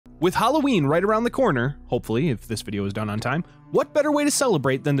With Halloween right around the corner, hopefully if this video is done on time, what better way to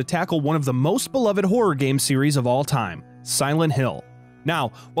celebrate than to tackle one of the most beloved horror game series of all time, Silent Hill.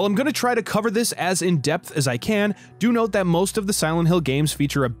 Now, while I'm going to try to cover this as in-depth as I can, do note that most of the Silent Hill games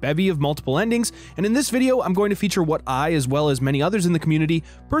feature a bevy of multiple endings, and in this video I'm going to feature what I, as well as many others in the community,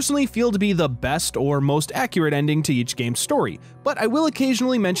 personally feel to be the best or most accurate ending to each game's story, but I will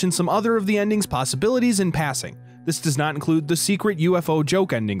occasionally mention some other of the ending's possibilities in passing. This does not include the secret UFO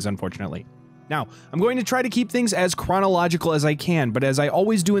joke endings, unfortunately. Now, I'm going to try to keep things as chronological as I can, but as I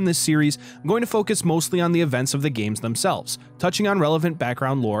always do in this series, I'm going to focus mostly on the events of the games themselves, touching on relevant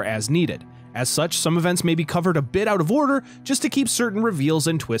background lore as needed. As such, some events may be covered a bit out of order, just to keep certain reveals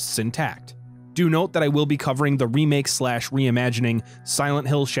and twists intact. Do note that I will be covering the remake/reimagining Silent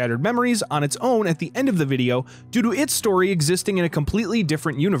Hill Shattered Memories on its own at the end of the video, due to its story existing in a completely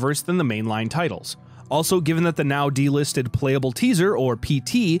different universe than the mainline titles. Also, given that the now delisted playable teaser, or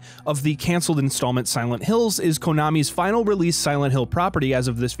PT, of the cancelled installment Silent Hills is Konami's final release Silent Hill property as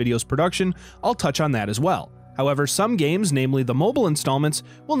of this video's production, I'll touch on that as well. However, some games, namely the mobile installments,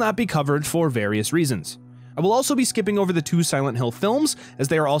 will not be covered for various reasons. I will also be skipping over the 2 Silent Hill films, as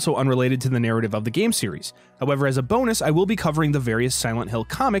they are also unrelated to the narrative of the game series. However, as a bonus, I will be covering the various Silent Hill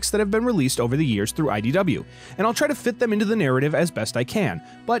comics that have been released over the years through IDW, and I'll try to fit them into the narrative as best I can,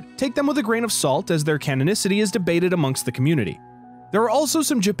 but take them with a grain of salt as their canonicity is debated amongst the community. There are also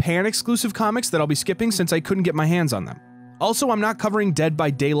some Japan-exclusive comics that I'll be skipping since I couldn't get my hands on them. Also, I'm not covering Dead by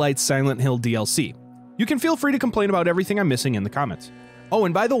Daylight's Silent Hill DLC. You can feel free to complain about everything I'm missing in the comments. Oh,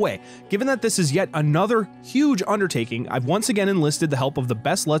 and by the way, given that this is yet another huge undertaking, I've once again enlisted the help of the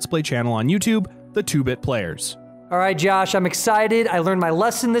best Let's Play channel on YouTube, the 2-Bit Players. All right, Josh, I'm excited. I learned my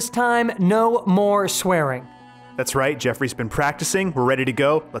lesson this time. No more swearing. That's right, Jeffrey's been practicing. We're ready to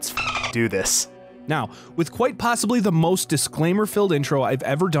go. Let's do this. Now, with quite possibly the most disclaimer-filled intro I've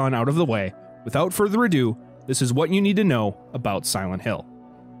ever done out of the way, without further ado, this is what you need to know about Silent Hill.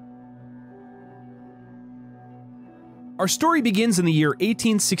 Our story begins in the year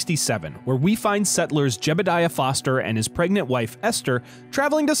 1867, where we find settlers Jebediah Foster and his pregnant wife Esther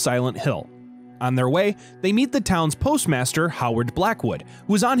traveling to Silent Hill. On their way, they meet the town's postmaster, Howard Blackwood,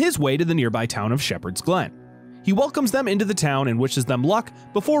 who is on his way to the nearby town of Shepherd's Glen. He welcomes them into the town and wishes them luck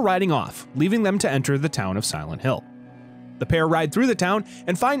before riding off, leaving them to enter the town of Silent Hill. The pair ride through the town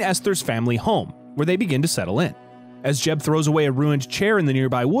and find Esther's family home, where they begin to settle in. As Jeb throws away a ruined chair in the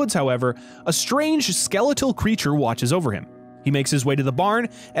nearby woods, however, a strange skeletal creature watches over him. He makes his way to the barn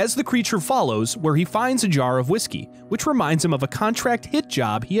as the creature follows, where he finds a jar of whiskey, which reminds him of a contract hit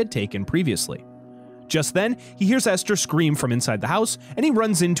job he had taken previously. Just then, he hears Esther scream from inside the house, and he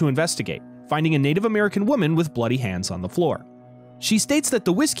runs in to investigate, finding a Native American woman with bloody hands on the floor. She states that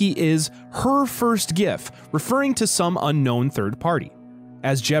the whiskey is her first gift, referring to some unknown third party.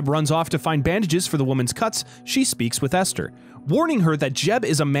 As Jeb runs off to find bandages for the woman's cuts, she speaks with Esther, warning her that Jeb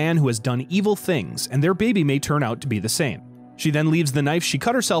is a man who has done evil things, and their baby may turn out to be the same. She then leaves the knife she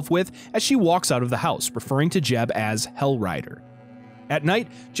cut herself with as she walks out of the house, referring to Jeb as Hellrider. At night,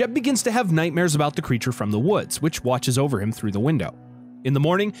 Jeb begins to have nightmares about the creature from the woods, which watches over him through the window. In the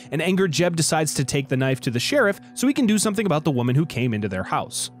morning, an angered Jeb decides to take the knife to the sheriff so he can do something about the woman who came into their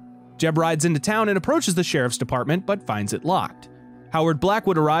house. Jeb rides into town and approaches the sheriff's department, but finds it locked. Howard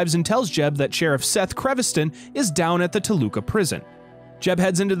Blackwood arrives and tells Jeb that Sheriff Seth Creviston is down at the Toluca prison. Jeb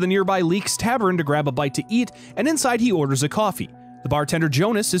heads into the nearby Leek's Tavern to grab a bite to eat, and inside he orders a coffee. The bartender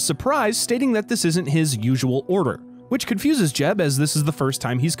Jonas is surprised, stating that this isn't his usual order, which confuses Jeb as this is the first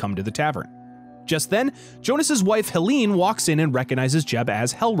time he's come to the tavern. Just then, Jonas's wife Helene walks in and recognizes Jeb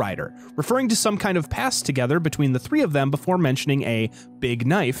as Hellrider, referring to some kind of past together between the three of them before mentioning a big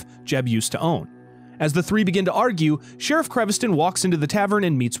knife Jeb used to own. As the three begin to argue, Sheriff Creviston walks into the tavern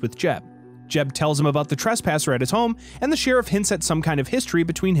and meets with Jeb. Jeb tells him about the trespasser at his home, and the sheriff hints at some kind of history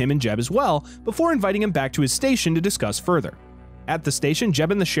between him and Jeb as well, before inviting him back to his station to discuss further. At the station,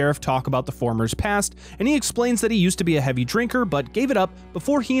 Jeb and the sheriff talk about the former's past, and he explains that he used to be a heavy drinker but gave it up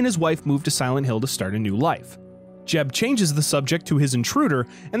before he and his wife moved to Silent Hill to start a new life. Jeb changes the subject to his intruder,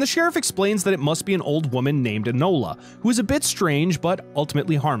 and the sheriff explains that it must be an old woman named Enola, who is a bit strange but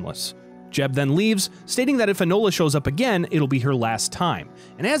ultimately harmless. Jeb then leaves, stating that if Enola shows up again, it'll be her last time,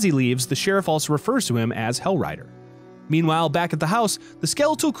 and as he leaves, the sheriff also refers to him as Hellrider. Meanwhile, back at the house, the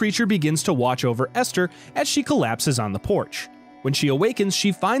skeletal creature begins to watch over Esther as she collapses on the porch. When she awakens,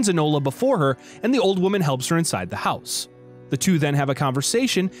 she finds Enola before her, and the old woman helps her inside the house. The two then have a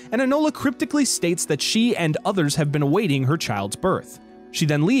conversation, and Enola cryptically states that she and others have been awaiting her child's birth. She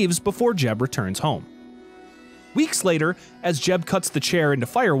then leaves before Jeb returns home. Weeks later, as Jeb cuts the chair into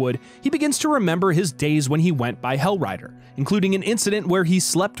firewood, he begins to remember his days when he went by Hellrider, including an incident where he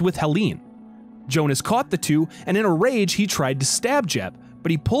slept with Helene. Jonas caught the two, and in a rage he tried to stab Jeb,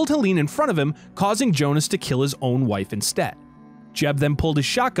 but he pulled Helene in front of him, causing Jonas to kill his own wife instead. Jeb then pulled his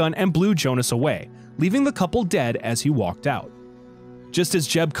shotgun and blew Jonas away, leaving the couple dead as he walked out. Just as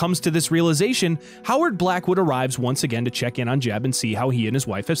Jeb comes to this realization, Howard Blackwood arrives once again to check in on Jeb and see how he and his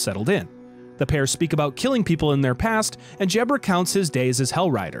wife have settled in. The pair speak about killing people in their past, and Jeb recounts his days as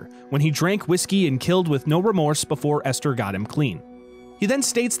Hellrider, when he drank whiskey and killed with no remorse before Esther got him clean. He then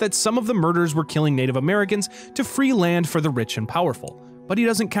states that some of the murders were killing Native Americans to free land for the rich and powerful, but he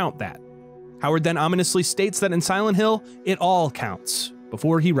doesn't count that. Howard then ominously states that in Silent Hill, it all counts,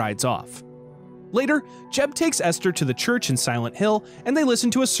 before he rides off. Later, Jeb takes Esther to the church in Silent Hill, and they listen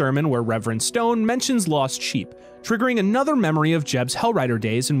to a sermon where Reverend Stone mentions lost sheep, triggering another memory of Jeb's Hellrider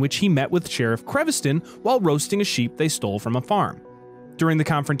days in which he met with Sheriff Creviston while roasting a sheep they stole from a farm. During the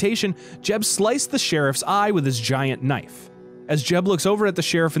confrontation, Jeb sliced the sheriff's eye with his giant knife. As Jeb looks over at the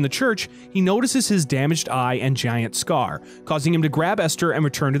sheriff in the church, he notices his damaged eye and giant scar, causing him to grab Esther and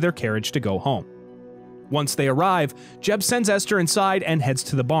return to their carriage to go home. Once they arrive, Jeb sends Esther inside and heads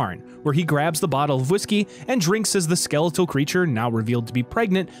to the barn, where he grabs the bottle of whiskey and drinks as the skeletal creature, now revealed to be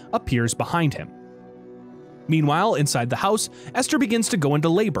pregnant, appears behind him. Meanwhile, inside the house, Esther begins to go into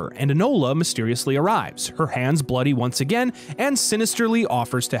labor, and Enola mysteriously arrives, her hands bloody once again, and sinisterly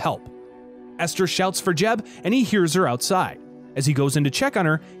offers to help. Esther shouts for Jeb, and he hears her outside. As he goes in to check on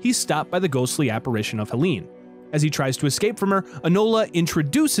her, he's stopped by the ghostly apparition of Helene. As he tries to escape from her, Enola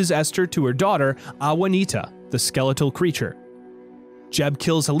introduces Esther to her daughter, Awanita, the skeletal creature. Jeb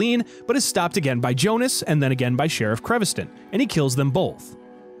kills Helene, but is stopped again by Jonas and then again by Sheriff Creviston, and he kills them both.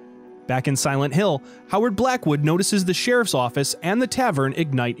 Back in Silent Hill, Howard Blackwood notices the sheriff's office and the tavern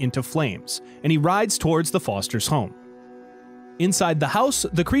ignite into flames, and he rides towards the Foster's home. Inside the house,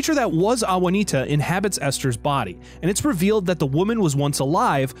 the creature that was Awanita inhabits Esther's body, and it's revealed that the woman was once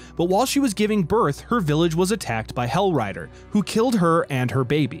alive, but while she was giving birth, her village was attacked by Hellrider, who killed her and her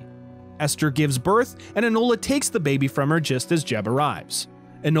baby. Esther gives birth, and Enola takes the baby from her just as Jeb arrives.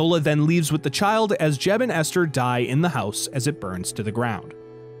 Enola then leaves with the child as Jeb and Esther die in the house as it burns to the ground.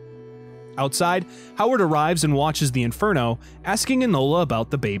 Outside, Howard arrives and watches the inferno, asking Enola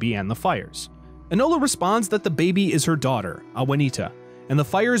about the baby and the fires. Enola responds that the baby is her daughter, Awanita, and the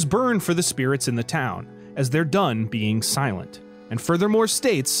fires burn for the spirits in the town, as they're done being silent, and furthermore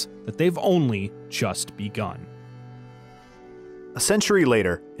states that they've only just begun. A century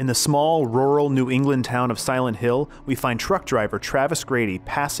later, in the small, rural New England town of Silent Hill, we find truck driver Travis Grady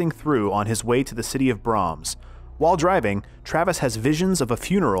passing through on his way to the city of Brahms. While driving, Travis has visions of a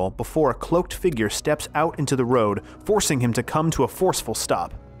funeral before a cloaked figure steps out into the road, forcing him to come to a forceful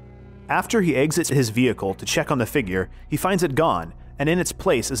stop. After he exits his vehicle to check on the figure, he finds it gone, and in its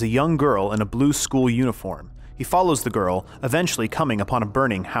place is a young girl in a blue school uniform. He follows the girl, eventually coming upon a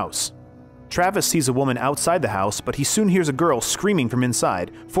burning house. Travis sees a woman outside the house, but he soon hears a girl screaming from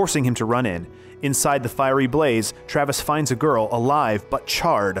inside, forcing him to run in. Inside the fiery blaze, Travis finds a girl alive but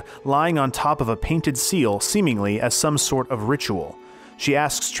charred, lying on top of a painted seal, seemingly as some sort of ritual. She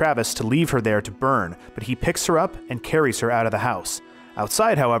asks Travis to leave her there to burn, but he picks her up and carries her out of the house.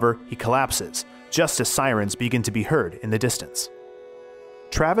 Outside, however, he collapses, just as sirens begin to be heard in the distance.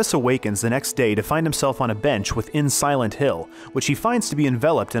 Travis awakens the next day to find himself on a bench within Silent Hill, which he finds to be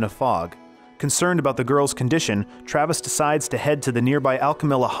enveloped in a fog. Concerned about the girl's condition, Travis decides to head to the nearby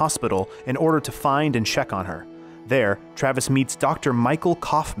Alchemilla Hospital in order to find and check on her. There, Travis meets Dr. Michael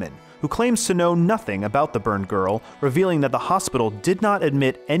Kaufman, who claims to know nothing about the burned girl, revealing that the hospital did not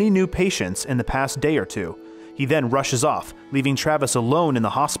admit any new patients in the past day or two. He then rushes off, leaving Travis alone in the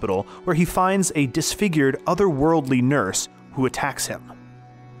hospital, where he finds a disfigured, otherworldly nurse who attacks him.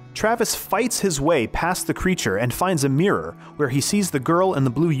 Travis fights his way past the creature and finds a mirror, where he sees the girl in the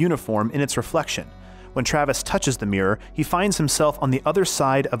blue uniform in its reflection. When Travis touches the mirror, he finds himself on the other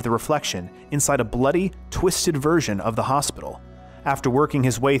side of the reflection, inside a bloody, twisted version of the hospital. After working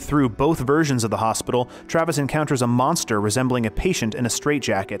his way through both versions of the hospital, Travis encounters a monster resembling a patient in a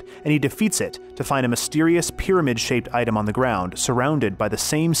straitjacket, and he defeats it to find a mysterious pyramid-shaped item on the ground, surrounded by the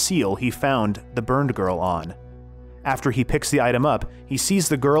same seal he found the burned girl on. After he picks the item up, he sees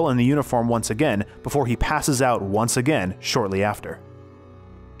the girl in the uniform once again, before he passes out once again shortly after.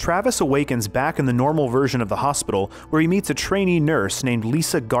 Travis awakens back in the normal version of the hospital, where he meets a trainee nurse named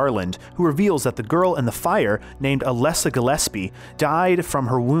Lisa Garland, who reveals that the girl in the fire, named Alessa Gillespie, died from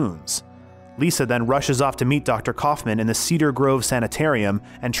her wounds. Lisa then rushes off to meet Dr. Kaufman in the Cedar Grove Sanitarium,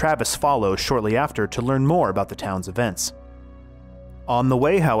 and Travis follows shortly after to learn more about the town's events. On the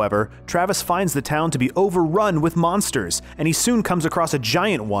way, however, Travis finds the town to be overrun with monsters, and he soon comes across a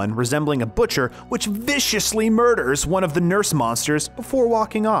giant one resembling a butcher which viciously murders one of the nurse monsters before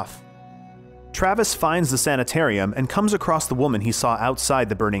walking off. Travis finds the sanitarium and comes across the woman he saw outside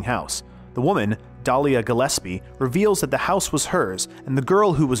the burning house. The woman, Dahlia Gillespie, reveals that the house was hers and the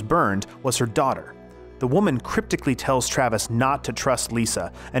girl who was burned was her daughter. The woman cryptically tells Travis not to trust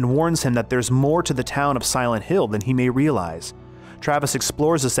Lisa and warns him that there's more to the town of Silent Hill than he may realize. Travis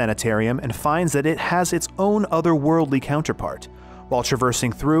explores the sanitarium and finds that it has its own otherworldly counterpart. While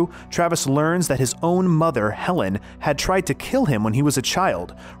traversing through, Travis learns that his own mother, Helen, had tried to kill him when he was a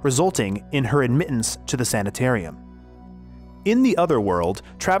child, resulting in her admittance to the sanitarium. In the otherworld,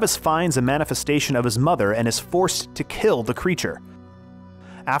 Travis finds a manifestation of his mother and is forced to kill the creature.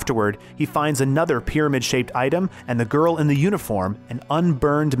 Afterward, he finds another pyramid-shaped item, and the girl in the uniform, an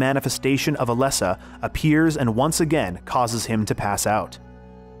unburned manifestation of Alessa, appears and once again causes him to pass out.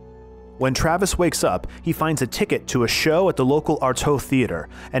 When Travis wakes up, he finds a ticket to a show at the local Artaud Theater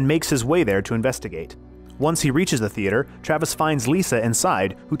and makes his way there to investigate. Once he reaches the theater, Travis finds Lisa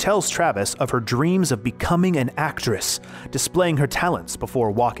inside, who tells Travis of her dreams of becoming an actress, displaying her talents before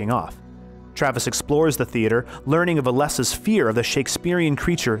walking off. Travis explores the theater, learning of Alessa's fear of the Shakespearean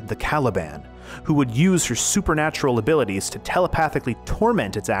creature, the Caliban, who would use her supernatural abilities to telepathically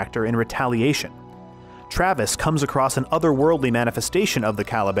torment its actor in retaliation. Travis comes across an otherworldly manifestation of the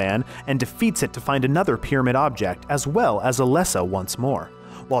Caliban and defeats it to find another pyramid object, as well as Alessa once more.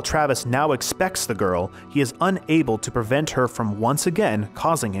 While Travis now expects the girl, he is unable to prevent her from once again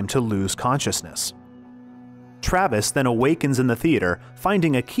causing him to lose consciousness. Travis then awakens in the theater,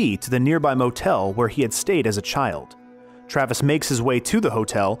 finding a key to the nearby motel where he had stayed as a child. Travis makes his way to the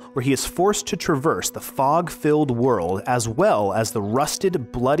hotel, where he is forced to traverse the fog-filled world as well as the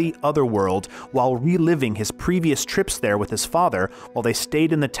rusted, bloody otherworld while reliving his previous trips there with his father while they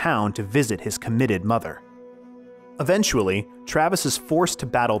stayed in the town to visit his committed mother. Eventually, Travis is forced to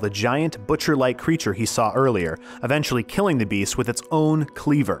battle the giant butcher-like creature he saw earlier, eventually killing the beast with its own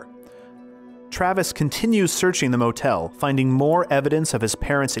cleaver. Travis continues searching the motel, finding more evidence of his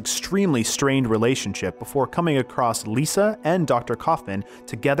parents' extremely strained relationship before coming across Lisa and Dr. Kaufman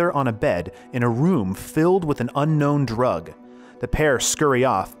together on a bed in a room filled with an unknown drug. The pair scurry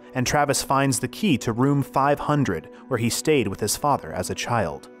off, and Travis finds the key to room 500, where he stayed with his father as a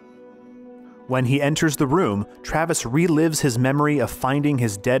child. When he enters the room, Travis relives his memory of finding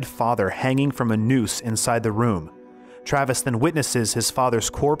his dead father hanging from a noose inside the room. Travis then witnesses his father's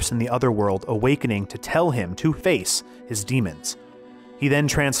corpse in the otherworld awakening to tell him to face his demons. He then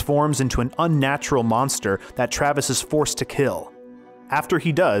transforms into an unnatural monster that Travis is forced to kill. After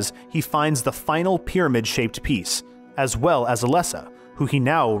he does, he finds the final pyramid-shaped piece, as well as Alessa, who he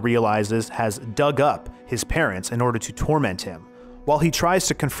now realizes has dug up his parents in order to torment him. While he tries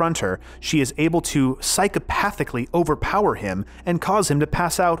to confront her, she is able to psychopathically overpower him and cause him to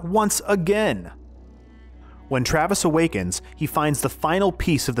pass out once again. When Travis awakens, he finds the final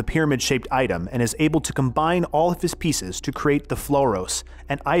piece of the pyramid-shaped item and is able to combine all of his pieces to create the Floros,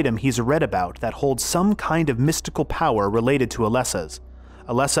 an item he's read about that holds some kind of mystical power related to Alessa's.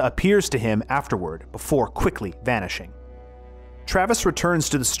 Alessa appears to him afterward, before quickly vanishing. Travis returns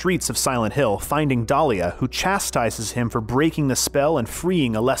to the streets of Silent Hill, finding Dahlia, who chastises him for breaking the spell and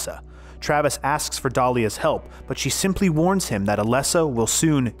freeing Alessa. Travis asks for Dahlia's help, but she simply warns him that Alessa will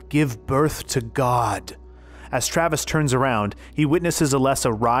soon give birth to God. As Travis turns around, he witnesses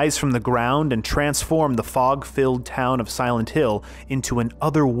Alessa rise from the ground and transform the fog-filled town of Silent Hill into an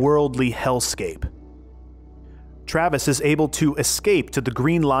otherworldly hellscape. Travis is able to escape to the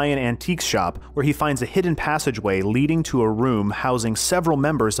Green Lion antique shop, where he finds a hidden passageway leading to a room housing several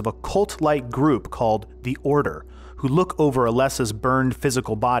members of a cult-like group called the Order, who look over Alessa's burned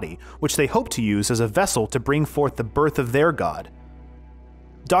physical body, which they hope to use as a vessel to bring forth the birth of their god.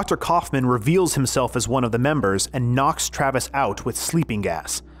 Dr. Kaufman reveals himself as one of the members and knocks Travis out with sleeping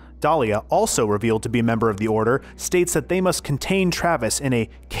gas. Dahlia, also revealed to be a member of the Order, states that they must contain Travis in a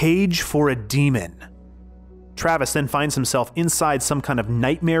cage for a demon. Travis then finds himself inside some kind of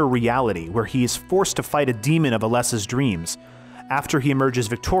nightmare reality where he is forced to fight a demon of Alessa's dreams. After he emerges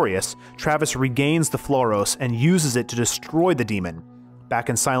victorious, Travis regains the Floros and uses it to destroy the demon. Back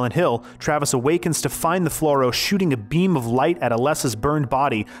in Silent Hill, Travis awakens to find the Floro shooting a beam of light at Alessa's burned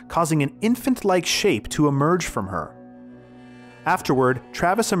body, causing an infant-like shape to emerge from her. Afterward,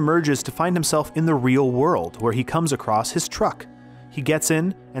 Travis emerges to find himself in the real world, where he comes across his truck. He gets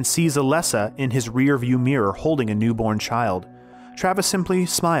in and sees Alessa in his rear-view mirror holding a newborn child. Travis simply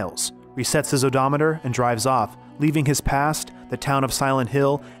smiles, resets his odometer, and drives off, leaving his past, the town of Silent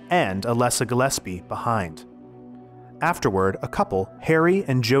Hill, and Alessa Gillespie behind. Afterward, a couple, Harry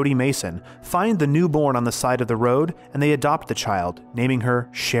and Jody Mason, find the newborn on the side of the road and they adopt the child, naming her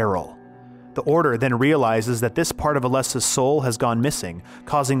Cheryl. The Order then realizes that this part of Alessa's soul has gone missing,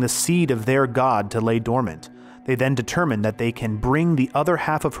 causing the seed of their god to lay dormant. They then determine that they can bring the other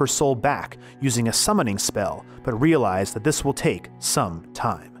half of her soul back using a summoning spell, but realize that this will take some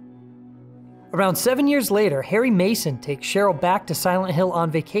time. Around 7 years later, Harry Mason takes Cheryl back to Silent Hill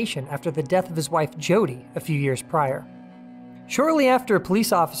on vacation after the death of his wife Jody a few years prior. Shortly after a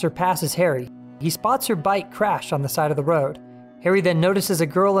police officer passes Harry, he spots her bike crash on the side of the road. Harry then notices a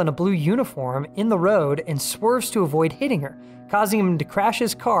girl in a blue uniform in the road and swerves to avoid hitting her, causing him to crash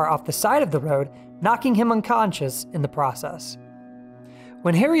his car off the side of the road, knocking him unconscious in the process.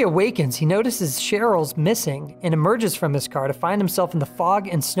 When Harry awakens, he notices Cheryl's missing and emerges from his car to find himself in the fog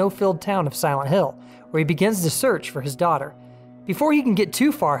and snow-filled town of Silent Hill, where he begins to search for his daughter. Before he can get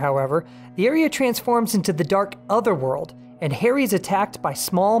too far, however, the area transforms into the dark otherworld, and Harry is attacked by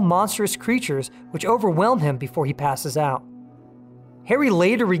small, monstrous creatures which overwhelm him before he passes out. Harry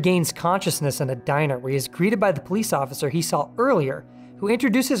later regains consciousness in a diner where he is greeted by the police officer he saw earlier, who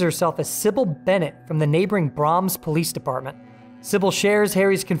introduces herself as Sybil Bennett from the neighboring Brahms Police Department. Sybil shares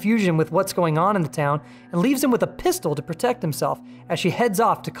Harry's confusion with what's going on in the town and leaves him with a pistol to protect himself as she heads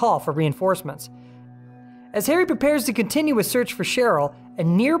off to call for reinforcements. As Harry prepares to continue his search for Cheryl, a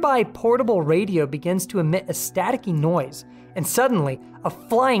nearby portable radio begins to emit a staticky noise, and suddenly, a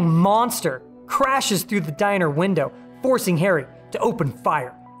flying monster crashes through the diner window, forcing Harry to open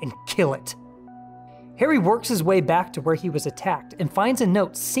fire and kill it. Harry works his way back to where he was attacked and finds a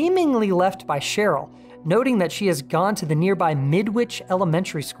note seemingly left by Cheryl, noting that she has gone to the nearby Midwich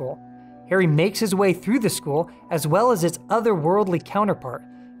Elementary School. Harry makes his way through the school as well as its otherworldly counterpart,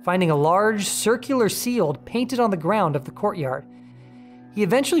 finding a large circular shield painted on the ground of the courtyard. He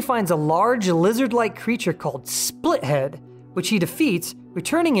eventually finds a large lizard-like creature called Splithead, which he defeats,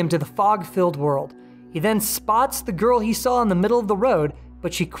 returning him to the fog-filled world. He then spots the girl he saw in the middle of the road,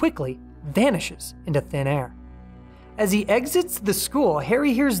 but she quickly vanishes into thin air. As he exits the school,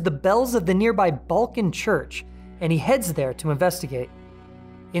 Harry hears the bells of the nearby Balkan church, and he heads there to investigate.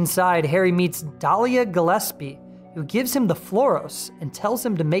 Inside, Harry meets Dahlia Gillespie, who gives him the Floros and tells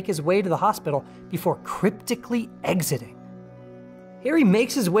him to make his way to the hospital before cryptically exiting. Harry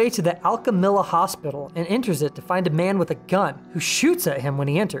makes his way to the Alchemilla Hospital and enters it to find a man with a gun who shoots at him when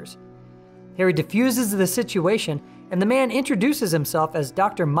he enters. Harry diffuses the situation, and the man introduces himself as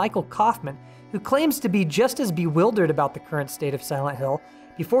Dr. Michael Kaufman, who claims to be just as bewildered about the current state of Silent Hill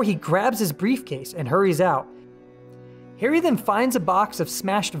before he grabs his briefcase and hurries out. Harry then finds a box of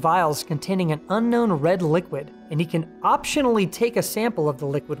smashed vials containing an unknown red liquid, and he can optionally take a sample of the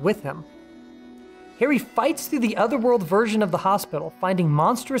liquid with him. Harry fights through the otherworld version of the hospital, finding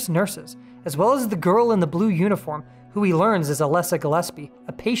monstrous nurses, as well as the girl in the blue uniform, who he learns is Alessa Gillespie,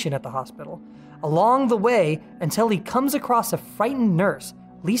 a patient at the hospital, along the way until he comes across a frightened nurse,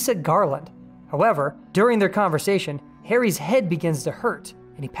 Lisa Garland. However, during their conversation, Harry's head begins to hurt,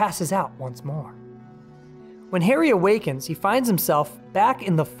 and he passes out once more. When Harry awakens, he finds himself back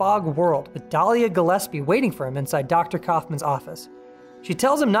in the fog world with Dahlia Gillespie waiting for him inside Dr. Kaufman's office. She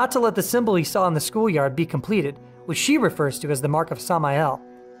tells him not to let the symbol he saw in the schoolyard be completed, which she refers to as the Mark of Samael.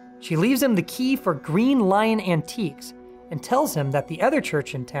 She leaves him the key for Green Lion Antiques and tells him that the other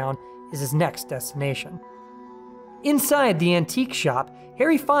church in town is his next destination. Inside the antique shop,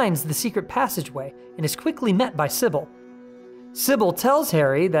 Harry finds the secret passageway and is quickly met by Sybil. Sybil tells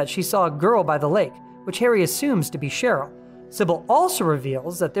Harry that she saw a girl by the lake, which Harry assumes to be Cheryl. Sybil also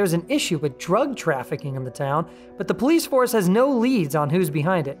reveals that there's an issue with drug trafficking in the town, but the police force has no leads on who's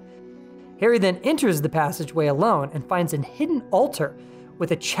behind it. Harry then enters the passageway alone and finds a hidden altar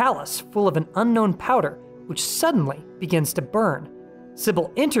with a chalice full of an unknown powder, which suddenly begins to burn.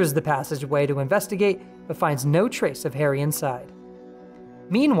 Sybil enters the passageway to investigate, but finds no trace of Harry inside.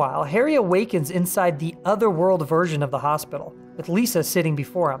 Meanwhile, Harry awakens inside the otherworld version of the hospital, with Lisa sitting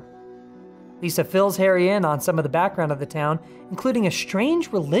before him. Lisa fills Harry in on some of the background of the town, including a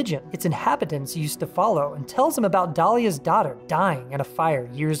strange religion its inhabitants used to follow, and tells him about Dahlia's daughter dying in a fire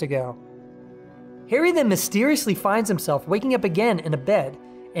years ago. Harry then mysteriously finds himself waking up again in a bed,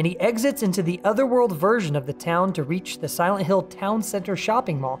 and he exits into the otherworld version of the town to reach the Silent Hill Town Center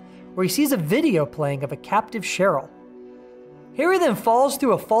shopping mall, where he sees a video playing of a captive Cheryl. Harry then falls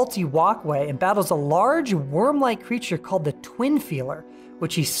through a faulty walkway and battles a large worm-like creature called the Twin Feeler,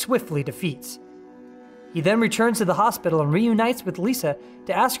 which he swiftly defeats. He then returns to the hospital and reunites with Lisa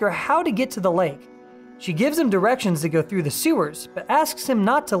to ask her how to get to the lake. She gives him directions to go through the sewers, but asks him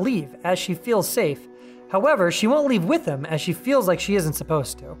not to leave as she feels safe. However, she won't leave with him as she feels like she isn't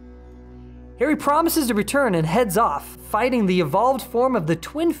supposed to. Harry promises to return and heads off, fighting the evolved form of the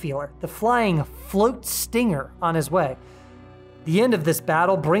Twin Feeler, the flying float stinger, on his way. The end of this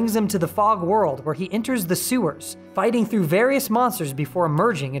battle brings him to the fog world, where he enters the sewers, fighting through various monsters before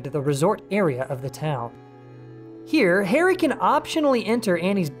emerging into the resort area of the town. Here, Harry can optionally enter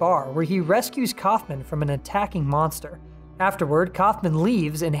Annie's bar, where he rescues Kaufman from an attacking monster. Afterward, Kaufman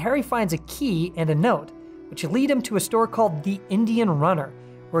leaves and Harry finds a key and a note, which lead him to a store called the Indian Runner,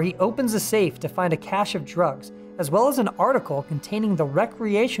 where he opens a safe to find a cache of drugs, as well as an article containing the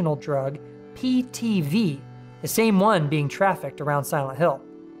recreational drug PTV, the same one being trafficked around Silent Hill.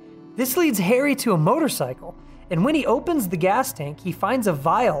 This leads Harry to a motorcycle, and when he opens the gas tank, he finds a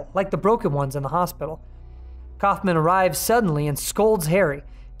vial like the broken ones in the hospital. Kaufman arrives suddenly and scolds Harry,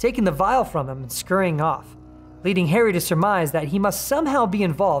 taking the vial from him and scurrying off, leading Harry to surmise that he must somehow be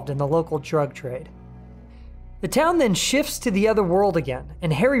involved in the local drug trade. The town then shifts to the other world again,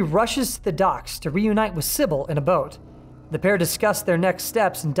 and Harry rushes to the docks to reunite with Sybil in a boat. The pair discuss their next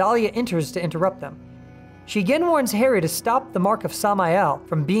steps, and Dahlia enters to interrupt them. She again warns Harry to stop the Mark of Samael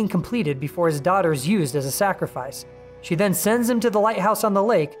from being completed before his daughter is used as a sacrifice. She then sends him to the lighthouse on the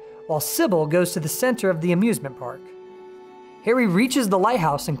lake, while Sybil goes to the center of the amusement park. Harry reaches the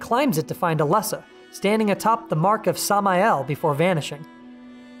lighthouse and climbs it to find Alessa, standing atop the Mark of Samael before vanishing.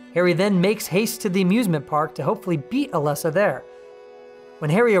 Harry then makes haste to the amusement park to hopefully beat Alessa there. When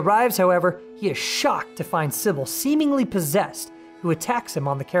Harry arrives, however, he is shocked to find Sybil seemingly possessed, who attacks him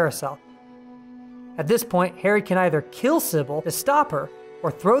on the carousel. At this point, Harry can either kill Sybil to stop her, or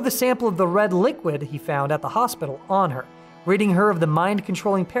throw the sample of the red liquid he found at the hospital on her, ridding her of the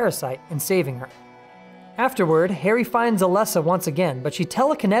mind-controlling parasite and saving her. Afterward, Harry finds Alessa once again, but she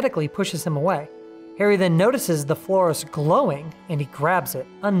telekinetically pushes him away. Harry then notices the Floros glowing, and he grabs it,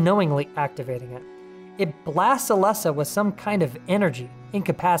 unknowingly activating it. It blasts Alessa with some kind of energy,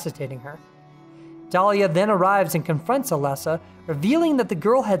 incapacitating her. Dahlia then arrives and confronts Alessa, revealing that the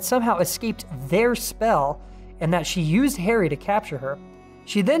girl had somehow escaped their spell, and that she used Harry to capture her.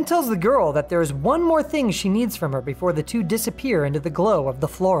 She then tells the girl that there is one more thing she needs from her before the two disappear into the glow of the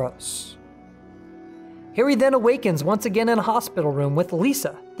Floros. Harry then awakens once again in a hospital room with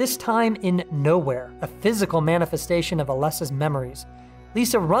Lisa, this time in Nowhere, a physical manifestation of Alessa's memories.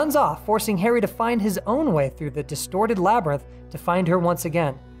 Lisa runs off, forcing Harry to find his own way through the distorted labyrinth to find her once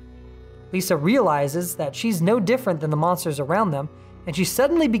again. Lisa realizes that she's no different than the monsters around them, and she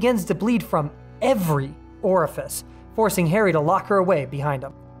suddenly begins to bleed from every orifice, forcing Harry to lock her away behind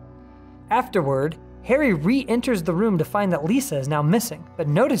him. Afterward, Harry re-enters the room to find that Lisa is now missing, but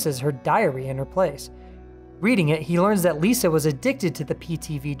notices her diary in her place. Reading it, he learns that Lisa was addicted to the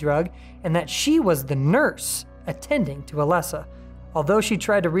PTV drug and that she was the nurse attending to Alessa, although she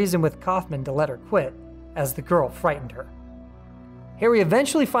tried to reason with Kaufman to let her quit, as the girl frightened her. Harry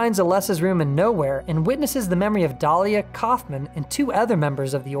eventually finds Alessa's room in Nowhere and witnesses the memory of Dahlia, Kaufman, and two other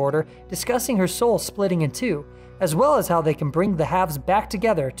members of the Order discussing her soul splitting in two, as well as how they can bring the halves back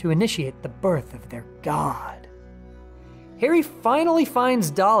together to initiate the birth of their god. Harry finally finds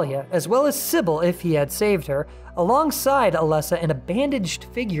Dahlia, as well as Sybil if he had saved her, alongside Alessa and a bandaged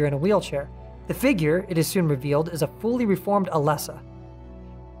figure in a wheelchair. The figure, it is soon revealed, is a fully reformed Alessa.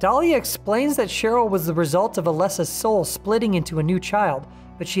 Dahlia explains that Cheryl was the result of Alessa's soul splitting into a new child,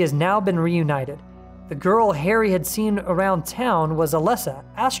 but she has now been reunited. The girl Harry had seen around town was Alessa,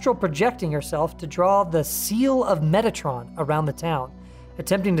 astral projecting herself to draw the Seal of Metatron around the town,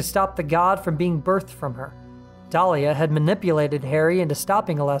 attempting to stop the god from being birthed from her. Dahlia had manipulated Harry into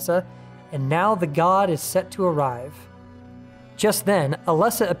stopping Alessa, and now the god is set to arrive. Just then,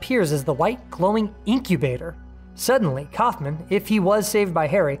 Alessa appears as the white, glowing incubator. Suddenly, Kaufman, if he was saved by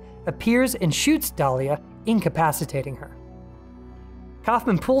Harry, appears and shoots Dahlia, incapacitating her.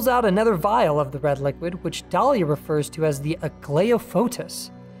 Kaufman pulls out another vial of the red liquid, which Dahlia refers to as the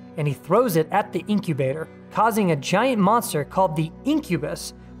Aglaophotus, and he throws it at the incubator, causing a giant monster called the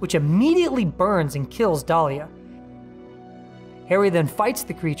Incubus, which immediately burns and kills Dahlia. Harry then fights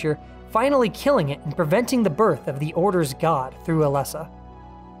the creature, finally killing it and preventing the birth of the Order's god through Alessa.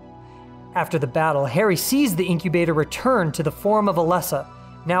 After the battle, Harry sees the incubator return to the form of Alessa,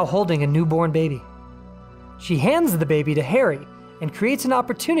 now holding a newborn baby. She hands the baby to Harry and creates an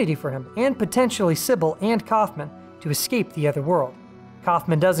opportunity for him and potentially Sybil and Kaufman to escape the other world.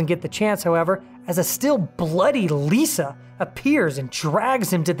 Kaufman doesn't get the chance, however, as a still bloody Lisa appears and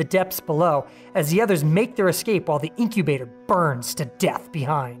drags him to the depths below as the others make their escape while the incubator burns to death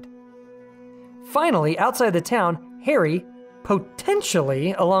behind. Finally, outside the town, Harry,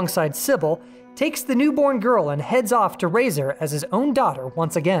 potentially alongside Sybil, takes the newborn girl and heads off to raise her as his own daughter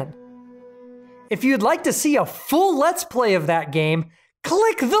once again. If you'd like to see a full Let's Play of that game,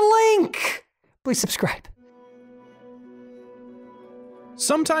 click the link! Please subscribe.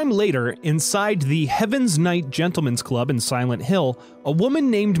 Sometime later, inside the Heaven's Night Gentlemen's Club in Silent Hill, a woman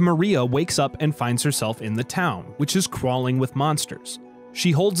named Maria wakes up and finds herself in the town, which is crawling with monsters.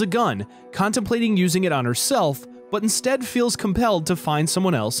 She holds a gun, contemplating using it on herself, but instead feels compelled to find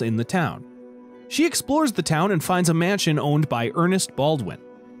someone else in the town. She explores the town and finds a mansion owned by Ernest Baldwin.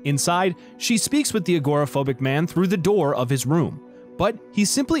 Inside, she speaks with the agoraphobic man through the door of his room, but he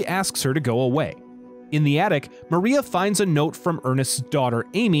simply asks her to go away. In the attic, Maria finds a note from Ernest's daughter,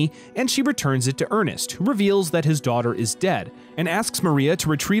 Amy, and she returns it to Ernest, who reveals that his daughter is dead, and asks Maria to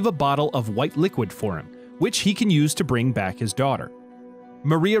retrieve a bottle of white liquid for him, which he can use to bring back his daughter.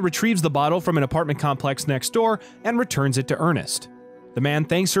 Maria retrieves the bottle from an apartment complex next door and returns it to Ernest. The man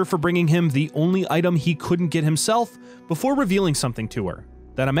thanks her for bringing him the only item he couldn't get himself before revealing something to her.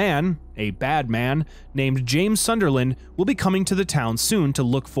 That a man, a bad man, named James Sunderland will be coming to the town soon to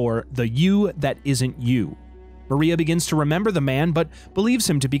look for the you that isn't you. Maria begins to remember the man but believes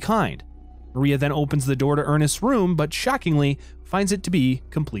him to be kind. Maria then opens the door to Ernest's room but shockingly finds it to be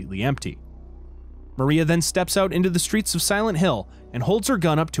completely empty. Maria then steps out into the streets of Silent Hill and holds her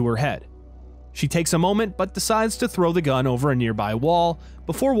gun up to her head. She takes a moment but decides to throw the gun over a nearby wall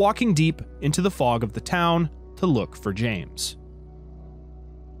before walking deep into the fog of the town to look for James.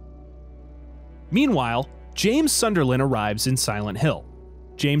 Meanwhile, James Sunderland arrives in Silent Hill.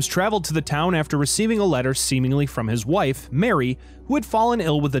 James traveled to the town after receiving a letter seemingly from his wife, Mary, who had fallen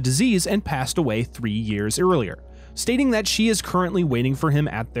ill with a disease and passed away 3 years earlier, stating that she is currently waiting for him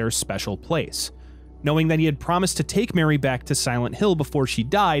at their special place. Knowing that he had promised to take Mary back to Silent Hill before she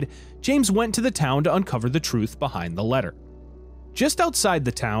died, James went to the town to uncover the truth behind the letter. Just outside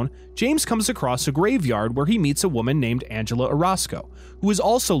the town, James comes across a graveyard where he meets a woman named Angela Orozco, who is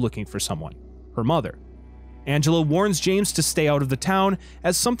also looking for someone. Her mother. Angela warns James to stay out of the town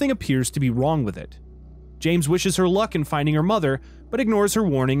as something appears to be wrong with it. James wishes her luck in finding her mother, but ignores her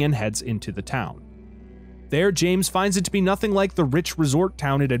warning and heads into the town. There, James finds it to be nothing like the rich resort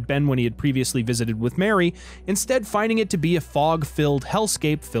town it had been when he had previously visited with Mary, instead finding it to be a fog-filled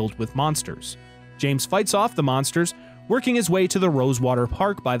hellscape filled with monsters. James fights off the monsters, working his way to the Rosewater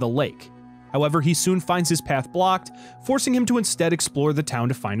Park by the lake. However, he soon finds his path blocked, forcing him to instead explore the town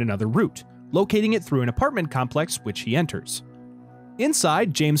to find another route, locating it through an apartment complex which he enters.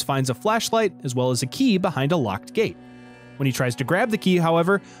 Inside, James finds a flashlight as well as a key behind a locked gate. When he tries to grab the key,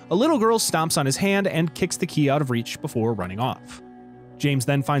 however, a little girl stomps on his hand and kicks the key out of reach before running off. James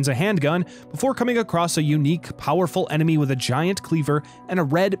then finds a handgun before coming across a unique, powerful enemy with a giant cleaver and a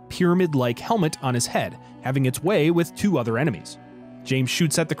red pyramid-like helmet on his head, having its way with 2 other enemies. James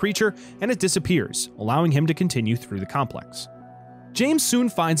shoots at the creature and it disappears, allowing him to continue through the complex. James soon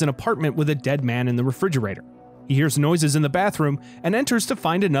finds an apartment with a dead man in the refrigerator. He hears noises in the bathroom and enters to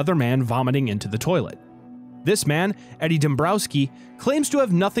find another man vomiting into the toilet. This man, Eddie Dombrowski, claims to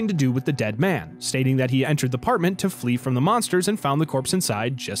have nothing to do with the dead man, stating that he entered the apartment to flee from the monsters and found the corpse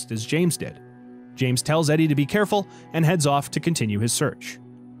inside just as James did. James tells Eddie to be careful and heads off to continue his search.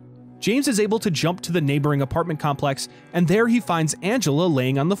 James is able to jump to the neighboring apartment complex, and there he finds Angela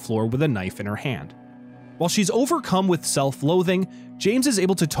laying on the floor with a knife in her hand. While she's overcome with self-loathing, James is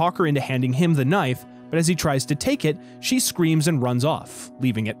able to talk her into handing him the knife, but as he tries to take it, she screams and runs off,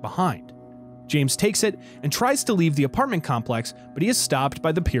 leaving it behind. James takes it and tries to leave the apartment complex, but he is stopped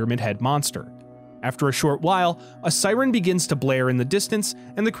by the Pyramid Head monster. After a short while, a siren begins to blare in the distance,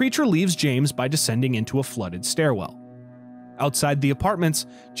 and the creature leaves James by descending into a flooded stairwell. Outside the apartments,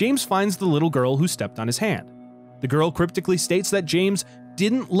 James finds the little girl who stepped on his hand. The girl cryptically states that James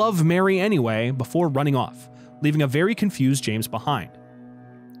didn't love Mary anyway before running off, leaving a very confused James behind.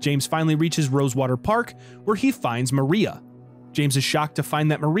 James finally reaches Rosewater Park, where he finds Maria. James is shocked to find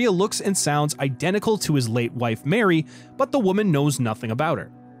that Maria looks and sounds identical to his late wife Mary, but the woman knows nothing about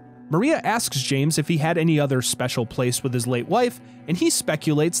her. Maria asks James if he had any other special place with his late wife, and he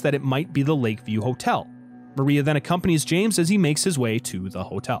speculates that it might be the Lakeview Hotel. Maria then accompanies James as he makes his way to the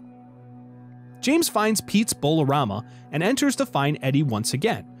hotel. James finds Pete's Bolorama and enters to find Eddie once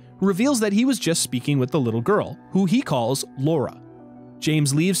again, who reveals that he was just speaking with the little girl, who he calls Laura.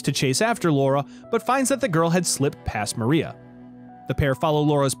 James leaves to chase after Laura, but finds that the girl had slipped past Maria. The pair follow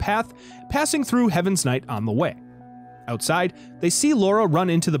Laura's path, passing through Heaven's Night on the way. Outside, they see Laura run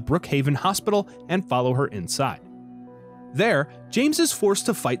into the Brookhaven Hospital and follow her inside. There, James is forced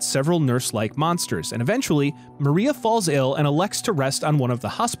to fight several nurse-like monsters, and eventually, Maria falls ill and elects to rest on one of the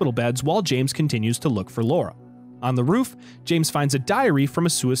hospital beds while James continues to look for Laura. On the roof, James finds a diary from a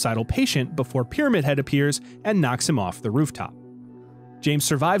suicidal patient before Pyramid Head appears and knocks him off the rooftop. James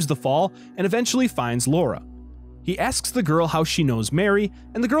survives the fall and eventually finds Laura. He asks the girl how she knows Mary,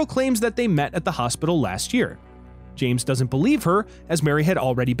 and the girl claims that they met at the hospital last year. James doesn't believe her, as Mary had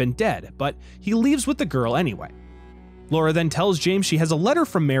already been dead, but he leaves with the girl anyway. Laura then tells James she has a letter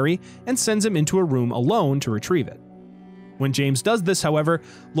from Mary and sends him into a room alone to retrieve it. When James does this, however,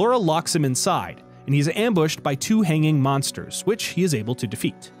 Laura locks him inside, and he's ambushed by 2 hanging monsters, which he is able to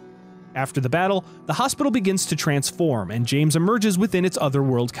defeat. After the battle, the hospital begins to transform, and James emerges within its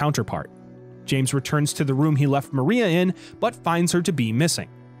otherworld counterpart. James returns to the room he left Maria in, but finds her to be missing.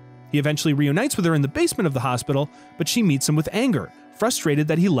 He eventually reunites with her in the basement of the hospital, but she meets him with anger, frustrated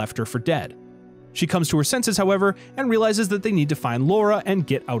that he left her for dead. She comes to her senses, however, and realizes that they need to find Laura and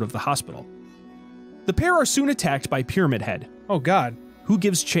get out of the hospital. The pair are soon attacked by Pyramid Head, oh god, who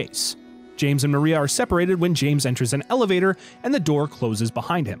gives chase. James and Maria are separated when James enters an elevator and the door closes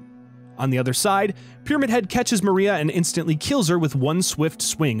behind him. On the other side, Pyramid Head catches Maria and instantly kills her with one swift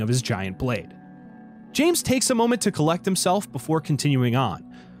swing of his giant blade. James takes a moment to collect himself before continuing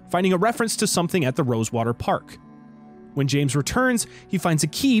on, finding a reference to something at the Rosewater Park. When James returns, he finds a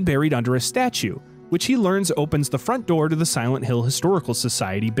key buried under a statue, which he learns opens the front door to the Silent Hill Historical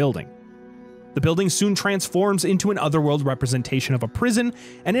Society building. The building soon transforms into an otherworld representation of a prison,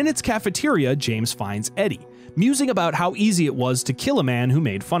 and in its cafeteria, James finds Eddie, musing about how easy it was to kill a man who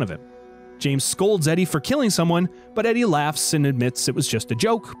made fun of him. James scolds Eddie for killing someone, but Eddie laughs and admits it was just a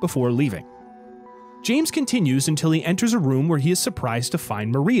joke before leaving. James continues until he enters a room where he is surprised to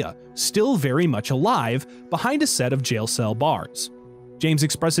find Maria, still very much alive, behind a set of jail cell bars. James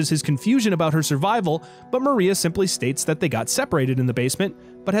expresses his confusion about her survival, but Maria simply states that they got separated in the basement,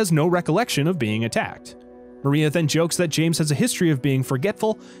 but has no recollection of being attacked. Maria then jokes that James has a history of being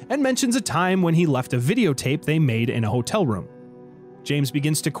forgetful and mentions a time when he left a videotape they made in a hotel room. James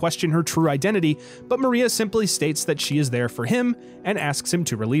begins to question her true identity, but Maria simply states that she is there for him and asks him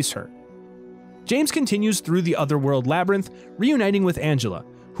to release her. James continues through the Otherworld Labyrinth, reuniting with Angela,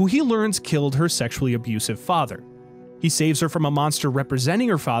 who he learns killed her sexually abusive father. He saves her from a monster representing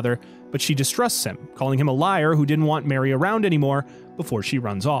her father, but she distrusts him, calling him a liar who didn't want Mary around anymore before she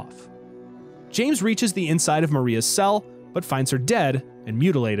runs off. James reaches the inside of Maria's cell, but finds her dead and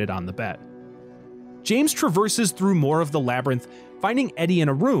mutilated on the bed. James traverses through more of the labyrinth, finding Eddie in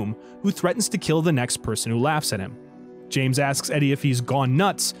a room, who threatens to kill the next person who laughs at him. James asks Eddie if he's gone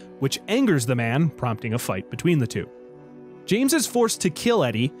nuts, which angers the man, prompting a fight between the two. James is forced to kill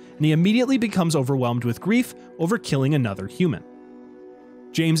Eddie, and he immediately becomes overwhelmed with grief over killing another human.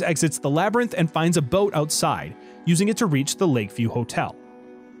 James exits the labyrinth and finds a boat outside, using it to reach the Lakeview Hotel.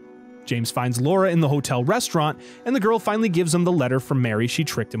 James finds Laura in the hotel restaurant, and the girl finally gives him the letter from Mary she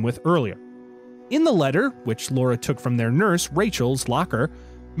tricked him with earlier. In the letter, which Laura took from their nurse, Rachel's locker,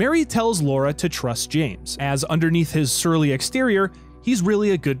 Mary tells Laura to trust James, as underneath his surly exterior, he's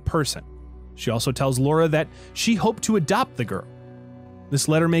really a good person. She also tells Laura that she hoped to adopt the girl. This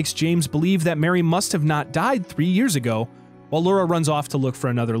letter makes James believe that Mary must have not died 3 years ago, while Laura runs off to look for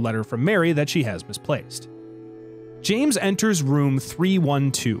another letter from Mary that she has misplaced. James enters room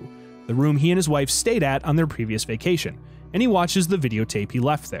 312, the room he and his wife stayed at on their previous vacation, and he watches the videotape he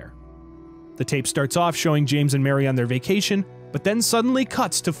left there. The tape starts off showing James and Mary on their vacation, but then suddenly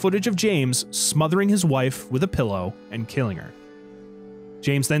cuts to footage of James smothering his wife with a pillow and killing her.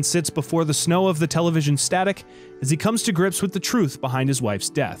 James then sits before the snow of the television static as he comes to grips with the truth behind his wife's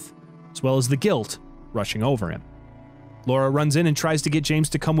death, as well as the guilt rushing over him. Laura runs in and tries to get James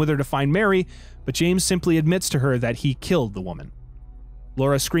to come with her to find Mary, but James simply admits to her that he killed the woman.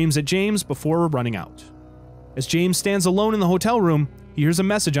 Laura screams at James before running out. As James stands alone in the hotel room, he hears a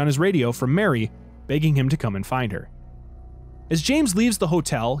message on his radio from Mary, begging him to come and find her. As James leaves the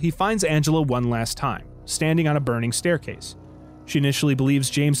hotel, he finds Angela one last time, standing on a burning staircase. She initially believes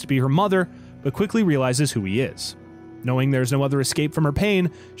James to be her mother, but quickly realizes who he is. Knowing there's no other escape from her pain,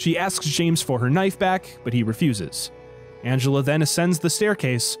 she asks James for her knife back, but he refuses. Angela then ascends the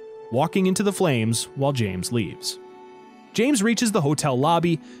staircase, walking into the flames while James leaves. James reaches the hotel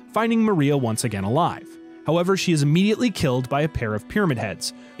lobby, finding Maria once again alive. However, she is immediately killed by a pair of pyramid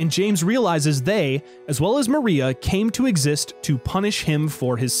heads, and James realizes they, as well as Maria, came to exist to punish him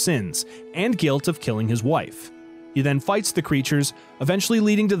for his sins and guilt of killing his wife. He then fights the creatures, eventually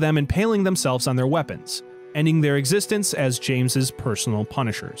leading to them impaling themselves on their weapons, ending their existence as James's personal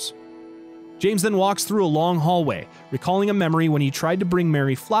punishers. James then walks through a long hallway, recalling a memory when he tried to bring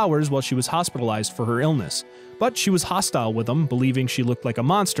Mary flowers while she was hospitalized for her illness, but she was hostile with him, believing she looked like a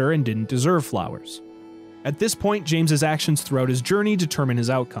monster and didn't deserve flowers. At this point, James's actions throughout his journey determine his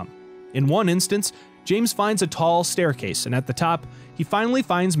outcome. In one instance, James finds a tall staircase, and at the top, he finally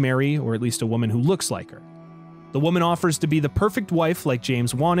finds Mary, or at least a woman who looks like her. The woman offers to be the perfect wife like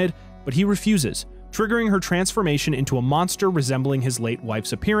James wanted, but he refuses, triggering her transformation into a monster resembling his late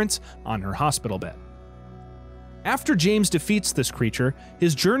wife's appearance on her hospital bed. After James defeats this creature,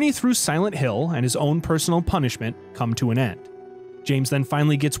 his journey through Silent Hill and his own personal punishment come to an end. James then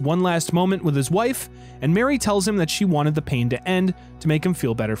finally gets one last moment with his wife, and Mary tells him that she wanted the pain to end to make him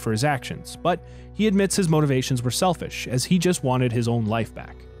feel better for his actions, but he admits his motivations were selfish, as he just wanted his own life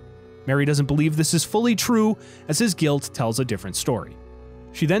back. Mary doesn't believe this is fully true, as his guilt tells a different story.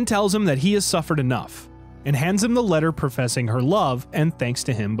 She then tells him that he has suffered enough, and hands him the letter professing her love and thanks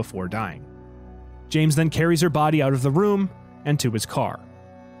to him before dying. James then carries her body out of the room and to his car.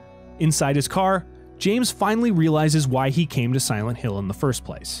 Inside his car, James finally realizes why he came to Silent Hill in the first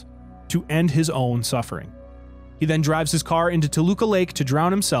place: to end his own suffering. He then drives his car into Toluca Lake to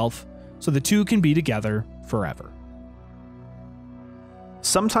drown himself, so the two can be together forever.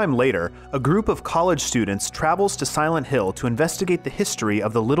 Sometime later, a group of college students travels to Silent Hill to investigate the history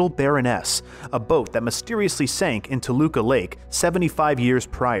of the Little Baroness, a boat that mysteriously sank in Toluca Lake 75 years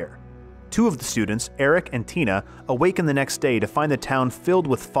prior. Two of the students, Eric and Tina, awaken the next day to find the town filled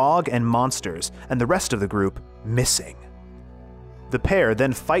with fog and monsters, and the rest of the group missing. The pair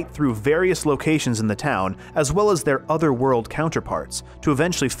then fight through various locations in the town, as well as their otherworld counterparts, to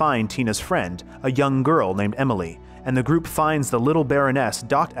eventually find Tina's friend, a young girl named Emily, and the group finds the Little Baroness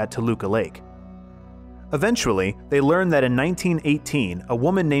docked at Toluca Lake. Eventually, they learn that in 1918, a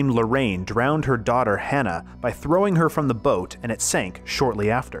woman named Lorraine drowned her daughter Hannah by throwing her from the boat, and it sank shortly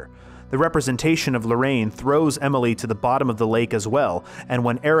after. The representation of Lorraine throws Emily to the bottom of the lake as well, and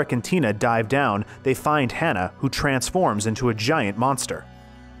when Eric and Tina dive down, they find Hannah, who transforms into a giant monster.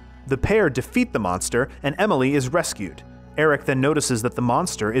 The pair defeat the monster, and Emily is rescued. Eric then notices that the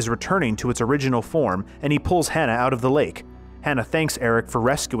monster is returning to its original form, and he pulls Hannah out of the lake. Hannah thanks Eric for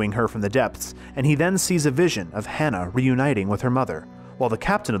rescuing her from the depths, and he then sees a vision of Hannah reuniting with her mother, while the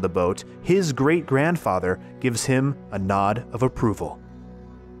captain of the boat, his great-grandfather, gives him a nod of approval.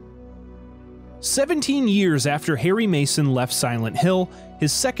 17 years after Harry Mason left Silent Hill,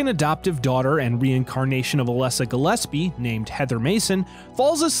 his second adoptive daughter and reincarnation of Alessa Gillespie, named Heather Mason,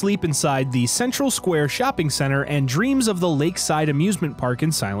 falls asleep inside the Central Square shopping center and dreams of the lakeside amusement park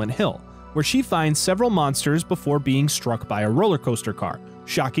in Silent Hill, where she finds several monsters before being struck by a roller coaster car,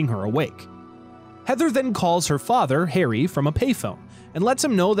 shocking her awake. Heather then calls her father, Harry, from a payphone and lets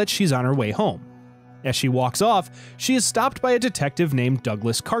him know that she's on her way home. As she walks off, she is stopped by a detective named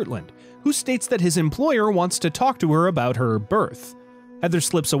Douglas Cartland, who states that his employer wants to talk to her about her birth. Heather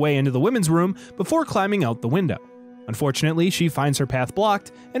slips away into the women's room before climbing out the window. Unfortunately, she finds her path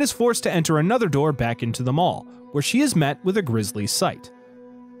blocked and is forced to enter another door back into the mall, where she is met with a grisly sight.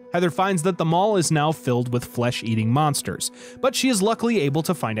 Heather finds that the mall is now filled with flesh-eating monsters, but she is luckily able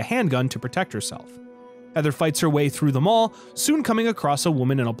to find a handgun to protect herself. Heather fights her way through the mall, soon coming across a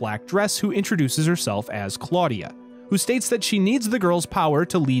woman in a black dress who introduces herself as Claudia, who states that she needs the girl's power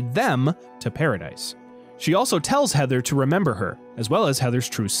to lead them to paradise. She also tells Heather to remember her, as well as Heather's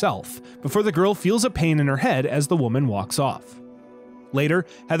true self, before the girl feels a pain in her head as the woman walks off. Later,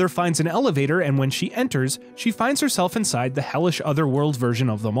 Heather finds an elevator, and when she enters, she finds herself inside the hellish otherworld version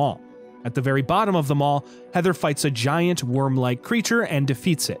of the mall. At the very bottom of the mall, Heather fights a giant worm-like creature and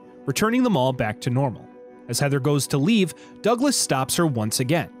defeats it, returning the mall back to normal. As Heather goes to leave, Douglas stops her once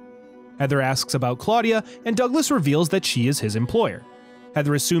again. Heather asks about Claudia, and Douglas reveals that she is his employer.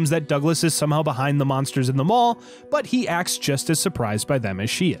 Heather assumes that Douglas is somehow behind the monsters in the mall, but he acts just as surprised by them as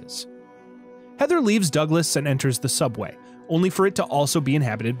she is. Heather leaves Douglas and enters the subway, only for it to also be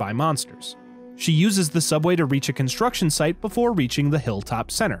inhabited by monsters. She uses the subway to reach a construction site before reaching the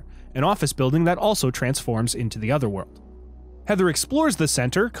Hilltop Center, an office building that also transforms into the otherworld. Heather explores the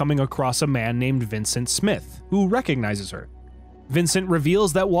center, coming across a man named Vincent Smith, who recognizes her. Vincent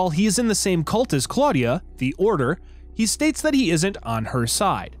reveals that while he is in the same cult as Claudia, the Order, he states that he isn't on her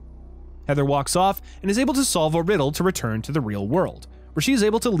side. Heather walks off and is able to solve a riddle to return to the real world, where she is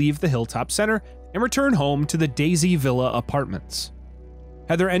able to leave the Hilltop Center and return home to the Daisy Villa apartments.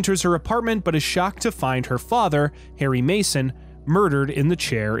 Heather enters her apartment but is shocked to find her father, Harry Mason, murdered in the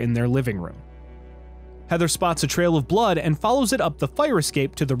chair in their living room. Heather spots a trail of blood and follows it up the fire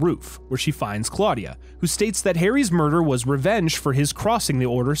escape to the roof, where she finds Claudia, who states that Harry's murder was revenge for his crossing the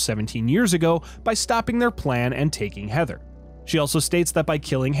Order 17 years ago by stopping their plan and taking Heather. She also states that by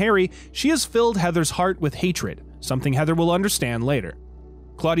killing Harry, she has filled Heather's heart with hatred, something Heather will understand later.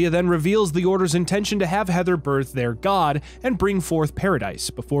 Claudia then reveals the Order's intention to have Heather birth their god and bring forth paradise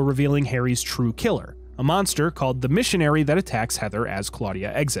before revealing Harry's true killer, a monster called the Missionary that attacks Heather as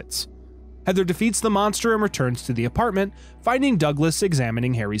Claudia exits. Heather defeats the monster and returns to the apartment, finding Douglas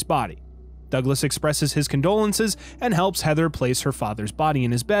examining Harry's body. Douglas expresses his condolences and helps Heather place her father's body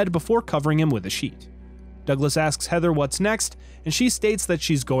in his bed before covering him with a sheet. Douglas asks Heather what's next, and she states that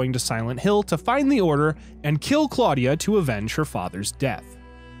she's going to Silent Hill to find the Order and kill Claudia to avenge her father's death.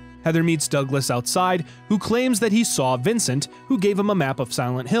 Heather meets Douglas outside, who claims that he saw Vincent, who gave him a map of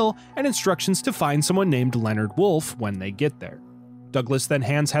Silent Hill and instructions to find someone named Leonard Wolfe when they get there. Douglas then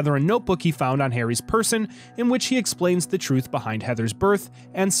hands Heather a notebook he found on Harry's person, in which he explains the truth behind Heather's birth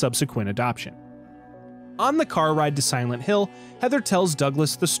and subsequent adoption. On the car ride to Silent Hill, Heather tells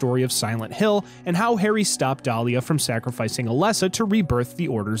Douglas the story of Silent Hill and how Harry stopped Dahlia from sacrificing Alessa to rebirth the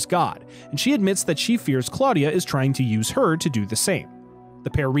Order's god, and she admits that she fears Claudia is trying to use her to do the same. The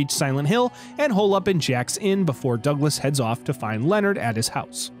pair reach Silent Hill and hole up in Jack's inn before Douglas heads off to find Leonard at his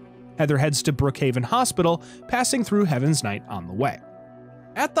house. Heather heads to Brookhaven Hospital, passing through Heaven's Night on the way.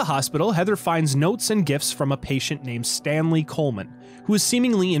 At the hospital, Heather finds notes and gifts from a patient named Stanley Coleman, who is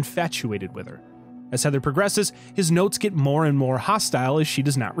seemingly infatuated with her. As Heather progresses, his notes get more and more hostile as she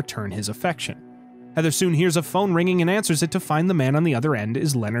does not return his affection. Heather soon hears a phone ringing and answers it to find the man on the other end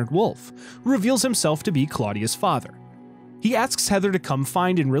is Leonard Wolfe, who reveals himself to be Claudia's father. He asks Heather to come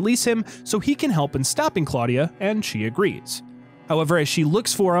find and release him so he can help in stopping Claudia, and she agrees. However, as she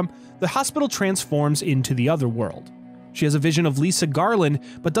looks for him, the hospital transforms into the other world. She has a vision of Lisa Garland,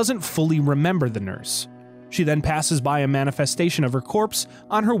 but doesn't fully remember the nurse. She then passes by a manifestation of her corpse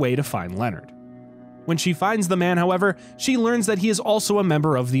on her way to find Leonard. When she finds the man, however, she learns that he is also a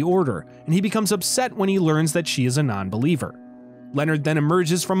member of the Order, and he becomes upset when he learns that she is a non-believer. Leonard then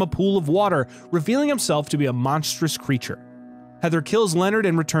emerges from a pool of water, revealing himself to be a monstrous creature. Heather kills Leonard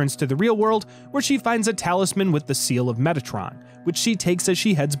and returns to the real world, where she finds a talisman with the seal of Metatron, which she takes as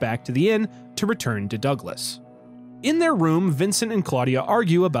she heads back to the inn to return to Douglas. In their room, Vincent and Claudia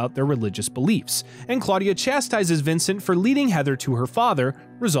argue about their religious beliefs, and Claudia chastises Vincent for leading Heather to her father,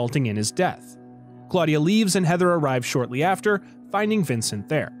 resulting in his death. Claudia leaves and Heather arrives shortly after, finding Vincent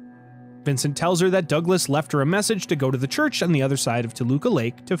there. Vincent tells her that Douglas left her a message to go to the church on the other side of Toluca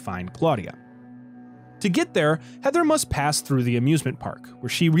Lake to find Claudia. To get there, Heather must pass through the amusement park, where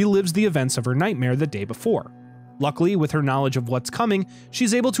she relives the events of her nightmare the day before. Luckily, with her knowledge of what's coming,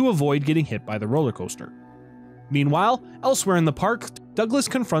 she's able to avoid getting hit by the roller coaster. Meanwhile, elsewhere in the park, Douglas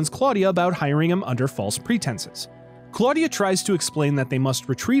confronts Claudia about hiring him under false pretenses. Claudia tries to explain that they must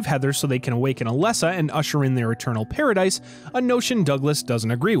retrieve Heather so they can awaken Alessa and usher in their eternal paradise, a notion Douglas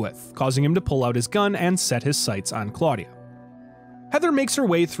doesn't agree with, causing him to pull out his gun and set his sights on Claudia. Heather makes her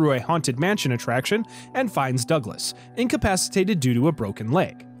way through a haunted mansion attraction and finds Douglas, incapacitated due to a broken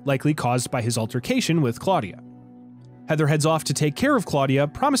leg, likely caused by his altercation with Claudia. Heather heads off to take care of Claudia,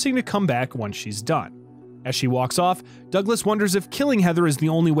 promising to come back once she's done. As she walks off, Douglas wonders if killing Heather is the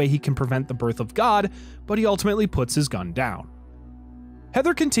only way he can prevent the birth of God, but he ultimately puts his gun down.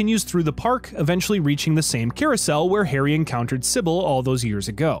 Heather continues through the park, eventually reaching the same carousel where Harry encountered Sybil all those years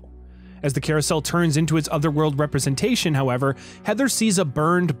ago. As the carousel turns into its otherworld representation, however, Heather sees a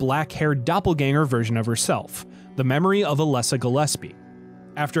burned, black-haired doppelganger version of herself, the memory of Alessa Gillespie.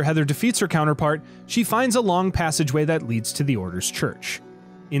 After Heather defeats her counterpart, she finds a long passageway that leads to the Order's church.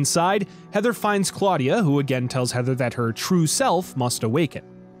 Inside, Heather finds Claudia, who again tells Heather that her true self must awaken.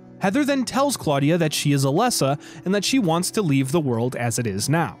 Heather then tells Claudia that she is Alessa and that she wants to leave the world as it is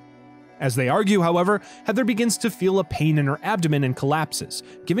now. As they argue, however, Heather begins to feel a pain in her abdomen and collapses,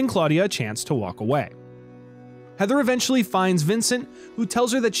 giving Claudia a chance to walk away. Heather eventually finds Vincent, who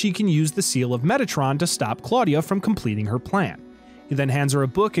tells her that she can use the seal of Metatron to stop Claudia from completing her plan. He then hands her a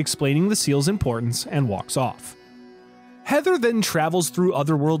book explaining the seal's importance and walks off. Heather then travels through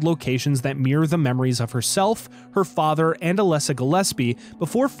otherworld locations that mirror the memories of herself, her father, and Alessa Gillespie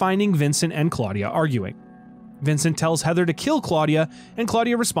before finding Vincent and Claudia arguing. Vincent tells Heather to kill Claudia, and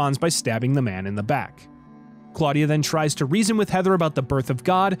Claudia responds by stabbing the man in the back. Claudia then tries to reason with Heather about the birth of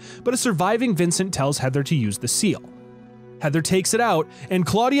God, but a surviving Vincent tells Heather to use the seal. Heather takes it out, and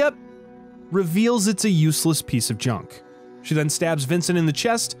Claudia reveals it's a useless piece of junk. She then stabs Vincent in the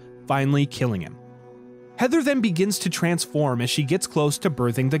chest, finally killing him. Heather then begins to transform as she gets close to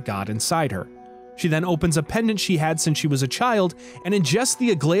birthing the god inside her. She then opens a pendant she had since she was a child and ingests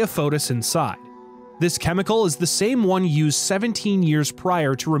the Aglaophotis inside. This chemical is the same one used 17 years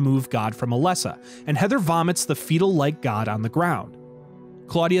prior to remove God from Alessa, and Heather vomits the fetal-like god on the ground.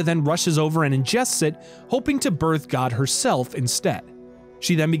 Claudia then rushes over and ingests it, hoping to birth God herself instead.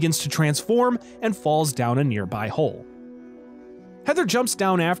 She then begins to transform and falls down a nearby hole. Heather jumps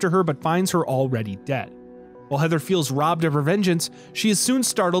down after her but finds her already dead. While Heather feels robbed of her vengeance, she is soon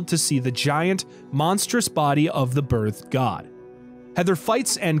startled to see the giant, monstrous body of the birthed god. Heather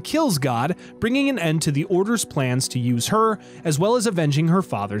fights and kills God, bringing an end to the Order's plans to use her, as well as avenging her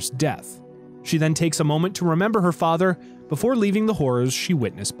father's death. She then takes a moment to remember her father before leaving the horrors she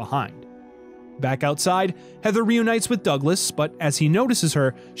witnessed behind. Back outside, Heather reunites with Douglas, but as he notices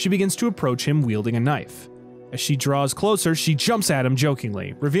her, she begins to approach him wielding a knife. As she draws closer, she jumps at him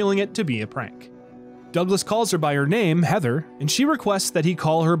jokingly, revealing it to be a prank. Douglas calls her by her name, Heather, and she requests that he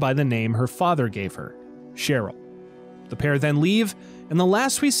call her by the name her father gave her, Cheryl. The pair then leave, and the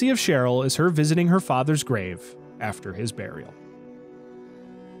last we see of Cheryl is her visiting her father's grave after his burial.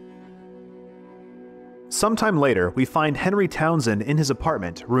 Sometime later, we find Henry Townsend in his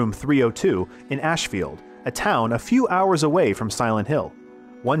apartment, room 302, in Ashfield, a town a few hours away from Silent Hill.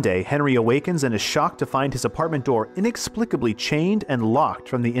 One day, Henry awakens and is shocked to find his apartment door inexplicably chained and locked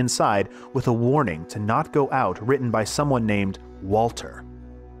from the inside with a warning to not go out written by someone named Walter.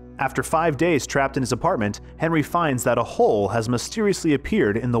 After 5 days trapped in his apartment, Henry finds that a hole has mysteriously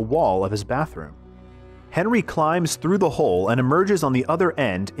appeared in the wall of his bathroom. Henry climbs through the hole and emerges on the other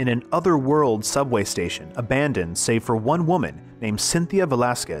end in an otherworld subway station, abandoned save for one woman named Cynthia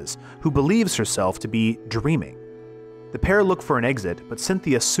Velasquez, who believes herself to be dreaming. The pair look for an exit, but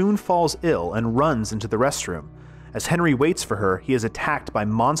Cynthia soon falls ill and runs into the restroom. As Henry waits for her, he is attacked by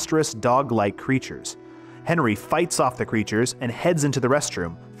monstrous dog-like creatures. Henry fights off the creatures and heads into the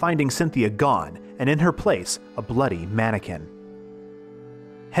restroom, finding Cynthia gone, and in her place, a bloody mannequin.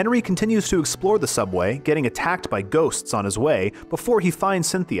 Henry continues to explore the subway, getting attacked by ghosts on his way before he finds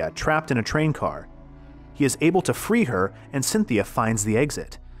Cynthia trapped in a train car. He is able to free her, and Cynthia finds the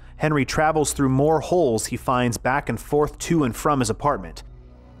exit. Henry travels through more holes he finds back and forth to and from his apartment.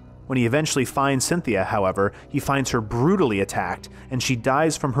 When he eventually finds Cynthia, however, he finds her brutally attacked, and she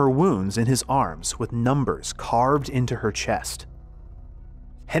dies from her wounds in his arms with numbers carved into her chest.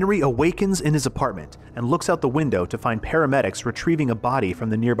 Henry awakens in his apartment and looks out the window to find paramedics retrieving a body from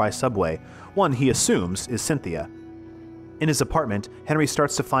the nearby subway, one he assumes is Cynthia. In his apartment, Henry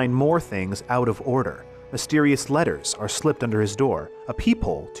starts to find more things out of order. Mysterious letters are slipped under his door, a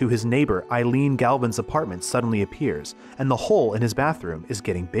peephole to his neighbor Eileen Galvin's apartment suddenly appears, and the hole in his bathroom is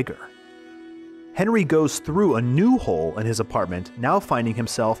getting bigger. Henry goes through a new hole in his apartment, now finding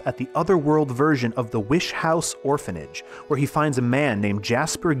himself at the otherworld version of the Wish House Orphanage, where he finds a man named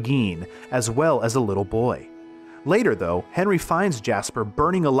Jasper Geen, as well as a little boy. Later, though, Henry finds Jasper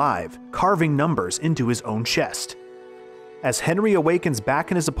burning alive, carving numbers into his own chest. As Henry awakens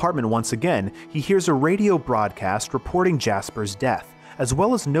back in his apartment once again, he hears a radio broadcast reporting Jasper's death, as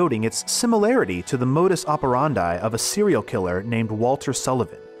well as noting its similarity to the modus operandi of a serial killer named Walter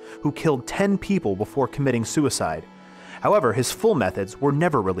Sullivan, who killed 10 people before committing suicide. However, his full methods were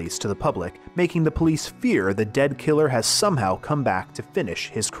never released to the public, making the police fear the dead killer has somehow come back to finish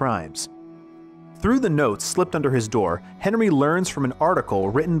his crimes. Through the notes slipped under his door, Henry learns from an article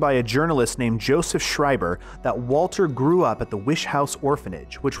written by a journalist named Joseph Schreiber that Walter grew up at the Wish House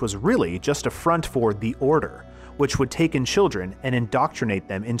Orphanage, which was really just a front for the Order, which would take in children and indoctrinate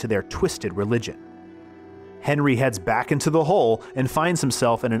them into their twisted religion. Henry heads back into the hole and finds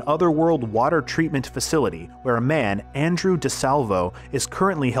himself in an otherworld water treatment facility where a man, Andrew DeSalvo, is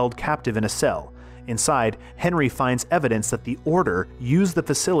currently held captive in a cell. Inside, Henry finds evidence that the Order used the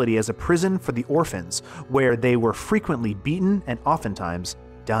facility as a prison for the orphans, where they were frequently beaten and oftentimes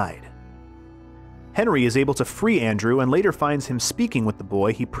died. Henry is able to free Andrew and later finds him speaking with the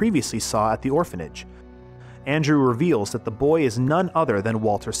boy he previously saw at the orphanage. Andrew reveals that the boy is none other than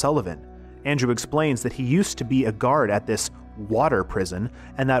Walter Sullivan. Andrew explains that he used to be a guard at this water prison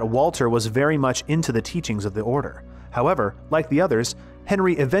and that Walter was very much into the teachings of the Order. However, like the others,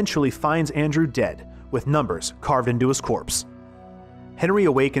 Henry eventually finds Andrew dead, with numbers carved into his corpse. Henry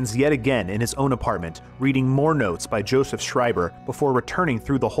awakens yet again in his own apartment, reading more notes by Joseph Schreiber before returning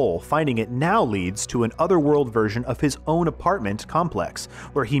through the hole, finding it now leads to an otherworld version of his own apartment complex,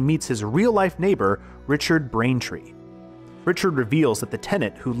 where he meets his real-life neighbor, Richard Braintree. Richard reveals that the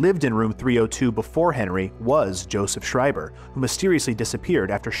tenant who lived in room 302 before Henry was Joseph Schreiber, who mysteriously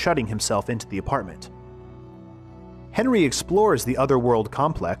disappeared after shutting himself into the apartment. Henry explores the otherworld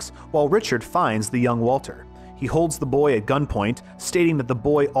complex, while Richard finds the young Walter. He holds the boy at gunpoint, stating that the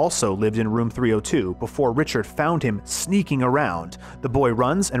boy also lived in room 302 before Richard found him sneaking around. The boy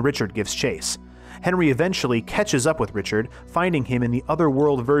runs and Richard gives chase. Henry eventually catches up with Richard, finding him in the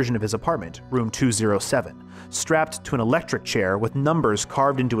otherworld version of his apartment, room 207, strapped to an electric chair with numbers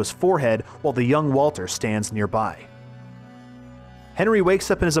carved into his forehead while the young Walter stands nearby. Henry wakes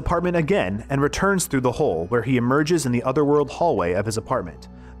up in his apartment again and returns through the hole, where he emerges in the otherworld hallway of his apartment.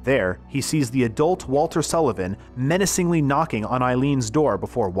 There, he sees the adult Walter Sullivan menacingly knocking on Eileen's door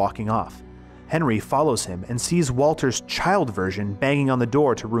before walking off. Henry follows him and sees Walter's child version banging on the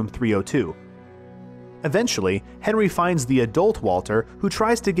door to room 302. Eventually, Henry finds the adult Walter, who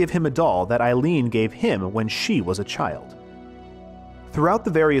tries to give him a doll that Eileen gave him when she was a child. Throughout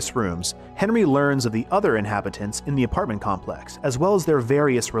the various rooms, Henry learns of the other inhabitants in the apartment complex, as well as their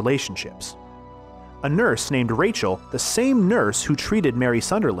various relationships. A nurse named Rachel, the same nurse who treated Mary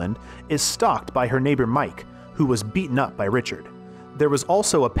Sunderland, is stalked by her neighbor Mike, who was beaten up by Richard. There was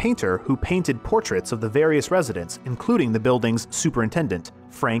also a painter who painted portraits of the various residents, including the building's superintendent,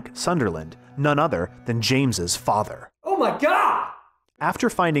 Frank Sunderland, none other than James's father. Oh my God!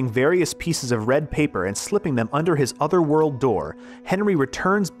 After finding various pieces of red paper and slipping them under his otherworld door, Henry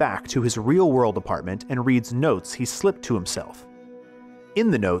returns back to his real-world apartment and reads notes he slipped to himself.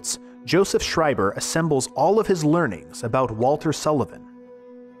 In the notes, Joseph Schreiber assembles all of his learnings about Walter Sullivan.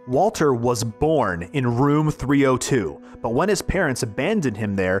 Walter was born in room 302, but when his parents abandoned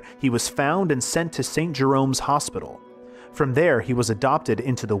him there, he was found and sent to St. Jerome's Hospital. From there, he was adopted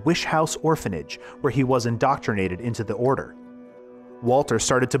into the Wish House Orphanage, where he was indoctrinated into the order. Walter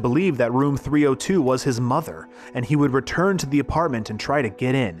started to believe that room 302 was his mother, and he would return to the apartment and try to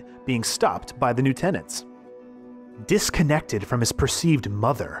get in, being stopped by the new tenants. Disconnected from his perceived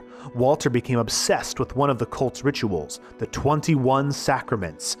mother, Walter became obsessed with one of the cult's rituals, the 21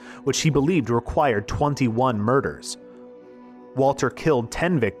 Sacraments, which he believed required 21 murders. Walter killed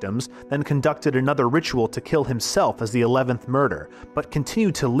 10 victims, then conducted another ritual to kill himself as the 11th murder, but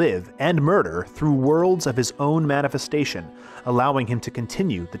continued to live and murder through worlds of his own manifestation, allowing him to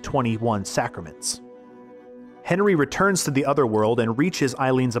continue the 21 Sacraments. Henry returns to the other world and reaches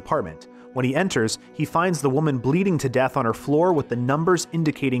Eileen's apartment. When he enters, he finds the woman bleeding to death on her floor with the numbers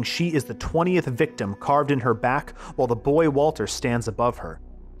indicating she is the 20th victim carved in her back, while the boy Walter stands above her.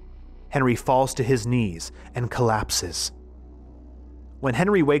 Henry falls to his knees and collapses. When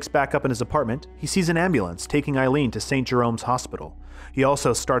Henry wakes back up in his apartment, he sees an ambulance taking Eileen to St. Jerome's Hospital. He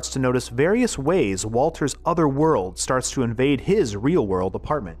also starts to notice various ways Walter's other world starts to invade his real-world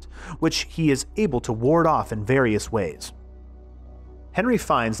apartment, which he is able to ward off in various ways. Henry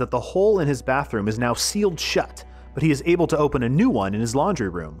finds that the hole in his bathroom is now sealed shut, but he is able to open a new one in his laundry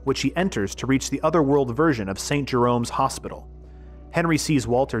room, which he enters to reach the otherworld version of St. Jerome's Hospital. Henry sees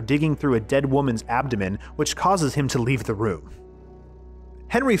Walter digging through a dead woman's abdomen, which causes him to leave the room.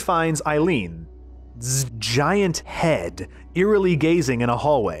 Henry finds Eileen's giant head eerily gazing in a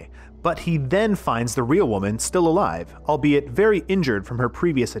hallway, but he then finds the real woman still alive, albeit very injured from her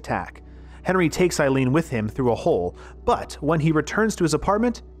previous attack. Henry takes Eileen with him through a hole, but when he returns to his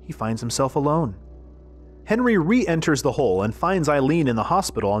apartment, he finds himself alone. Henry re-enters the hole and finds Eileen in the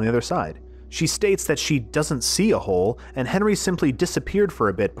hospital on the other side. She states that she doesn't see a hole, and Henry simply disappeared for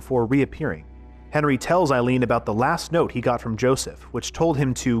a bit before reappearing. Henry tells Eileen about the last note he got from Joseph, which told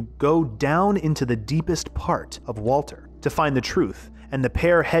him to go down into the deepest part of Walter to find the truth, and the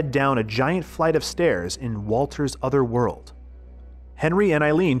pair head down a giant flight of stairs in Walter's other world. Henry and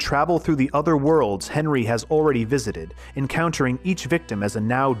Eileen travel through the other worlds Henry has already visited, encountering each victim as a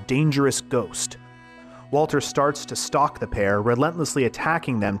now dangerous ghost. Walter starts to stalk the pair, relentlessly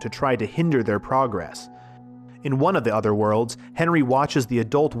attacking them to try to hinder their progress. In one of the other worlds, Henry watches the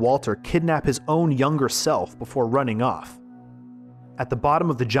adult Walter kidnap his own younger self before running off. At the bottom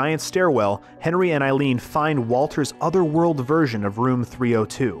of the giant stairwell, Henry and Eileen find Walter's otherworld version of room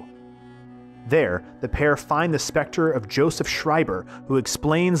 302. There, the pair find the specter of Joseph Schreiber, who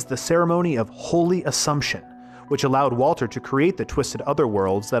explains the ceremony of Holy Assumption, which allowed Walter to create the twisted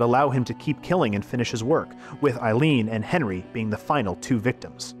otherworlds that allow him to keep killing and finish his work, with Eileen and Henry being the final two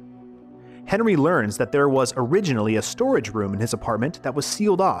victims. Henry learns that there was originally a storage room in his apartment that was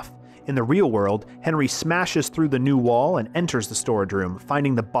sealed off. In the real world, Henry smashes through the new wall and enters the storage room,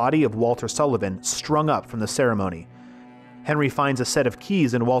 finding the body of Walter Sullivan strung up from the ceremony. Henry finds a set of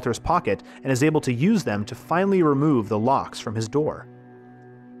keys in Walter's pocket and is able to use them to finally remove the locks from his door.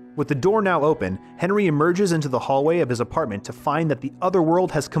 With the door now open, Henry emerges into the hallway of his apartment to find that the other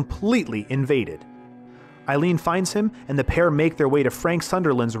world has completely invaded. Eileen finds him, and the pair make their way to Frank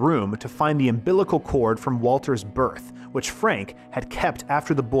Sunderland's room to find the umbilical cord from Walter's birth, which Frank had kept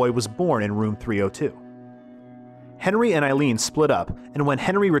after the boy was born in room 302. Henry and Eileen split up, and when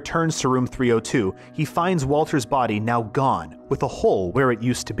Henry returns to room 302, he finds Walter's body now gone, with a hole where it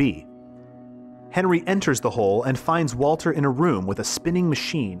used to be. Henry enters the hole and finds Walter in a room with a spinning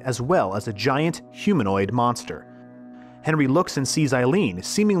machine as well as a giant humanoid monster. Henry looks and sees Eileen,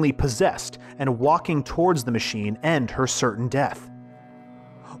 seemingly possessed, and walking towards the machine and her certain death.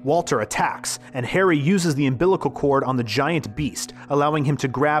 Walter attacks, and Harry uses the umbilical cord on the giant beast, allowing him to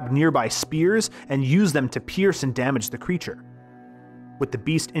grab nearby spears and use them to pierce and damage the creature. With the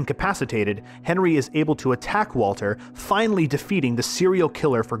beast incapacitated, Henry is able to attack Walter, finally defeating the serial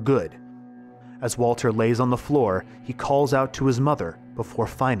killer for good. As Walter lays on the floor, he calls out to his mother before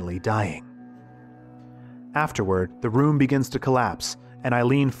finally dying. Afterward, the room begins to collapse, and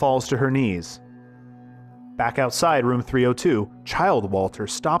Eileen falls to her knees. Back outside room 302, child Walter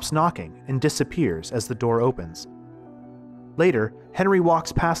stops knocking and disappears as the door opens. Later, Henry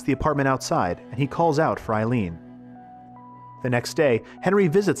walks past the apartment outside, and he calls out for Eileen. The next day, Henry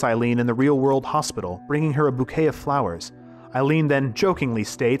visits Eileen in the real-world hospital, bringing her a bouquet of flowers. Eileen then jokingly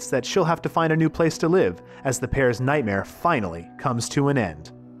states that she'll have to find a new place to live, as the pair's nightmare finally comes to an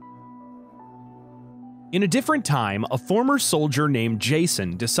end. In a different time, a former soldier named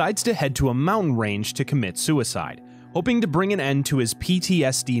Jason decides to head to a mountain range to commit suicide, hoping to bring an end to his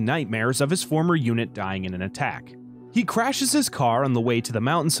PTSD nightmares of his former unit dying in an attack. He crashes his car on the way to the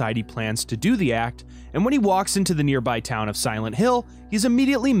mountainside he plans to do the act, and when he walks into the nearby town of Silent Hill, he's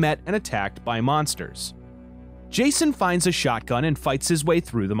immediately met and attacked by monsters. Jason finds a shotgun and fights his way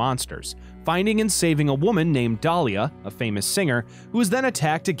through the monsters, finding and saving a woman named Dahlia, a famous singer, who is then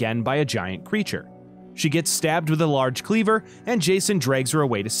attacked again by a giant creature. She gets stabbed with a large cleaver, and Jason drags her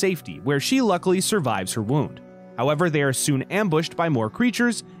away to safety, where she luckily survives her wound. However, they are soon ambushed by more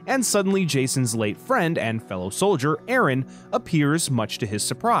creatures, and suddenly Jason's late friend and fellow soldier, Aaron, appears, much to his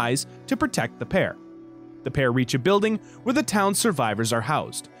surprise, to protect the pair. The pair reach a building where the town's survivors are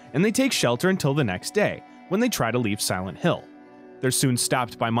housed, and they take shelter until the next day, when they try to leave Silent Hill. They're soon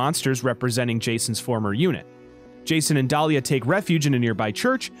stopped by monsters representing Jason's former unit. Jason and Dahlia take refuge in a nearby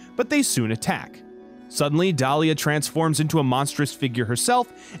church, but they soon attack. Suddenly, Dahlia transforms into a monstrous figure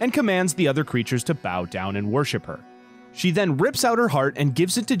herself and commands the other creatures to bow down and worship her. She then rips out her heart and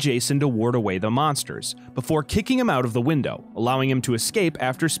gives it to Jason to ward away the monsters, before kicking him out of the window, allowing him to escape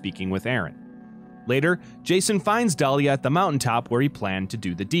after speaking with Aaron. Later, Jason finds Dahlia at the mountaintop where he planned to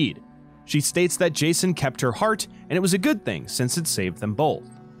do the deed. She states that Jason kept her heart, and it was a good thing since it saved them both.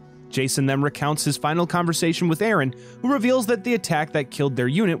 Jason then recounts his final conversation with Aaron, who reveals that the attack that killed their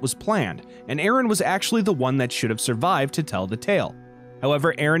unit was planned, and Aaron was actually the one that should have survived to tell the tale.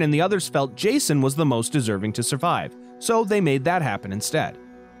 However, Aaron and the others felt Jason was the most deserving to survive, so they made that happen instead.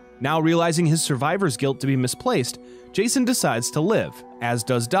 Now realizing his survivor's guilt to be misplaced, Jason decides to live, as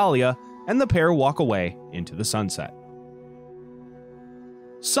does Dahlia, and the pair walk away into the sunset.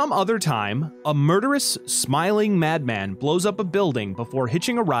 Some other time, a murderous, smiling madman blows up a building before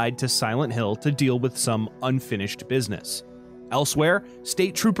hitching a ride to Silent Hill to deal with some unfinished business. Elsewhere,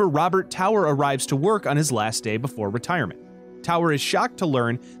 State Trooper Robert Tower arrives to work on his last day before retirement. Tower is shocked to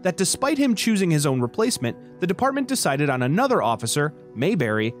learn that despite him choosing his own replacement, the department decided on another officer,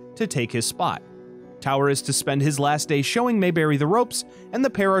 Mayberry, to take his spot. Tower is to spend his last day showing Mayberry the ropes, and the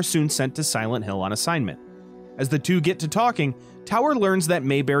pair are soon sent to Silent Hill on assignment. As the two get to talking, Tower learns that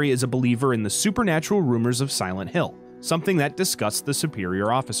Mayberry is a believer in the supernatural rumors of Silent Hill, something that disgusts the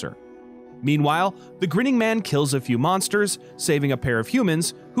superior officer. Meanwhile, the Grinning Man kills a few monsters, saving a pair of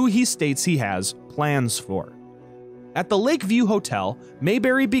humans who he states he has plans for. At the Lakeview Hotel,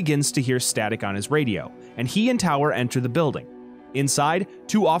 Mayberry begins to hear static on his radio, and he and Tower enter the building. Inside,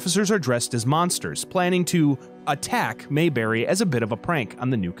 two officers are dressed as monsters, planning to attack Mayberry as a bit of a prank on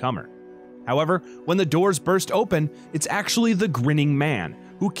the newcomer. However, when the doors burst open, it's actually the Grinning Man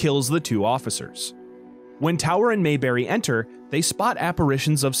who kills the two officers. When Tower and Mayberry enter, they spot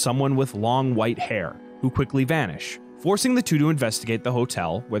apparitions of someone with long white hair, who quickly vanish, forcing the two to investigate the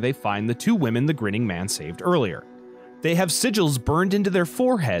hotel, where they find the two women the Grinning Man saved earlier. They have sigils burned into their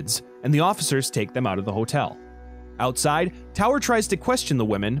foreheads, and the officers take them out of the hotel. Outside, Tower tries to question the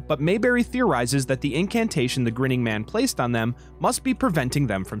women, but Mayberry theorizes that the incantation the Grinning Man placed on them must be preventing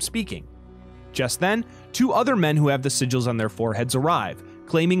them from speaking. Just then, two other men who have the sigils on their foreheads arrive,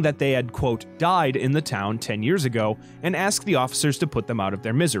 claiming that they had, quote, died in the town 10 years ago, and ask the officers to put them out of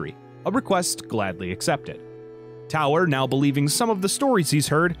their misery, a request gladly accepted. Tower, now believing some of the stories he's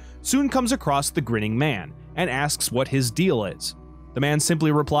heard, soon comes across the Grinning Man and asks what his deal is. The man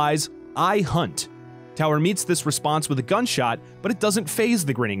simply replies, "I hunt." Tower meets this response with a gunshot, but it doesn't faze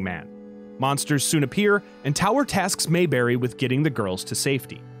the Grinning Man. Monsters soon appear, and Tower tasks Mayberry with getting the girls to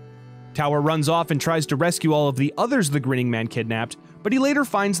safety. Tower runs off and tries to rescue all of the others the Grinning Man kidnapped, but he later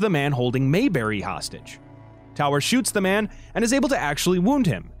finds the man holding Mayberry hostage. Tower shoots the man and is able to actually wound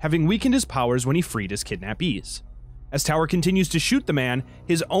him, having weakened his powers when he freed his kidnappees. As Tower continues to shoot the man,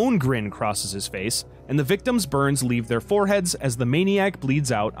 his own grin crosses his face, and the victim's burns leave their foreheads as the maniac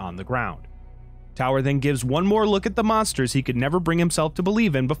bleeds out on the ground. Tower then gives one more look at the monsters he could never bring himself to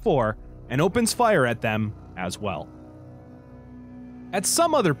believe in before, and opens fire at them as well. At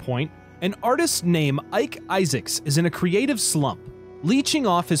some other point, an artist named Ike Isaacs is in a creative slump, leeching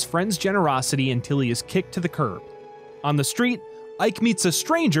off his friend's generosity until he is kicked to the curb. On the street, Ike meets a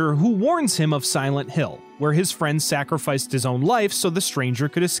stranger who warns him of Silent Hill, where his friend sacrificed his own life so the stranger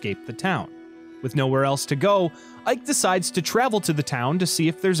could escape the town. With nowhere else to go, Ike decides to travel to the town to see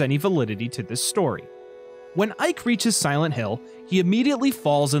if there's any validity to this story. When Ike reaches Silent Hill, he immediately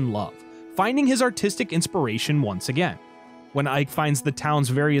falls in love, finding his artistic inspiration once again. When Ike finds the town's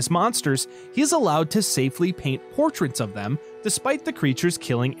various monsters, he is allowed to safely paint portraits of them, despite the creatures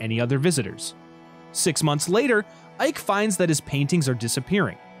killing any other visitors. 6 months later, Ike finds that his paintings are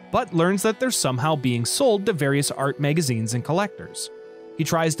disappearing, but learns that they're somehow being sold to various art magazines and collectors. He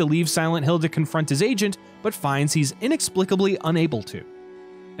tries to leave Silent Hill to confront his agent, but finds he's inexplicably unable to.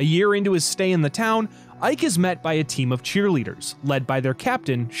 A year into his stay in the town, Ike is met by a team of cheerleaders, led by their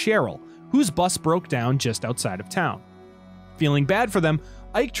captain, Cheryl, whose bus broke down just outside of town. Feeling bad for them,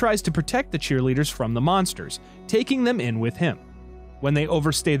 Ike tries to protect the cheerleaders from the monsters, taking them in with him. When they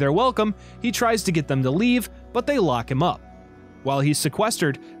overstay their welcome, he tries to get them to leave, but they lock him up. While he's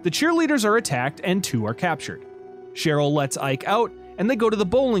sequestered, the cheerleaders are attacked and 2 are captured. Cheryl lets Ike out, and they go to the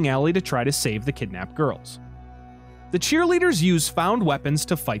bowling alley to try to save the kidnapped girls. The cheerleaders use found weapons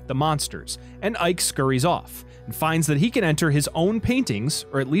to fight the monsters, and Ike scurries off, and finds that he can enter his own paintings,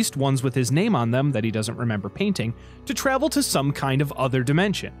 or at least ones with his name on them that he doesn't remember painting, to travel to some kind of other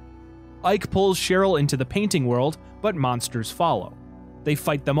dimension. Ike pulls Cheryl into the painting world, but monsters follow. They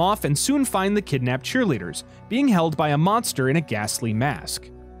fight them off and soon find the kidnapped cheerleaders, being held by a monster in a ghastly mask.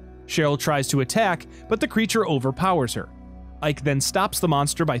 Cheryl tries to attack, but the creature overpowers her. Ike then stops the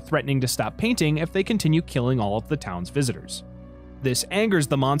monster by threatening to stop painting if they continue killing all of the town's visitors. This angers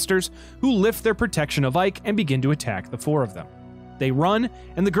the monsters, who lift their protection of Ike and begin to attack the 4 of them. They run,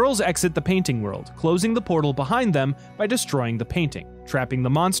 and the girls exit the painting world, closing the portal behind them by destroying the painting, trapping the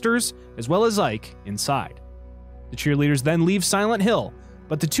monsters, as well as Ike, inside. The cheerleaders then leave Silent Hill,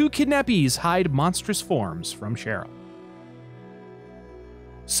 but the 2 kidnappees hide monstrous forms from Cheryl.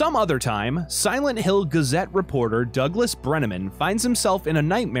 Some other time, Silent Hill Gazette reporter Douglas Brenneman finds himself in a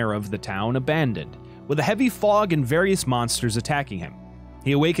nightmare of the town abandoned, with a heavy fog and various monsters attacking him.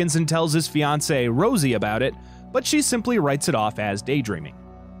 He awakens and tells his fiancée Rosie about it, but she simply writes it off as daydreaming.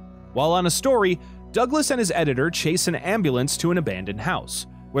 While on a story, Douglas and his editor chase an ambulance to an abandoned house,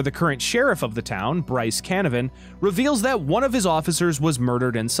 where the current sheriff of the town, Bryce Canavan, reveals that one of his officers was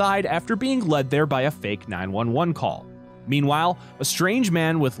murdered inside after being led there by a fake 911 call. Meanwhile, a strange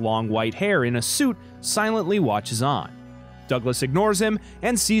man with long white hair in a suit silently watches on. Douglas ignores him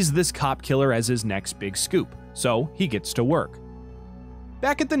and sees this cop killer as his next big scoop, so he gets to work.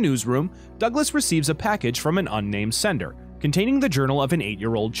 Back at the newsroom, Douglas receives a package from an unnamed sender, containing the journal of an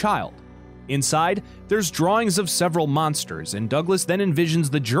 8-year-old child. Inside, there's drawings of several monsters, and Douglas then envisions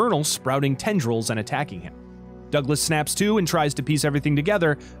the journal sprouting tendrils and attacking him. Douglas snaps to and tries to piece everything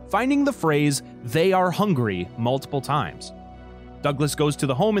together, finding the phrase, "they are hungry," multiple times. Douglas goes to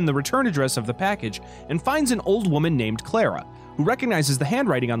the home in the return address of the package and finds an old woman named Clara, who recognizes the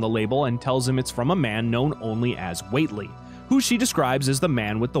handwriting on the label and tells him it's from a man known only as Whately, who she describes as the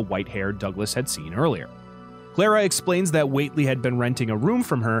man with the white hair Douglas had seen earlier. Clara explains that Whately had been renting a room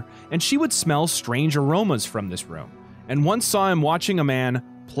from her, and she would smell strange aromas from this room, and once saw him watching a man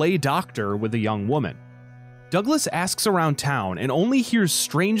play doctor with a young woman. Douglas asks around town and only hears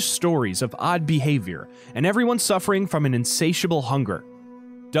strange stories of odd behavior and everyone suffering from an insatiable hunger.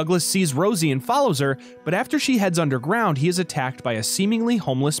 Douglas sees Rosie and follows her, but after she heads underground, he is attacked by a seemingly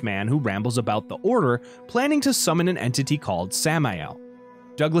homeless man who rambles about the order, planning to summon an entity called Samael.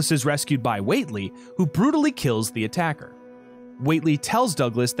 Douglas is rescued by Whately, who brutally kills the attacker. Whately tells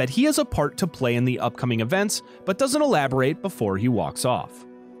Douglas that he has a part to play in the upcoming events, but doesn't elaborate before he walks off.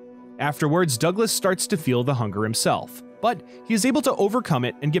 Afterwards, Douglas starts to feel the hunger himself, but he is able to overcome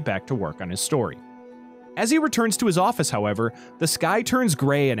it and get back to work on his story. As he returns to his office, however, the sky turns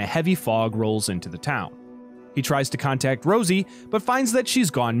gray and a heavy fog rolls into the town. He tries to contact Rosie, but finds that she's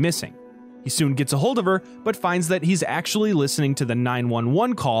gone missing. He soon gets a hold of her, but finds that he's actually listening to the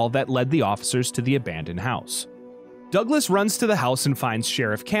 911 call that led the officers to the abandoned house. Douglas runs to the house and finds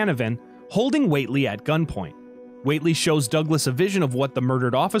Sheriff Canavan holding Whately at gunpoint. Whately shows Douglas a vision of what the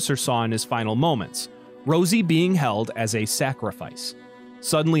murdered officer saw in his final moments, Rosie being held as a sacrifice.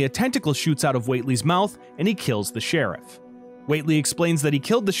 Suddenly, a tentacle shoots out of Whately's mouth, and he kills the sheriff. Whately explains that he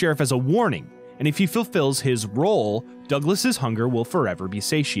killed the sheriff as a warning, and if he fulfills his role, Douglas's hunger will forever be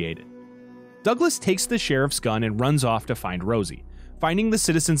satiated. Douglas takes the sheriff's gun and runs off to find Rosie, finding the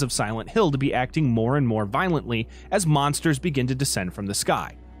citizens of Silent Hill to be acting more and more violently as monsters begin to descend from the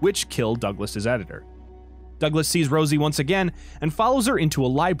sky, which kill Douglas's editor. Douglas sees Rosie once again and follows her into a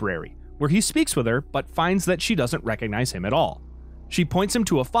library, where he speaks with her but finds that she doesn't recognize him at all. She points him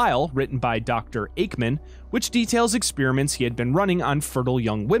to a file written by Dr. Aikman, which details experiments he had been running on fertile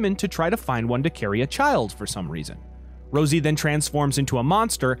young women to try to find one to carry a child for some reason. Rosie then transforms into a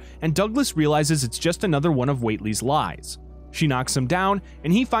monster, and Douglas realizes it's just another one of Whately's lies. She knocks him down,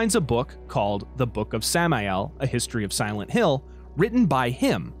 and he finds a book called The Book of Samael, A History of Silent Hill, written by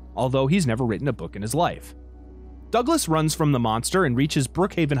him, although he's never written a book in his life. Douglas runs from the monster and reaches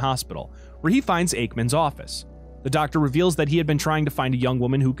Brookhaven Hospital, where he finds Aikman's office. The doctor reveals that he had been trying to find a young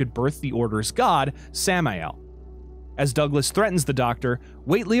woman who could birth the Order's god, Samael. As Douglas threatens the doctor,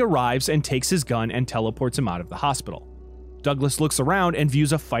 Whately arrives and takes his gun and teleports him out of the hospital. Douglas looks around and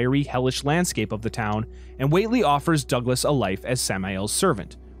views a fiery, hellish landscape of the town, and Whately offers Douglas a life as Samael's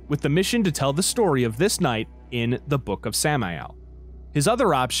servant, with the mission to tell the story of this night in the Book of Samael. His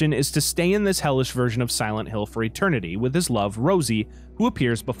other option is to stay in this hellish version of Silent Hill for eternity with his love, Rosie, who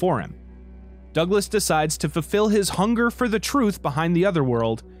appears before him. Douglas decides to fulfill his hunger for the truth behind the other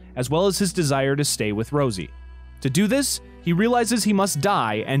world, as well as his desire to stay with Rosie. To do this, he realizes he must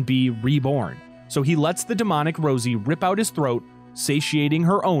die and be reborn, so he lets the demonic Rosie rip out his throat, satiating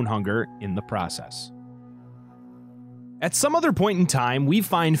her own hunger in the process. At some other point in time, we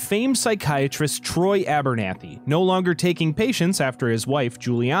find famed psychiatrist Troy Abernathy no longer taking patients after his wife,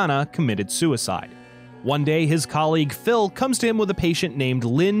 Juliana, committed suicide. One day, his colleague Phil comes to him with a patient named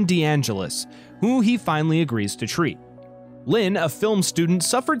Lynn DeAngelis, who he finally agrees to treat. Lynn, a film student,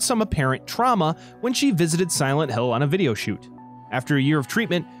 suffered some apparent trauma when she visited Silent Hill on a video shoot. After a year of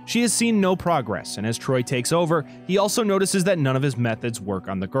treatment, she has seen no progress, and as Troy takes over, he also notices that none of his methods work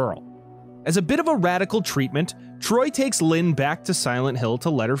on the girl. As a bit of a radical treatment, Troy takes Lynn back to Silent Hill to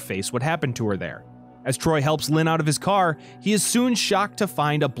let her face what happened to her there. As Troy helps Lynn out of his car, he is soon shocked to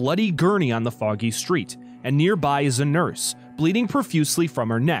find a bloody gurney on the foggy street, and nearby is a nurse, bleeding profusely from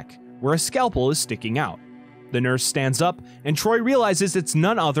her neck, where a scalpel is sticking out. The nurse stands up, and Troy realizes it's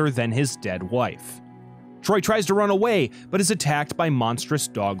none other than his dead wife. Troy tries to run away, but is attacked by monstrous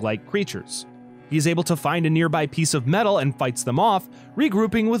dog-like creatures. He is able to find a nearby piece of metal and fights them off,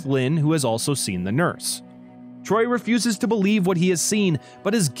 regrouping with Lynn, who has also seen the nurse. Troy refuses to believe what he has seen,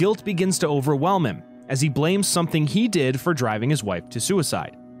 but his guilt begins to overwhelm him, as he blames something he did for driving his wife to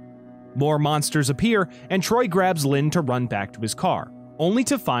suicide. More monsters appear, and Troy grabs Lynn to run back to his car, only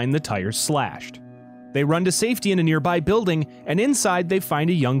to find the tires slashed. They run to safety in a nearby building, and inside they find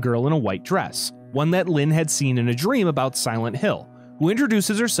a young girl in a white dress, one that Lynn had seen in a dream about Silent Hill, who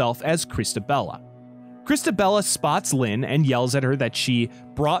introduces herself as Christabella. Christabella spots Lynn and yells at her that she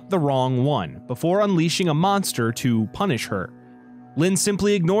brought the wrong one, before unleashing a monster to punish her. Lynn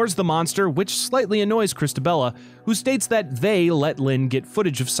simply ignores the monster, which slightly annoys Christabella, who states that they let Lynn get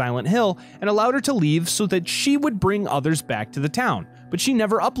footage of Silent Hill and allowed her to leave so that she would bring others back to the town, but she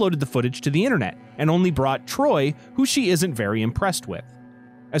never uploaded the footage to the internet, and only brought Troy, who she isn't very impressed with.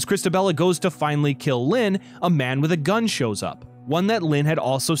 As Christabella goes to finally kill Lynn, a man with a gun shows up, one that Lynn had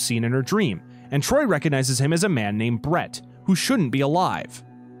also seen in her dream, and Troy recognizes him as a man named Brett, who shouldn't be alive.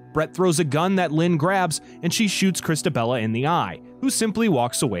 Brett throws a gun that Lynn grabs, and she shoots Christabella in the eye, who simply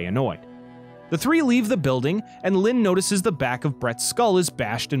walks away annoyed. The three leave the building, and Lynn notices the back of Brett's skull is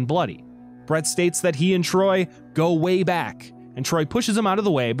bashed and bloody. Brett states that he and Troy go way back, and Troy pushes him out of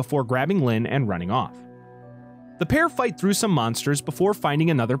the way before grabbing Lynn and running off. The pair fight through some monsters before finding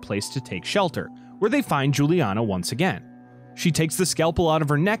another place to take shelter, where they find Juliana once again. She takes the scalpel out of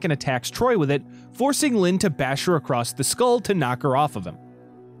her neck and attacks Troy with it, forcing Lynn to bash her across the skull to knock her off of him.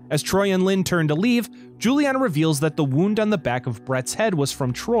 As Troy and Lynn turn to leave, Juliana reveals that the wound on the back of Brett's head was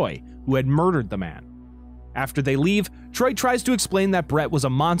from Troy, who had murdered the man. After they leave, Troy tries to explain that Brett was a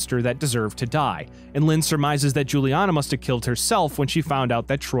monster that deserved to die, and Lynn surmises that Juliana must have killed herself when she found out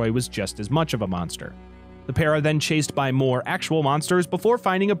that Troy was just as much of a monster. The pair are then chased by more actual monsters before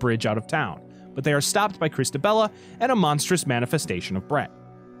finding a bridge out of town, but they are stopped by Christabella and a monstrous manifestation of Brett.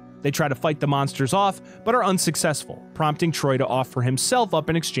 They try to fight the monsters off, but are unsuccessful, prompting Troy to offer himself up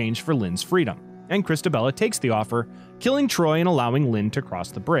in exchange for Lynn's freedom, and Christabella takes the offer, killing Troy and allowing Lynn to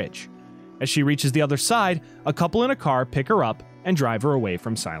cross the bridge. As she reaches the other side, a couple in a car pick her up and drive her away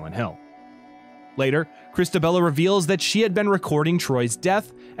from Silent Hill. Later, Christabella reveals that she had been recording Troy's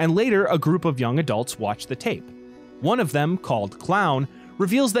death, and later a group of young adults watch the tape. One of them, called Clown,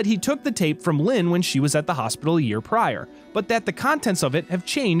 reveals that he took the tape from Lynn when she was at the hospital a year prior, but that the contents of it have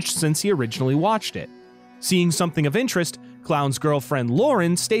changed since he originally watched it. Seeing something of interest, Clown's girlfriend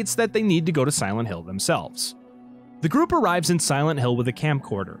Lauren states that they need to go to Silent Hill themselves. The group arrives in Silent Hill with a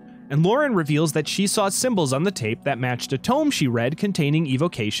camcorder, and Lauren reveals that she saw symbols on the tape that matched a tome she read containing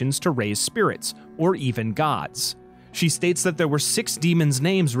evocations to raise spirits, or even gods. She states that there were 6 demons'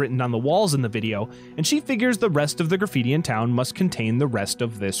 names written on the walls in the video, and she figures the rest of the graffiti in town must contain the rest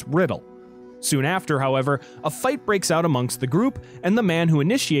of this riddle. Soon after, however, a fight breaks out amongst the group, and the man who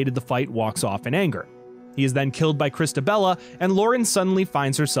initiated the fight walks off in anger. He is then killed by Christabella, and Lauren suddenly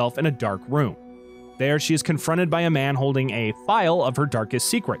finds herself in a dark room. There, she is confronted by a man holding a file of her darkest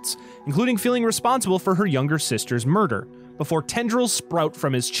secrets, including feeling responsible for her younger sister's murder, before tendrils sprout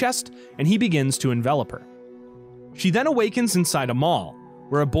from his chest and he begins to envelop her. She then awakens inside a mall,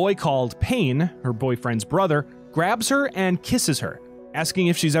 where a boy called Payne, her boyfriend's brother, grabs her and kisses her, asking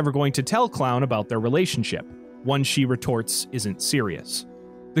if she's ever going to tell Clown about their relationship, one she retorts isn't serious.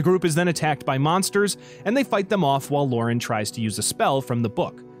 The group is then attacked by monsters, and they fight them off while Lauren tries to use a spell from the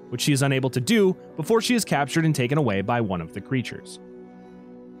book, which she is unable to do before she is captured and taken away by one of the creatures.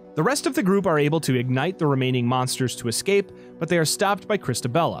 The rest of the group are able to ignite the remaining monsters to escape, but they are stopped by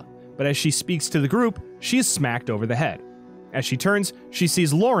Christabella. But as she speaks to the group, she is smacked over the head. As she turns, she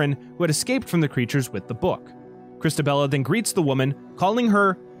sees Lauren, who had escaped from the creatures with the book. Christabella then greets the woman, calling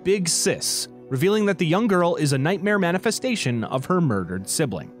her Big Sis, revealing that the young girl is a nightmare manifestation of her murdered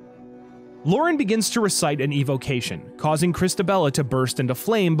sibling. Lauren begins to recite an evocation, causing Christabella to burst into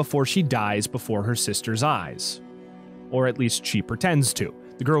flame before she dies before her sister's eyes. Or at least she pretends to.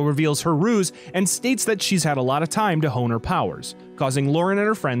 The girl reveals her ruse and states that she's had a lot of time to hone her powers, causing Lauren and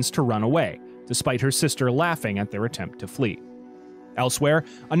her friends to run away, despite her sister laughing at their attempt to flee. Elsewhere,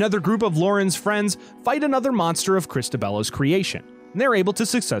 another group of Lauren's friends fight another monster of Christabella's creation, and they're able to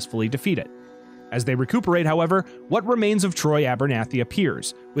successfully defeat it. As they recuperate, however, what remains of Troy Abernathy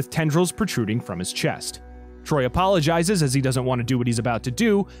appears, with tendrils protruding from his chest. Troy apologizes as he doesn't want to do what he's about to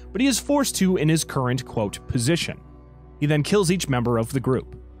do, but he is forced to in his current, quote, position. He then kills each member of the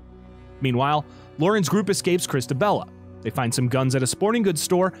group. Meanwhile, Lauren's group escapes Christabella. They find some guns at a sporting goods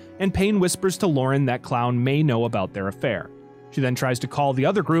store, and Payne whispers to Lauren that Clown may know about their affair. She then tries to call the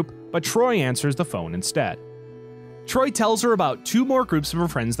other group, but Troy answers the phone instead. Troy tells her about 2 more groups of her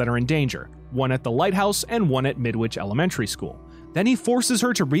friends that are in danger, one at the lighthouse and one at Midwich Elementary School. Then he forces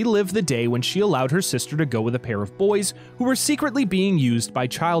her to relive the day when she allowed her sister to go with a pair of boys who were secretly being used by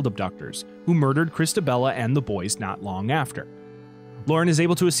child abductors, who murdered Christabella and the boys not long after. Lauren is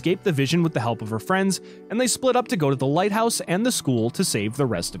able to escape the vision with the help of her friends, and they split up to go to the lighthouse and the school to save the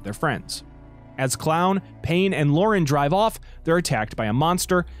rest of their friends. As Clown, Payne, and Lauren drive off, they're attacked by a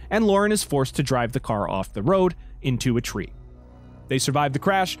monster, and Lauren is forced to drive the car off the road into a tree. They survive the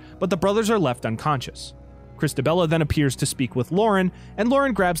crash, but the brothers are left unconscious. Christabella then appears to speak with Lauren, and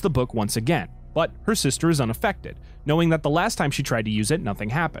Lauren grabs the book once again, but her sister is unaffected, knowing that the last time she tried to use it, nothing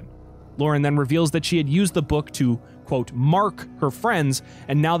happened. Lauren then reveals that she had used the book to, quote, mark her friends,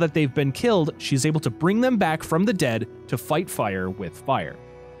 and now that they've been killed, she's able to bring them back from the dead to fight fire with fire.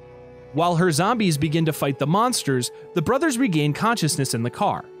 While her zombies begin to fight the monsters, the brothers regain consciousness in the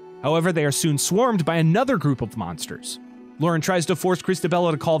car. However, they are soon swarmed by another group of monsters. Lauren tries to force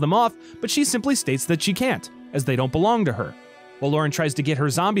Christabella to call them off, but she simply states that she can't, as they don't belong to her. While Lauren tries to get her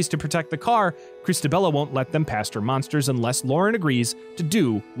zombies to protect the car, Christabella won't let them past her monsters unless Lauren agrees to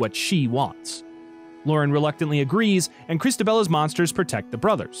do what she wants. Lauren reluctantly agrees, and Christabella's monsters protect the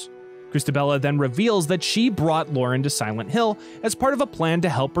brothers. Christabella then reveals that she brought Lauren to Silent Hill as part of a plan to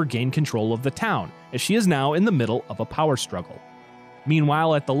help her gain control of the town, as she is now in the middle of a power struggle.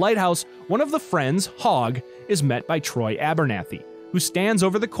 Meanwhile, at the lighthouse, one of the friends, Hogg, is met by Troy Abernathy, who stands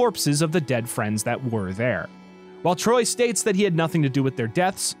over the corpses of the dead friends that were there. While Troy states that he had nothing to do with their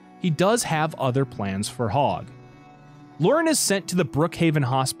deaths, he does have other plans for Hogg. Lauren is sent to the Brookhaven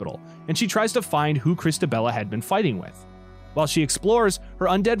Hospital, and she tries to find who Christabella had been fighting with. While she explores, her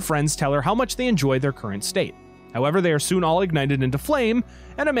undead friends tell her how much they enjoy their current state. However, they are soon all ignited into flame,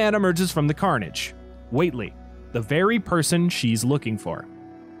 and a man emerges from the carnage. Whately, the very person she's looking for.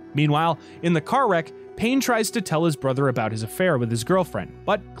 Meanwhile, in the car wreck, Payne tries to tell his brother about his affair with his girlfriend,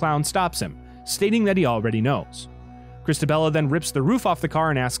 but Clown stops him, stating that he already knows. Christabella then rips the roof off the car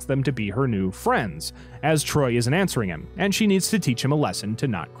and asks them to be her new friends, as Troy isn't answering him, and she needs to teach him a lesson to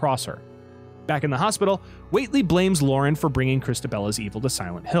not cross her. Back in the hospital, Whately blames Lauren for bringing Christabella's evil to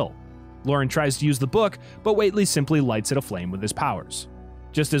Silent Hill. Lauren tries to use the book, but Whately simply lights it aflame with his powers.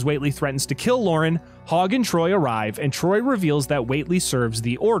 Just as Whately threatens to kill Lauren, Hogg and Troy arrive, and Troy reveals that Whately serves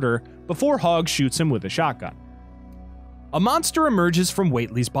the Order before Hogg shoots him with a shotgun. A monster emerges from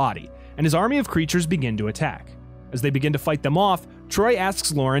Whately's body, and his army of creatures begin to attack. As they begin to fight them off, Troy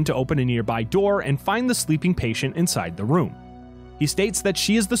asks Lauren to open a nearby door and find the sleeping patient inside the room. He states that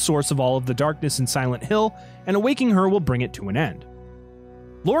she is the source of all of the darkness in Silent Hill, and awaking her will bring it to an end.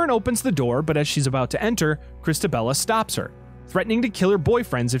 Lauren opens the door, but as she's about to enter, Christabella stops her, threatening to kill her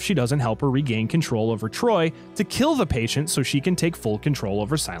boyfriends if she doesn't help her regain control over Troy, to kill the patient so she can take full control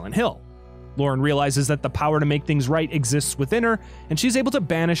over Silent Hill. Lauren realizes that the power to make things right exists within her, and she's able to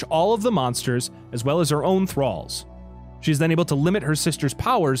banish all of the monsters as well as her own thralls. She's then able to limit her sister's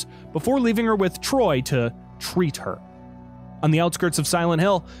powers before leaving her with Troy to treat her. On the outskirts of Silent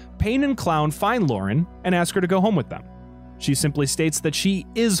Hill, Payne and Clown find Lauren and ask her to go home with them. She simply states that she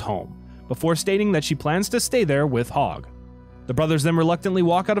is home, before stating that she plans to stay there with Hog. The brothers then reluctantly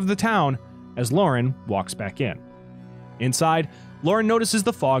walk out of the town as Lauren walks back in. Inside, Lauren notices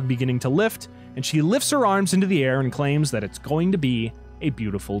the fog beginning to lift, and she lifts her arms into the air and claims that it's going to be a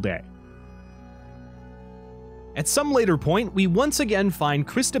beautiful day. At some later point, we once again find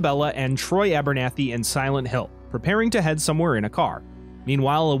Christabella and Troy Abernathy in Silent Hill, preparing to head somewhere in a car.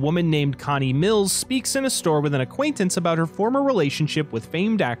 Meanwhile, a woman named Connie Mills speaks in a store with an acquaintance about her former relationship with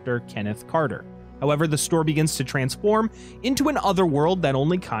famed actor Kenneth Carter. However, the store begins to transform into an other world that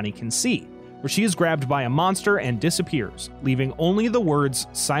only Connie can see, where she is grabbed by a monster and disappears, leaving only the words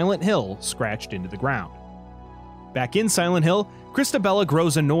Silent Hill scratched into the ground. Back in Silent Hill, Christabella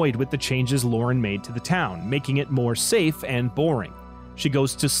grows annoyed with the changes Lauren made to the town, making it more safe and boring. She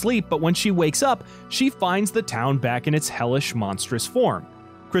goes to sleep, but when she wakes up, she finds the town back in its hellish, monstrous form.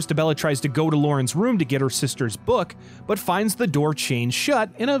 Christabella tries to go to Lauren's room to get her sister's book, but finds the door chained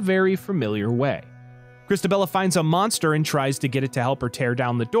shut in a very familiar way. Christabella finds a monster and tries to get it to help her tear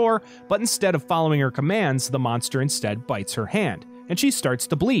down the door, but instead of following her commands, the monster instead bites her hand, and she starts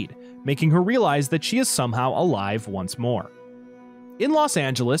to bleed, making her realize that she is somehow alive once more. In Los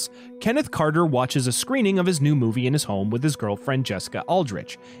Angeles, Kenneth Carter watches a screening of his new movie in his home with his girlfriend Jessica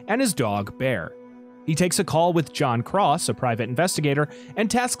Aldrich and his dog Bear. He takes a call with John Cross, a private investigator,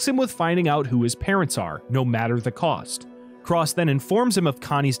 and tasks him with finding out who his parents are, no matter the cost. Cross then informs him of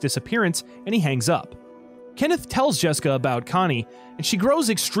Connie's disappearance, and he hangs up. Kenneth tells Jessica about Connie, and she grows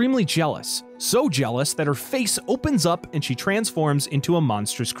extremely jealous, so jealous that her face opens up and she transforms into a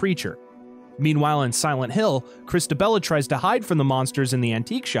monstrous creature. Meanwhile, in Silent Hill, Christabella tries to hide from the monsters in the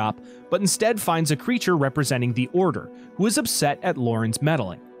antique shop, but instead finds a creature representing the Order, who is upset at Lauren's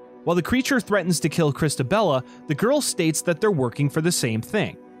meddling. While the creature threatens to kill Christabella, the girl states that they're working for the same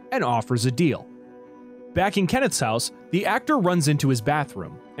thing, and offers a deal. Back in Kenneth's house, the actor runs into his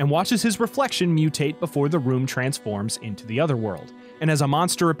bathroom and watches his reflection mutate before the room transforms into the other world, and as a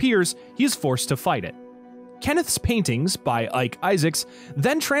monster appears, he is forced to fight it. Kenneth's paintings, by Ike Isaacs,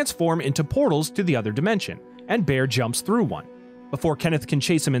 then transform into portals to the other dimension, and Bear jumps through one. Before Kenneth can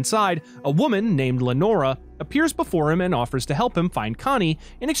chase him inside, a woman named Lenora appears before him and offers to help him find Connie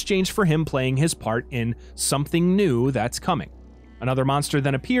in exchange for him playing his part in Something New That's Coming. Another monster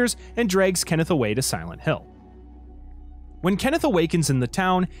then appears and drags Kenneth away to Silent Hill. When Kenneth awakens in the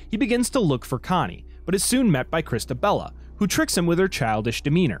town, he begins to look for Connie, but is soon met by Christabella, who tricks him with her childish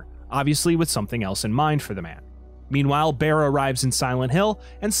demeanor, obviously with something else in mind for the man. Meanwhile, Bear arrives in Silent Hill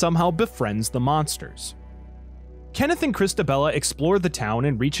and somehow befriends the monsters. Kenneth and Christabella explore the town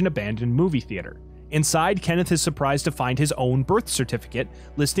and reach an abandoned movie theater. Inside, Kenneth is surprised to find his own birth certificate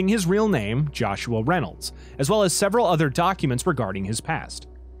listing his real name, Joshua Reynolds, as well as several other documents regarding his past.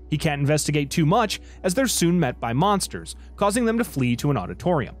 He can't investigate too much as they're soon met by monsters, causing them to flee to an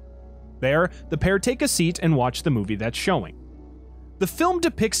auditorium. There, the pair take a seat and watch the movie that's showing. The film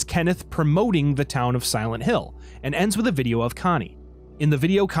depicts Kenneth promoting the town of Silent Hill and ends with a video of Connie. In the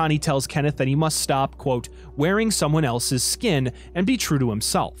video, Connie tells Kenneth that he must stop, quote, wearing someone else's skin and be true to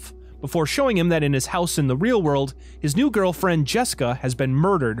himself, before showing him that in his house in the real world, his new girlfriend Jessica has been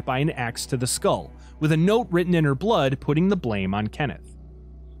murdered by an axe to the skull, with a note written in her blood putting the blame on Kenneth.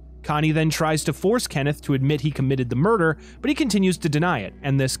 Connie then tries to force Kenneth to admit he committed the murder, but he continues to deny it,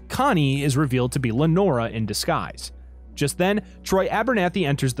 and this Connie is revealed to be Lenora in disguise. Just then, Troy Abernathy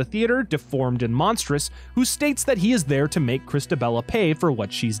enters the theater, deformed and monstrous, who states that he is there to make Christabella pay for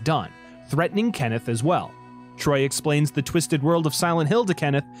what she's done, threatening Kenneth as well. Troy explains the twisted world of Silent Hill to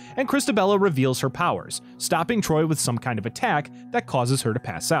Kenneth, and Christabella reveals her powers, stopping Troy with some kind of attack that causes her to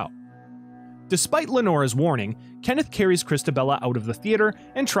pass out. Despite Lenora's warning, Kenneth carries Christabella out of the theater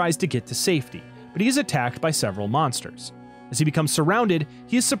and tries to get to safety, but he is attacked by several monsters. As he becomes surrounded,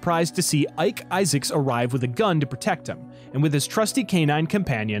 he is surprised to see Ike Isaacs arrive with a gun to protect him, and with his trusty canine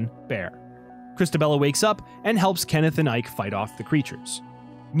companion, Bear. Christabella wakes up and helps Kenneth and Ike fight off the creatures.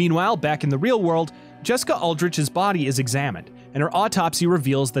 Meanwhile, back in the real world, Jessica Aldrich's body is examined, and her autopsy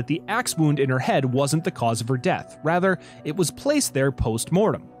reveals that the axe wound in her head wasn't the cause of her death. Rather, it was placed there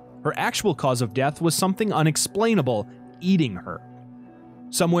post-mortem. Her actual cause of death was something unexplainable eating her.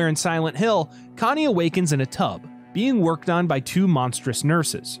 Somewhere in Silent Hill, Connie awakens in a tub, being worked on by two monstrous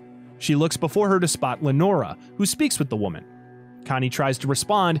nurses. She looks before her to spot Lenora, who speaks with the woman. Connie tries to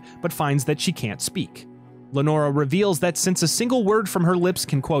respond, but finds that she can't speak. Lenora reveals that since a single word from her lips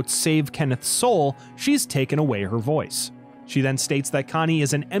can, quote, save Kenneth's soul, she's taken away her voice. She then states that Connie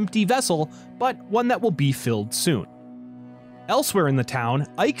is an empty vessel, but one that will be filled soon. Elsewhere in the town,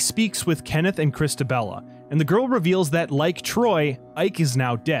 Ike speaks with Kenneth and Christabella, and the girl reveals that, like Troy, Ike is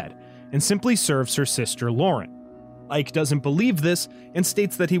now dead, and simply serves her sister Lauren. Ike doesn't believe this, and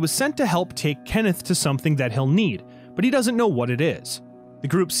states that he was sent to help take Kenneth to something that he'll need, but he doesn't know what it is. The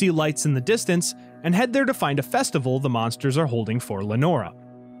group see lights in the distance, and head there to find a festival the monsters are holding for Lenora.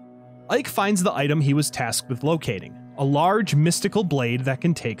 Ike finds the item he was tasked with locating, a large mystical blade that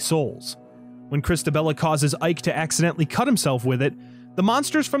can take souls. When Christabella causes Ike to accidentally cut himself with it, the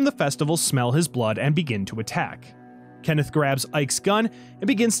monsters from the festival smell his blood and begin to attack. Kenneth grabs Ike's gun and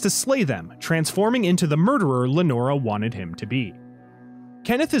begins to slay them, transforming into the murderer Lenora wanted him to be.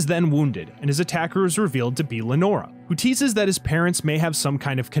 Kenneth is then wounded, and his attacker is revealed to be Lenora, who teases that his parents may have some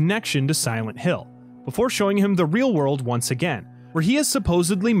kind of connection to Silent Hill, before showing him the real world once again, where he has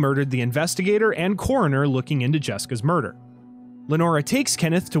supposedly murdered the investigator and coroner looking into Jessica's murder. Lenora takes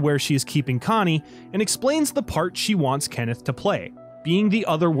Kenneth to where she is keeping Connie and explains the part she wants Kenneth to play, being the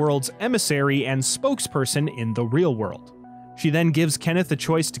other world's emissary and spokesperson in the real world. She then gives Kenneth a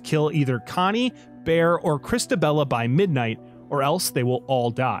choice to kill either Connie, Bear, or Christabella by midnight, or else they will all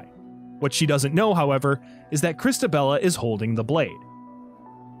die. What she doesn't know, however, is that Christabella is holding the blade.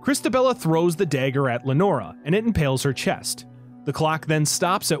 Christabella throws the dagger at Lenora, and it impales her chest. The clock then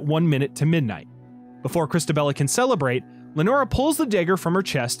stops at 1 minute to midnight. Before Christabella can celebrate, Lenora pulls the dagger from her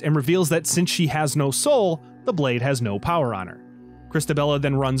chest and reveals that since she has no soul, the blade has no power on her. Christabella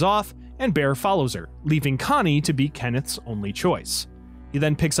then runs off, and Bear follows her, leaving Connie to be Kenneth's only choice. He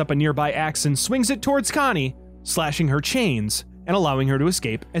then picks up a nearby axe and swings it towards Connie, slashing her chains and allowing her to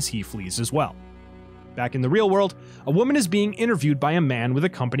escape as he flees as well. Back in the real world, a woman is being interviewed by a man with a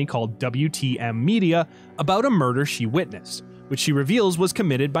company called WTM Media about a murder she witnessed, which she reveals was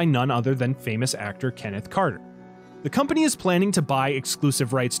committed by none other than famous actor Kenneth Carter. The company is planning to buy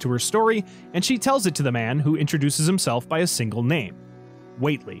exclusive rights to her story, and she tells it to the man, who introduces himself by a single name,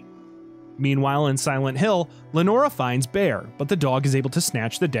 Waitley. Meanwhile, in Silent Hill, Lenora finds Bear, but the dog is able to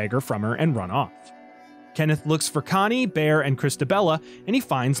snatch the dagger from her and run off. Kenneth looks for Connie, Bear, and Christabella, and he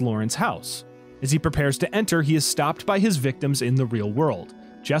finds Lauren's house. As he prepares to enter, he is stopped by his victims in the real world,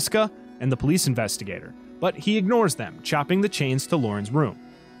 Jessica and the police investigator, but he ignores them, chopping the chains to Lauren's room.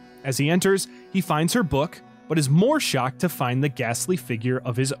 As he enters, he finds her book, but is more shocked to find the ghastly figure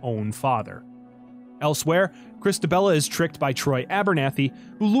of his own father. Elsewhere, Christabella is tricked by Troy Abernathy,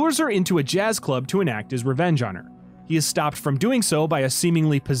 who lures her into a jazz club to enact his revenge on her. He is stopped from doing so by a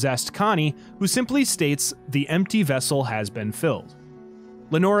seemingly possessed Connie, who simply states the empty vessel has been filled.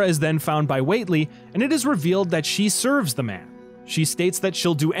 Lenora is then found by Waitley, and it is revealed that she serves the man. She states that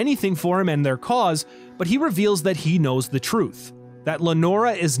she'll do anything for him and their cause, but he reveals that he knows the truth, that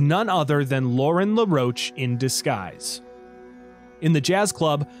Lenora is none other than Lauren LaRoche in disguise. In the jazz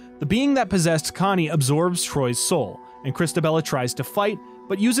club, the being that possessed Connie absorbs Troy's soul, and Christabella tries to fight,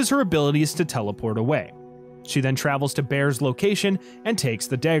 but uses her abilities to teleport away. She then travels to Bear's location and takes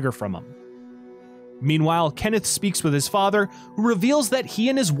the dagger from him. Meanwhile, Kenneth speaks with his father, who reveals that he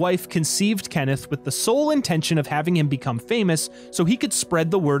and his wife conceived Kenneth with the sole intention of having him become famous so he could spread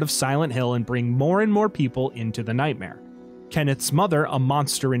the word of Silent Hill and bring more and more people into the nightmare. Kenneth's mother, a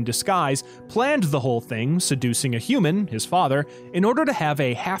monster in disguise, planned the whole thing, seducing a human, his father, in order to have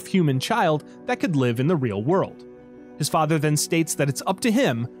a half-human child that could live in the real world. His father then states that it's up to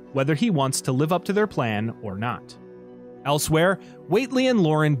him whether he wants to live up to their plan or not. Elsewhere, Waitley and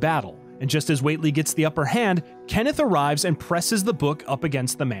Lauren battle, and just as Waitley gets the upper hand, Kenneth arrives and presses the book up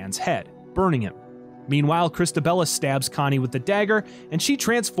against the man's head, burning him. Meanwhile, Christabella stabs Connie with the dagger, and she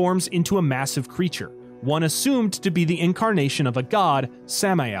transforms into a massive creature, one assumed to be the incarnation of a god,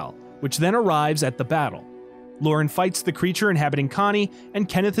 Samael, which then arrives at the battle. Lauren fights the creature inhabiting Connie, and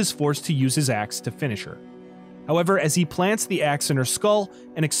Kenneth is forced to use his axe to finish her. However, as he plants the axe in her skull,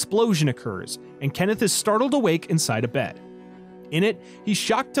 an explosion occurs, and Kenneth is startled awake inside a bed. In it, he's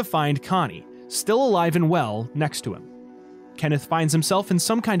shocked to find Connie, still alive and well, next to him. Kenneth finds himself in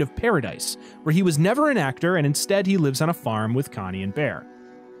some kind of paradise, where he was never an actor and instead he lives on a farm with Connie and Bear.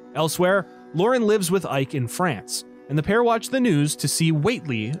 Elsewhere, Lauren lives with Ike in France, and the pair watch the news to see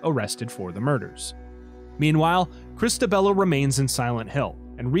Waitley arrested for the murders. Meanwhile, Christabella remains in Silent Hill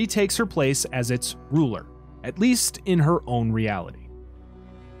and retakes her place as its ruler, at least in her own reality.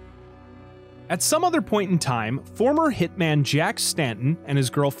 At some other point in time, former hitman Jack Stanton and his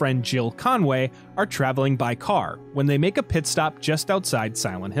girlfriend Jill Conway are traveling by car when they make a pit stop just outside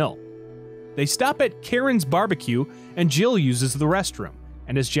Silent Hill. They stop at Karen's barbecue, and Jill uses the restroom,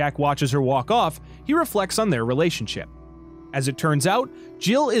 and as Jack watches her walk off, he reflects on their relationship. As it turns out,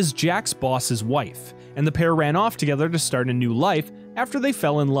 Jill is Jack's boss's wife, and the pair ran off together to start a new life after they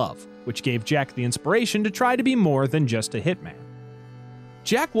fell in love, which gave Jack the inspiration to try to be more than just a hitman.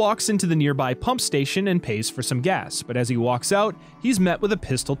 Jack walks into the nearby pump station and pays for some gas, but as he walks out, he's met with a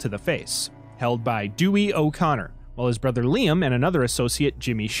pistol to the face, held by Dewey O'Connor, while his brother Liam and another associate,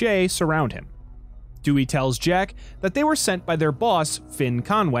 Jimmy Shea, surround him. Dewey tells Jack that they were sent by their boss, Finn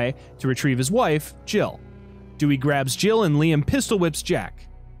Conway, to retrieve his wife, Jill. Dewey grabs Jill and Liam pistol whips Jack.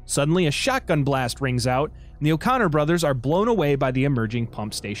 Suddenly, a shotgun blast rings out, and the O'Connor brothers are blown away by the emerging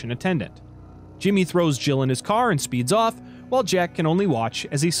pump station attendant. Jimmy throws Jill in his car and speeds off, while Jack can only watch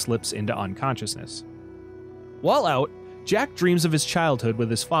as he slips into unconsciousness. While out, Jack dreams of his childhood with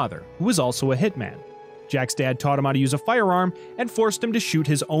his father, who was also a hitman. Jack's dad taught him how to use a firearm and forced him to shoot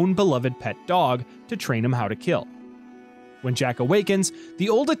his own beloved pet dog to train him how to kill. When Jack awakens, the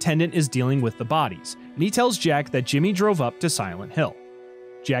old attendant is dealing with the bodies, and he tells Jack that Jimmy drove up to Silent Hill.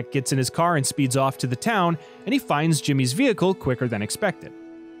 Jack gets in his car and speeds off to the town, and he finds Jimmy's vehicle quicker than expected.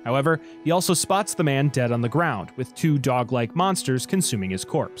 However, he also spots the man dead on the ground, with two dog-like monsters consuming his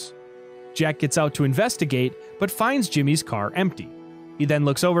corpse. Jack gets out to investigate, but finds Jimmy's car empty. He then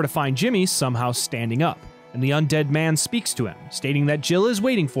looks over to find Jimmy somehow standing up, and the undead man speaks to him, stating that Jill is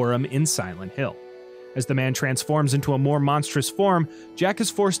waiting for him in Silent Hill. As the man transforms into a more monstrous form, Jack is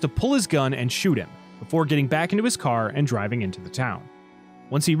forced to pull his gun and shoot him, before getting back into his car and driving into the town.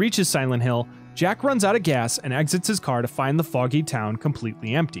 Once he reaches Silent Hill, Jack runs out of gas and exits his car to find the foggy town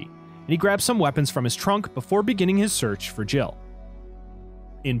completely empty, and he grabs some weapons from his trunk before beginning his search for Jill.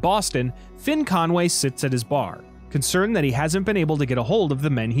 In Boston, Finn Conway sits at his bar, concerned that he hasn't been able to get a hold of the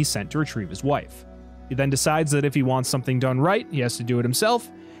men he sent to retrieve his wife. He then decides that if he wants something done right, he has to do it himself,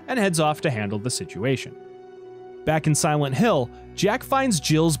 and heads off to handle the situation. Back in Silent Hill, Jack finds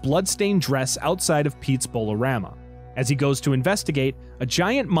Jill's bloodstained dress outside of Pete's Bolorama. As he goes to investigate, a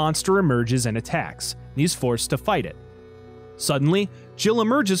giant monster emerges and attacks, and he's forced to fight it. Suddenly, Jill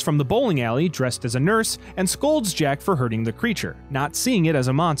emerges from the bowling alley dressed as a nurse and scolds Jack for hurting the creature, not seeing it as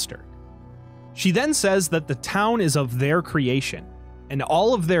a monster. She then says that the town is of their creation, and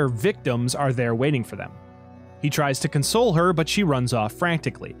all of their victims are there waiting for them. He tries to console her, but she runs off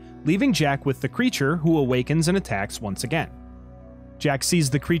frantically, leaving Jack with the creature, who awakens and attacks once again. Jack sees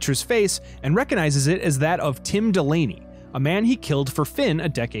the creature's face and recognizes it as that of Tim Delaney, a man he killed for Finn a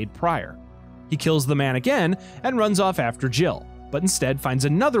decade prior. He kills the man again and runs off after Jill, but instead finds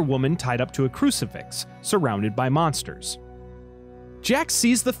another woman tied up to a crucifix, surrounded by monsters. Jack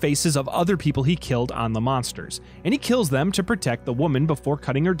sees the faces of other people he killed on the monsters, and he kills them to protect the woman before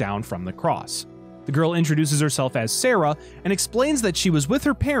cutting her down from the cross. The girl introduces herself as Sarah and explains that she was with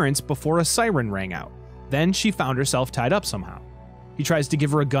her parents before a siren rang out. Then she found herself tied up somehow. He tries to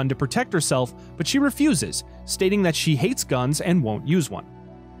give her a gun to protect herself, but she refuses, stating that she hates guns and won't use one.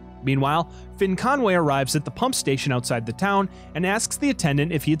 Meanwhile, Finn Conway arrives at the pump station outside the town and asks the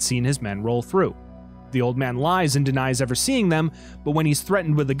attendant if he had seen his men roll through. The old man lies and denies ever seeing them, but when he's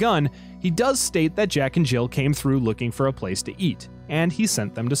threatened with a gun, he does state that Jack and Jill came through looking for a place to eat, and he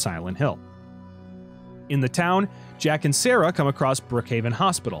sent them to Silent Hill. In the town, Jack and Sarah come across Brookhaven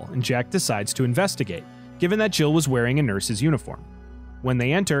Hospital, and Jack decides to investigate, given that Jill was wearing a nurse's uniform. When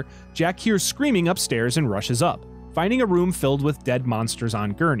they enter, Jack hears screaming upstairs and rushes up, finding a room filled with dead monsters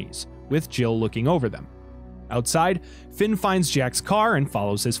on gurneys, with Jill looking over them. Outside, Finn finds Jack's car and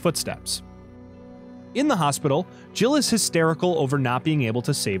follows his footsteps. In the hospital, Jill is hysterical over not being able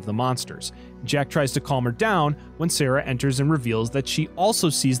to save the monsters. Jack tries to calm her down when Sarah enters and reveals that she also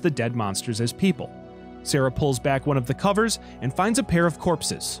sees the dead monsters as people. Sarah pulls back one of the covers and finds a pair of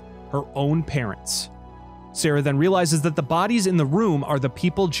corpses, her own parents. Sarah then realizes that the bodies in the room are the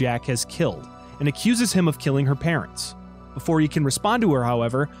people Jack has killed, and accuses him of killing her parents. Before he can respond to her,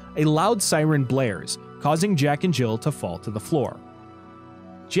 however, a loud siren blares, causing Jack and Jill to fall to the floor.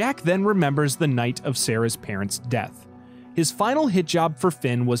 Jack then remembers the night of Sarah's parents' death. His final hit job for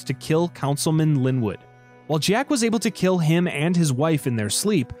Finn was to kill Councilman Linwood. While Jack was able to kill him and his wife in their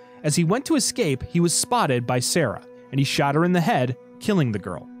sleep, as he went to escape, he was spotted by Sarah, and he shot her in the head, killing the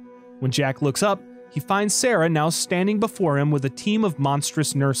girl. When Jack looks up, he finds Sarah now standing before him with a team of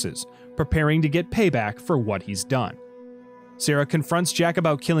monstrous nurses, preparing to get payback for what he's done. Sarah confronts Jack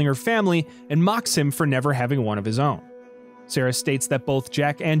about killing her family and mocks him for never having one of his own. Sarah states that both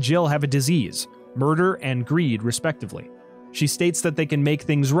Jack and Jill have a disease, murder and greed respectively. She states that they can make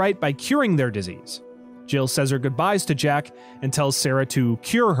things right by curing their disease. Jill says her goodbyes to Jack and tells Sarah to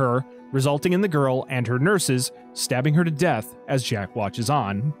cure her, resulting in the girl and her nurses stabbing her to death as Jack watches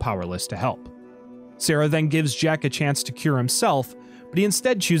on, powerless to help. Sarah then gives Jack a chance to cure himself, but he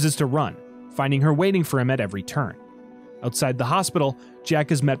instead chooses to run, finding her waiting for him at every turn. Outside the hospital, Jack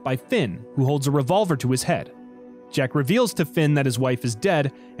is met by Finn, who holds a revolver to his head. Jack reveals to Finn that his wife is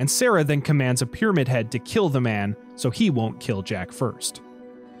dead, and Sarah then commands a Pyramid Head to kill the man so he won't kill Jack first.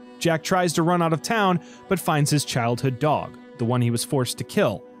 Jack tries to run out of town, but finds his childhood dog, the one he was forced to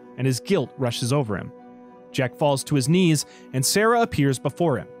kill, and his guilt rushes over him. Jack falls to his knees, and Sarah appears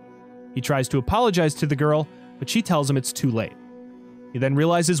before him. He tries to apologize to the girl, but she tells him it's too late. He then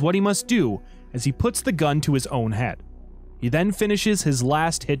realizes what he must do as he puts the gun to his own head. He then finishes his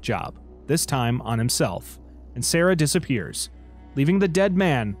last hit job, this time on himself, and Sarah disappears, leaving the dead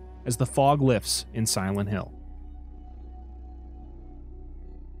man as the fog lifts in Silent Hill.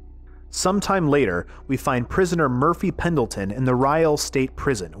 Sometime later, we find prisoner Murphy Pendleton in the Ryle State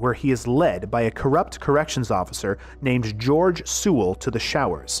Prison, where he is led by a corrupt corrections officer named George Sewell to the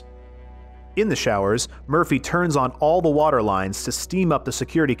showers. In the showers, Murphy turns on all the water lines to steam up the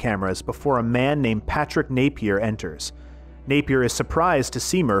security cameras before a man named Patrick Napier enters. Napier is surprised to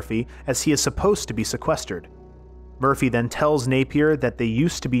see Murphy, as he is supposed to be sequestered. Murphy then tells Napier that they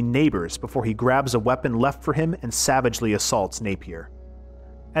used to be neighbors before he grabs a weapon left for him and savagely assaults Napier.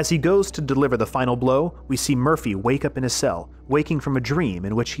 As he goes to deliver the final blow, we see Murphy wake up in his cell, waking from a dream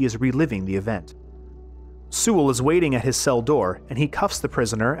in which he is reliving the event. Sewell is waiting at his cell door, and he cuffs the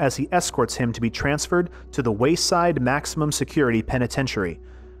prisoner as he escorts him to be transferred to the Wayside Maximum Security Penitentiary.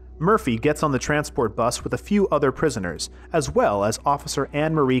 Murphy gets on the transport bus with a few other prisoners, as well as Officer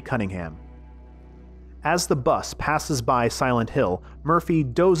Anne-Marie Cunningham. As the bus passes by Silent Hill, Murphy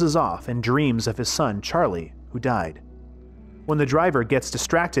dozes off and dreams of his son, Charlie, who died. When the driver gets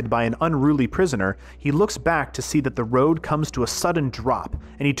distracted by an unruly prisoner, he looks back to see that the road comes to a sudden drop,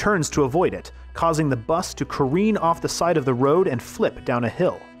 and he turns to avoid it, causing the bus to careen off the side of the road and flip down a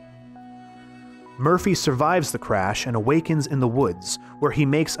hill. Murphy survives the crash and awakens in the woods, where he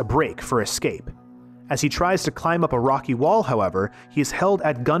makes a break for escape. As he tries to climb up a rocky wall, however, he is held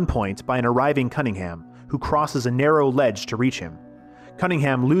at gunpoint by an arriving Cunningham, who crosses a narrow ledge to reach him.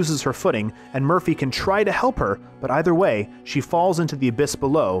 Cunningham loses her footing, and Murphy can try to help her, but either way, she falls into the abyss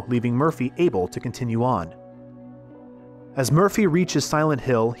below, leaving Murphy able to continue on. As Murphy reaches Silent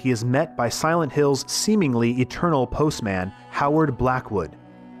Hill, he is met by Silent Hill's seemingly eternal postman, Howard Blackwood.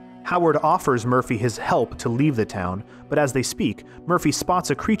 Howard offers Murphy his help to leave the town, but as they speak, Murphy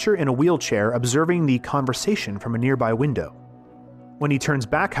spots a creature in a wheelchair observing the conversation from a nearby window. When he turns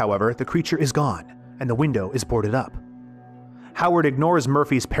back, however, the creature is gone, and the window is boarded up. Howard ignores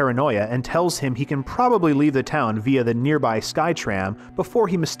Murphy's paranoia and tells him he can probably leave the town via the nearby Skytram before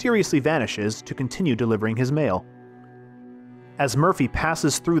he mysteriously vanishes to continue delivering his mail. As Murphy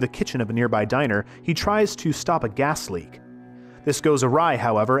passes through the kitchen of a nearby diner, he tries to stop a gas leak. This goes awry,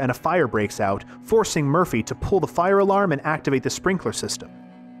 however, and a fire breaks out, forcing Murphy to pull the fire alarm and activate the sprinkler system.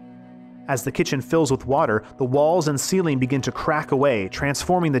 As the kitchen fills with water, the walls and ceiling begin to crack away,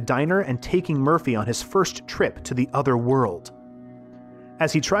 transforming the diner and taking Murphy on his first trip to the other world.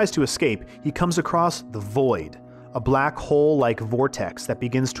 As he tries to escape, he comes across the Void, a black hole-like vortex that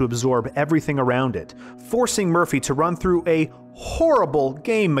begins to absorb everything around it, forcing Murphy to run through a horrible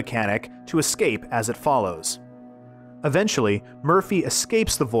game mechanic to escape as it follows. Eventually, Murphy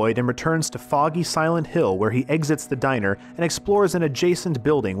escapes the Void and returns to foggy Silent Hill, where he exits the diner and explores an adjacent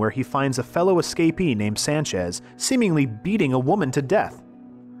building where he finds a fellow escapee named Sanchez, seemingly beating a woman to death.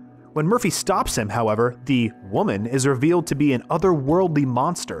 When Murphy stops him, however, the woman is revealed to be an otherworldly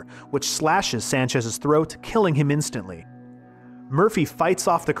monster, which slashes Sanchez's throat, killing him instantly. Murphy fights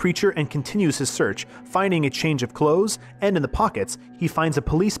off the creature and continues his search, finding a change of clothes, and in the pockets, he finds a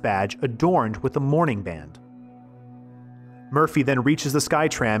police badge adorned with a mourning band. Murphy then reaches the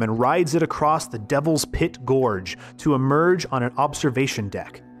Skytram and rides it across the Devil's Pit Gorge to emerge on an observation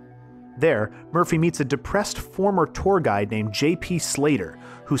deck. There, Murphy meets a depressed former tour guide named J.P. Slater,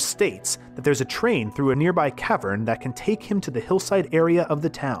 who states that there's a train through a nearby cavern that can take him to the hillside area of the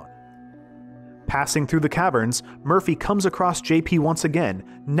town. Passing through the caverns, Murphy comes across J.P. once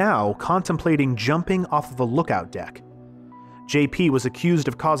again, now contemplating jumping off of a lookout deck. J.P. was accused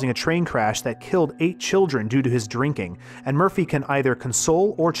of causing a train crash that killed 8 children due to his drinking, and Murphy can either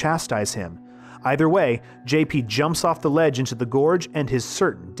console or chastise him. Either way, J.P. jumps off the ledge into the gorge and his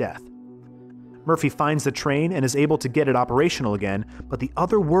certain death. Murphy finds the train and is able to get it operational again, but the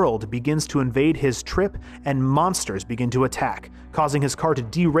other world begins to invade his trip and monsters begin to attack, causing his car to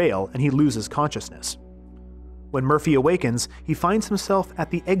derail and he loses consciousness. When Murphy awakens, he finds himself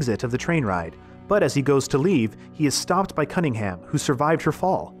at the exit of the train ride, But as he goes to leave, he is stopped by Cunningham, who survived her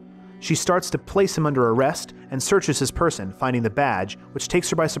fall. She starts to place him under arrest and searches his person, finding the badge, which takes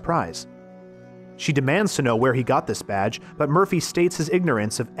her by surprise. She demands to know where he got this badge, but Murphy states his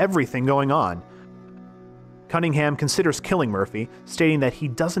ignorance of everything going on. Cunningham considers killing Murphy, stating that he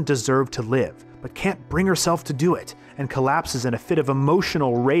doesn't deserve to live, but can't bring herself to do it, and collapses in a fit of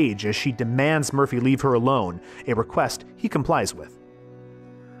emotional rage as she demands Murphy leave her alone, a request he complies with.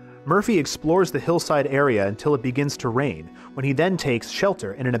 Murphy explores the hillside area until it begins to rain, when he then takes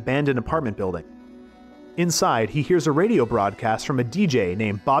shelter in an abandoned apartment building. Inside, he hears a radio broadcast from a DJ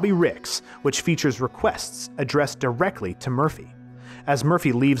named Bobby Ricks, which features requests addressed directly to Murphy. As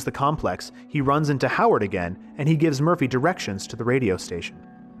Murphy leaves the complex, he runs into Howard again, and he gives Murphy directions to the radio station.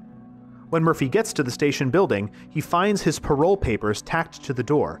 When Murphy gets to the station building, he finds his parole papers tacked to the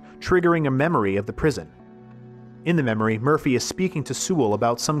door, triggering a memory of the prison. In the memory, Murphy is speaking to Sewell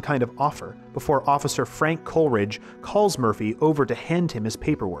about some kind of offer before Officer Frank Coleridge calls Murphy over to hand him his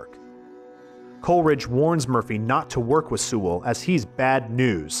paperwork. Coleridge warns Murphy not to work with Sewell as he's bad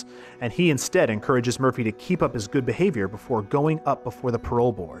news, and he instead encourages Murphy to keep up his good behavior before going up before the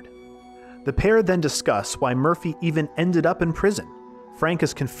parole board. The pair then discuss why Murphy even ended up in prison. Frank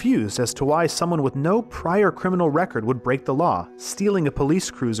is confused as to why someone with no prior criminal record would break the law, stealing a police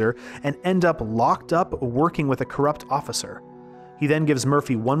cruiser, and end up locked up working with a corrupt officer. He then gives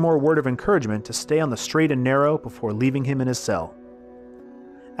Murphy one more word of encouragement to stay on the straight and narrow before leaving him in his cell.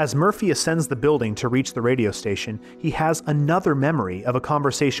 As Murphy ascends the building to reach the radio station, he has another memory of a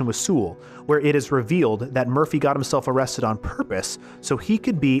conversation with Sewell, where it is revealed that Murphy got himself arrested on purpose so he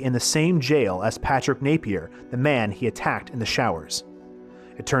could be in the same jail as Patrick Napier, the man he attacked in the showers.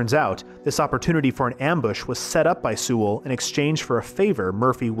 It turns out, this opportunity for an ambush was set up by Sewell in exchange for a favor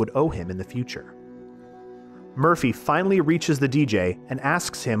Murphy would owe him in the future. Murphy finally reaches the DJ and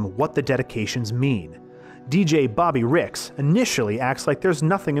asks him what the dedications mean. DJ Bobby Ricks initially acts like there's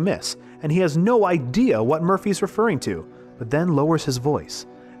nothing amiss, and he has no idea what Murphy's referring to, but then lowers his voice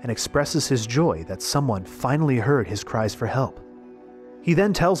and expresses his joy that someone finally heard his cries for help. He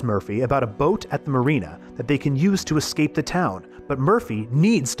then tells Murphy about a boat at the marina that they can use to escape the town, but Murphy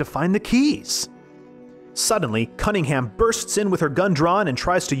needs to find the keys. Suddenly, Cunningham bursts in with her gun drawn and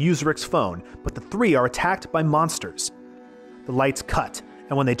tries to use Rick's phone, but the three are attacked by monsters. The lights cut,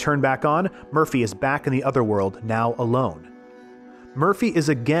 and when they turn back on, Murphy is back in the other world, now alone. Murphy is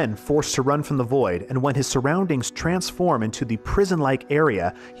again forced to run from the void, and when his surroundings transform into the prison-like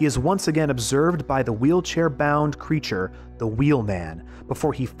area, he is once again observed by the wheelchair-bound creature, the Wheelman,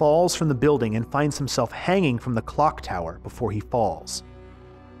 before he falls from the building and finds himself hanging from the clock tower before he falls.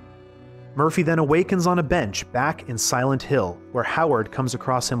 Murphy then awakens on a bench back in Silent Hill, where Howard comes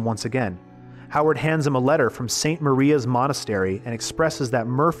across him once again. Howard hands him a letter from St. Maria's Monastery and expresses that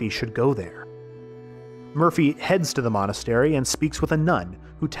Murphy should go there. Murphy heads to the monastery and speaks with a nun,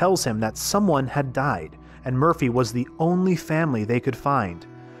 who tells him that someone had died, and Murphy was the only family they could find.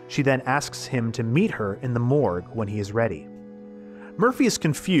 She then asks him to meet her in the morgue when he is ready. Murphy is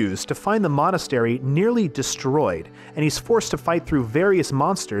confused to find the monastery nearly destroyed, and he's forced to fight through various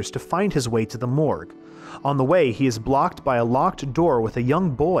monsters to find his way to the morgue. On the way, he is blocked by a locked door with a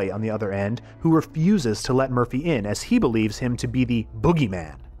young boy on the other end who refuses to let Murphy in as he believes him to be the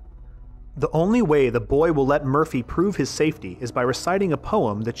boogeyman. The only way the boy will let Murphy prove his safety is by reciting a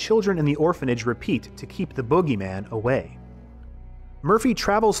poem the children in the orphanage repeat to keep the boogeyman away. Murphy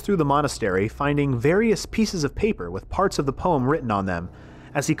travels through the monastery, finding various pieces of paper with parts of the poem written on them.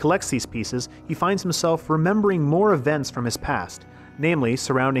 As he collects these pieces, he finds himself remembering more events from his past, namely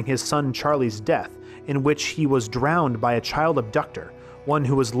surrounding his son Charlie's death, in which he was drowned by a child abductor, one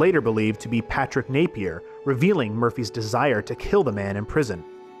who was later believed to be Patrick Napier, revealing Murphy's desire to kill the man in prison.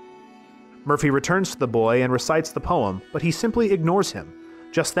 Murphy returns to the boy and recites the poem, but he simply ignores him.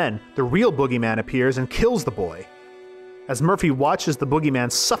 Just then, the real boogeyman appears and kills the boy. As Murphy watches the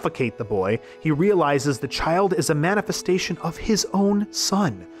boogeyman suffocate the boy, he realizes the child is a manifestation of his own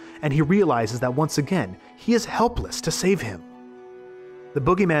son, and he realizes that once again, he is helpless to save him. The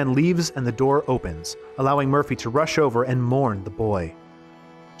boogeyman leaves and the door opens, allowing Murphy to rush over and mourn the boy.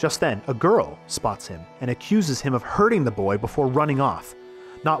 Just then, a girl spots him and accuses him of hurting the boy before running off.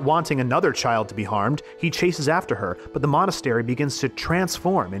 Not wanting another child to be harmed, he chases after her, but the monastery begins to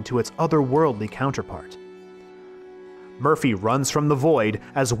transform into its otherworldly counterpart. Murphy runs from the void,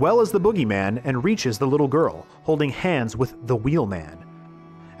 as well as the boogeyman, and reaches the little girl, holding hands with the Wheelman.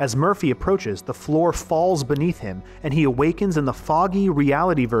 As Murphy approaches, the floor falls beneath him, and he awakens in the foggy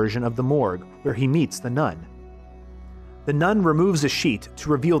reality version of the morgue, where he meets the nun. The nun removes a sheet to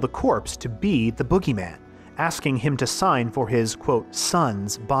reveal the corpse to be the boogeyman, asking him to sign for his, quote,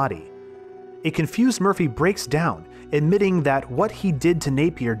 son's body. A confused Murphy breaks down, admitting that what he did to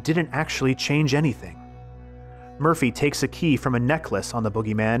Napier didn't actually change anything. Murphy takes a key from a necklace on the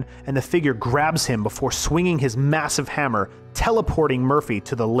boogeyman, and the figure grabs him before swinging his massive hammer, teleporting Murphy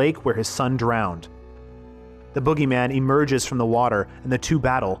to the lake where his son drowned. The boogeyman emerges from the water and the two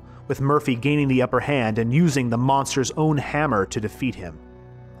battle, with Murphy gaining the upper hand and using the monster's own hammer to defeat him.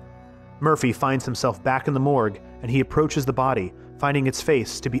 Murphy finds himself back in the morgue, and he approaches the body, finding its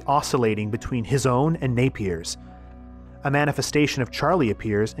face to be oscillating between his own and Napier's. A manifestation of Charlie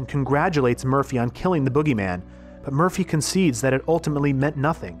appears and congratulates Murphy on killing the boogeyman, but Murphy concedes that it ultimately meant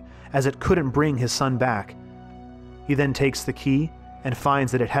nothing, as it couldn't bring his son back. He then takes the key and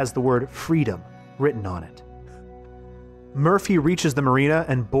finds that it has the word freedom written on it. Murphy reaches the marina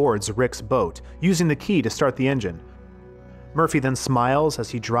and boards Rick's boat, using the key to start the engine. Murphy then smiles as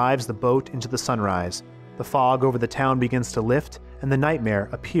he drives the boat into the sunrise. The fog over the town begins to lift, and the nightmare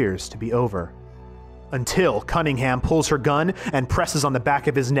appears to be over. Until Cunningham pulls her gun and presses on the back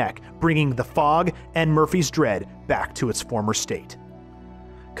of his neck, bringing the fog and Murphy's dread back to its former state.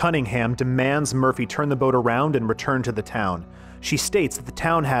 Cunningham demands Murphy turn the boat around and return to the town. She states that the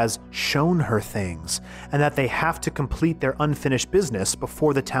town has shown her things, and that they have to complete their unfinished business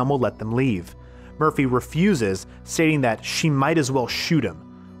before the town will let them leave. Murphy refuses, stating that she might as well shoot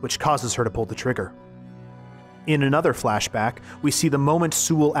him, which causes her to pull the trigger. In another flashback, we see the moment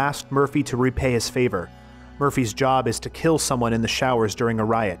Sewell asked Murphy to repay his favor. Murphy's job is to kill someone in the showers during a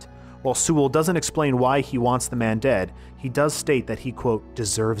riot. While Sewell doesn't explain why he wants the man dead, he does state that he, quote,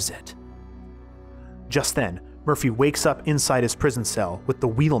 deserves it. Just then, Murphy wakes up inside his prison cell with the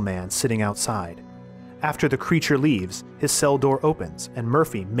wheelman sitting outside. After the creature leaves, his cell door opens and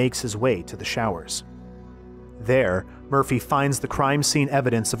Murphy makes his way to the showers. There, Murphy finds the crime scene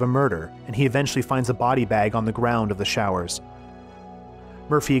evidence of a murder, and he eventually finds a body bag on the ground of the showers.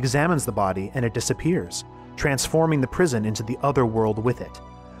 Murphy examines the body and it disappears, transforming the prison into the other world with it.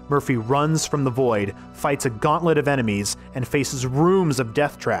 Murphy runs from the void, fights a gauntlet of enemies, and faces rooms of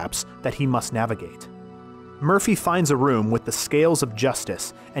death traps that he must navigate. Murphy finds a room with the scales of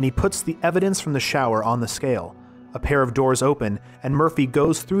justice, and he puts the evidence from the shower on the scale. A pair of doors open, and Murphy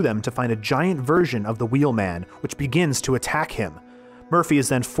goes through them to find a giant version of the Wheelman, which begins to attack him. Murphy is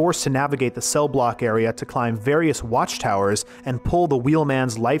then forced to navigate the cell block area to climb various watchtowers and pull the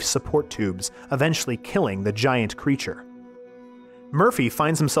Wheelman's life support tubes, eventually killing the giant creature. Murphy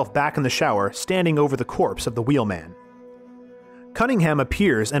finds himself back in the shower, standing over the corpse of the Wheelman. Cunningham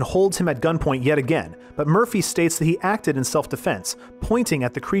appears and holds him at gunpoint yet again, but Murphy states that he acted in self-defense, pointing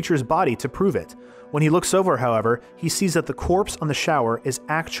at the creature's body to prove it. When he looks over, however, he sees that the corpse on the shower is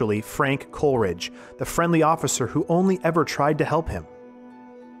actually Frank Coleridge, the friendly officer who only ever tried to help him.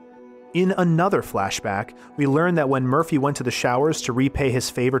 In another flashback, we learn that when Murphy went to the showers to repay his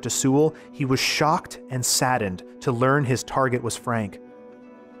favor to Sewell, he was shocked and saddened to learn his target was Frank.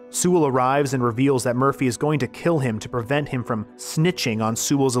 Sewell arrives and reveals that Murphy is going to kill him to prevent him from snitching on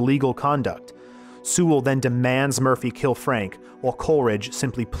Sewell's illegal conduct. Sewell then demands Murphy kill Frank, while Coleridge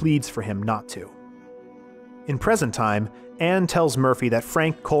simply pleads for him not to. In present time, Anne tells Murphy that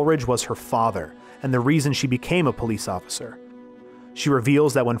Frank Coleridge was her father, and the reason she became a police officer. She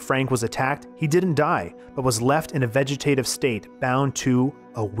reveals that when Frank was attacked, he didn't die, but was left in a vegetative state, bound to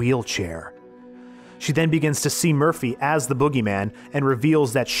a wheelchair. She then begins to see Murphy as the boogeyman and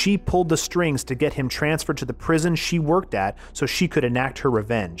reveals that she pulled the strings to get him transferred to the prison she worked at so she could enact her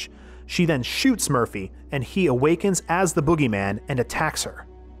revenge. She then shoots Murphy, and he awakens as the boogeyman and attacks her.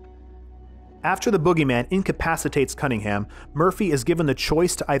 After the boogeyman incapacitates Cunningham, Murphy is given the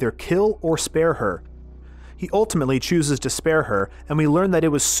choice to either kill or spare her. He ultimately chooses to spare her, and we learn that it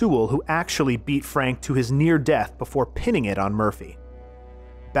was Sewell who actually beat Frank to his near death before pinning it on Murphy.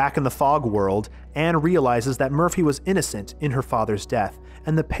 Back in the fog world, Anne realizes that Murphy was innocent in her father's death,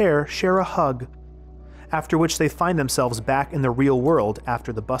 and the pair share a hug, after which they find themselves back in the real world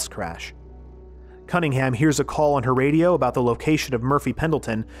after the bus crash. Cunningham hears a call on her radio about the location of Murphy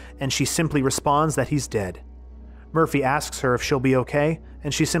Pendleton, and she simply responds that he's dead. Murphy asks her if she'll be okay,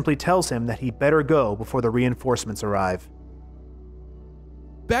 and she simply tells him that he better go before the reinforcements arrive.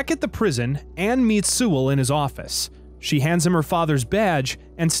 Back at the prison, Anne meets Sewell in his office. She hands him her father's badge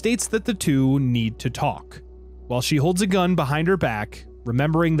and states that the two need to talk, while she holds a gun behind her back,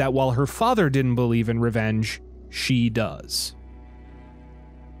 remembering that while her father didn't believe in revenge, she does.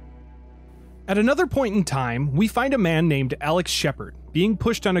 At another point in time, we find a man named Alex Shepard being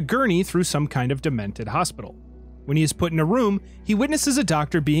pushed on a gurney through some kind of demented hospital. When he is put in a room, he witnesses a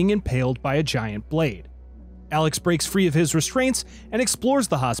doctor being impaled by a giant blade. Alex breaks free of his restraints and explores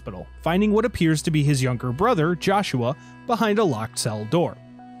the hospital, finding what appears to be his younger brother, Joshua, behind a locked cell door.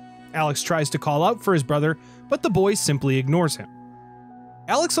 Alex tries to call out for his brother, but the boy simply ignores him.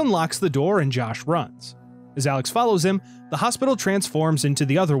 Alex unlocks the door and Josh runs. As Alex follows him, the hospital transforms into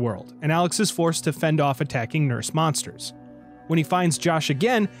the other world, and Alex is forced to fend off attacking nurse monsters. When he finds Josh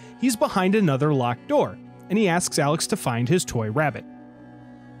again, he's behind another locked door, and he asks Alex to find his toy rabbit.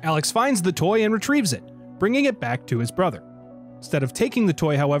 Alex finds the toy and retrieves it, bringing it back to his brother. Instead of taking the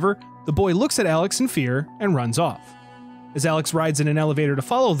toy, however, the boy looks at Alex in fear and runs off. As Alex rides in an elevator to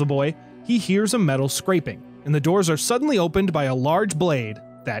follow the boy, he hears a metal scraping, and the doors are suddenly opened by a large blade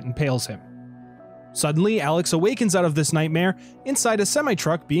that impales him. Suddenly, Alex awakens out of this nightmare inside a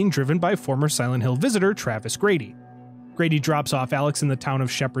semi-truck being driven by former Silent Hill visitor Travis Grady. Grady drops off Alex in the town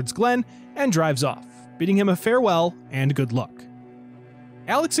of Shepherd's Glen and drives off, bidding him a farewell and good luck.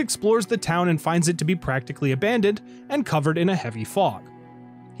 Alex explores the town and finds it to be practically abandoned and covered in a heavy fog.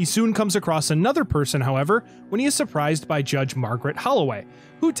 He soon comes across another person, however, when he is surprised by Judge Margaret Holloway,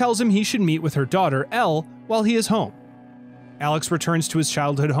 who tells him he should meet with her daughter, Elle, while he is home. Alex returns to his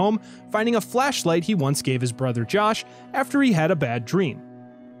childhood home, finding a flashlight he once gave his brother Josh after he had a bad dream.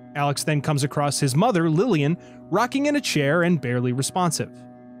 Alex then comes across his mother, Lillian, rocking in a chair and barely responsive.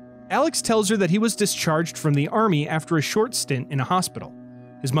 Alex tells her that he was discharged from the army after a short stint in a hospital.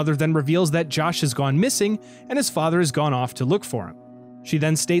 His mother then reveals that Josh has gone missing and his father has gone off to look for him. She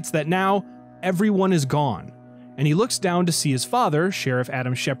then states that now, everyone is gone, and he looks down to see his father, Sheriff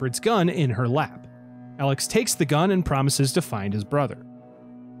Adam Shepard's gun, in her lap. Alex takes the gun and promises to find his brother.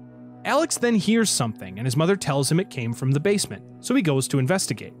 Alex then hears something, and his mother tells him it came from the basement, so he goes to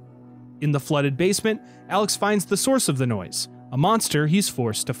investigate. In the flooded basement, Alex finds the source of the noise, a monster he's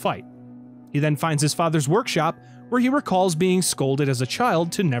forced to fight. He then finds his father's workshop, where he recalls being scolded as a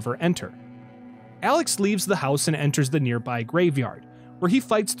child to never enter. Alex leaves the house and enters the nearby graveyard, where he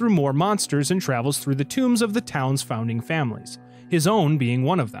fights through more monsters and travels through the tombs of the town's founding families, his own being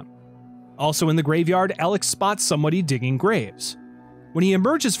one of them. Also in the graveyard, Alex spots somebody digging graves. When he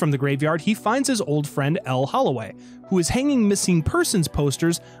emerges from the graveyard, he finds his old friend Elle Holloway, who is hanging missing persons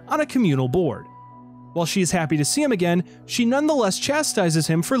posters on a communal board. While she is happy to see him again, she nonetheless chastises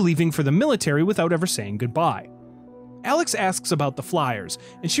him for leaving for the military without ever saying goodbye. Alex asks about the flyers,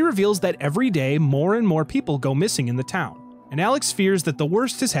 and she reveals that every day more and more people go missing in the town, and Alex fears that the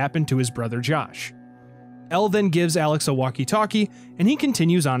worst has happened to his brother Josh. Elle then gives Alex a walkie-talkie, and he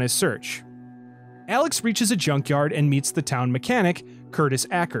continues on his search. Alex reaches a junkyard and meets the town mechanic, Curtis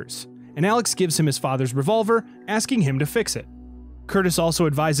Ackers, and Alex gives him his father's revolver, asking him to fix it. Curtis also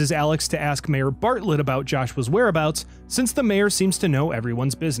advises Alex to ask Mayor Bartlett about Joshua's whereabouts, since the mayor seems to know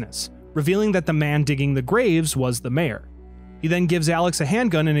everyone's business, revealing that the man digging the graves was the mayor. He then gives Alex a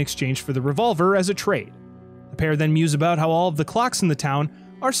handgun in exchange for the revolver as a trade. The pair then muse about how all of the clocks in the town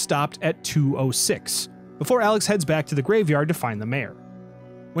are stopped at 2:06, before Alex heads back to the graveyard to find the mayor.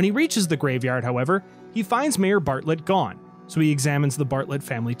 When he reaches the graveyard, however, he finds Mayor Bartlett gone, so he examines the Bartlett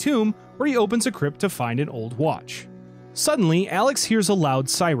family tomb, where he opens a crypt to find an old watch. Suddenly, Alex hears a loud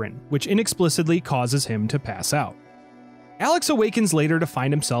siren, which inexplicably causes him to pass out. Alex awakens later to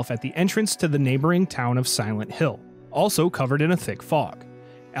find himself at the entrance to the neighboring town of Silent Hill, also covered in a thick fog.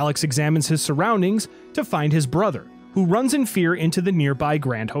 Alex examines his surroundings to find his brother, who runs in fear into the nearby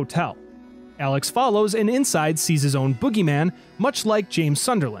Grand Hotel. Alex follows and inside sees his own boogeyman, much like James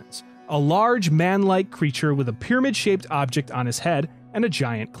Sunderland's, a large man-like creature with a pyramid-shaped object on his head and a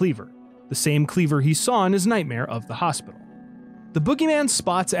giant cleaver, the same cleaver he saw in his nightmare of the hospital. The boogeyman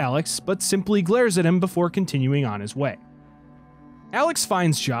spots Alex, but simply glares at him before continuing on his way. Alex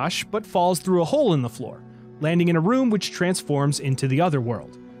finds Josh, but falls through a hole in the floor, landing in a room which transforms into the other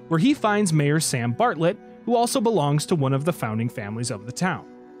world, where he finds Mayor Sam Bartlett, who also belongs to one of the founding families of the town.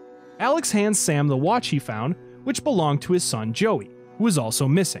 Alex hands Sam the watch he found, which belonged to his son Joey, who is also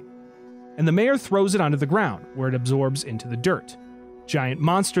missing, and the mayor throws it onto the ground, where it absorbs into the dirt. Giant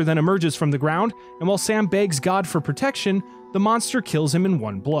monster then emerges from the ground, and while Sam begs God for protection, the monster kills him in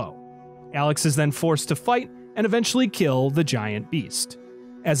one blow. Alex is then forced to fight and eventually kill the giant beast.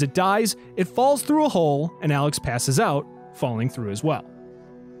 As it dies, it falls through a hole, and Alex passes out, falling through as well.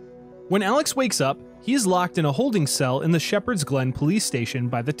 When Alex wakes up, he is locked in a holding cell in the Shepherd's Glen police station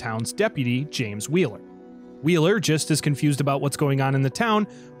by the town's deputy, James Wheeler. Wheeler, just as confused about what's going on in the town,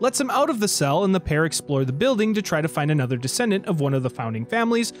 lets him out of the cell, and the pair explore the building to try to find another descendant of one of the founding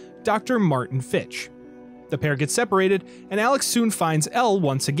families, Dr. Martin Fitch. The pair get separated, and Alex soon finds Elle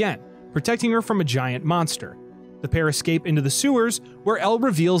once again, protecting her from a giant monster. The pair escape into the sewers, where Elle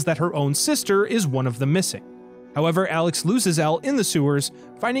reveals that her own sister is one of the missing. However, Alex loses Elle in the sewers,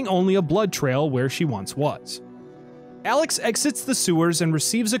 finding only a blood trail where she once was. Alex exits the sewers and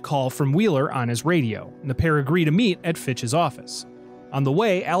receives a call from Wheeler on his radio, and the pair agree to meet at Fitch's office. On the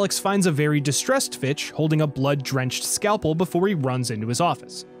way, Alex finds a very distressed Fitch holding a blood-drenched scalpel before he runs into his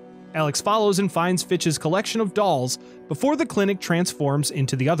office. Alex follows and finds Fitch's collection of dolls before the clinic transforms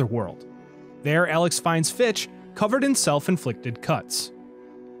into the other world. There, Alex finds Fitch covered in self-inflicted cuts.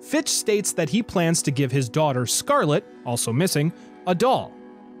 Fitch states that he plans to give his daughter, Scarlet, also missing, a doll.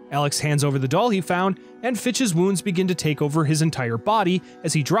 Alex hands over the doll he found, and Fitch's wounds begin to take over his entire body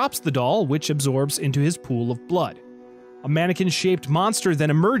as he drops the doll, which absorbs into his pool of blood. A mannequin-shaped monster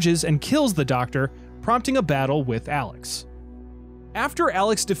then emerges and kills the doctor, prompting a battle with Alex. After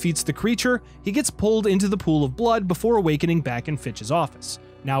Alex defeats the creature, he gets pulled into the pool of blood before awakening back in Fitch's office,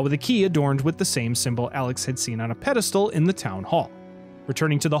 now with a key adorned with the same symbol Alex had seen on a pedestal in the town hall.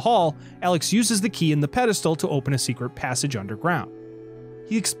 Returning to the hall, Alex uses the key in the pedestal to open a secret passage underground.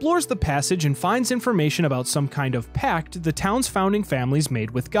 He explores the passage and finds information about some kind of pact the town's founding families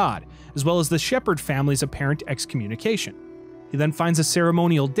made with God, as well as the Shepherd family's apparent excommunication. He then finds a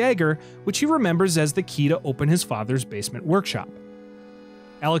ceremonial dagger, which he remembers as the key to open his father's basement workshop.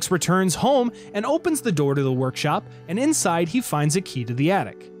 Alex returns home and opens the door to the workshop, and inside he finds a key to the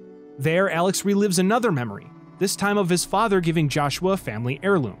attic. There, Alex relives another memory, this time of his father giving Joshua a family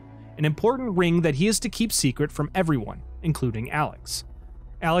heirloom, an important ring that he is to keep secret from everyone, including Alex.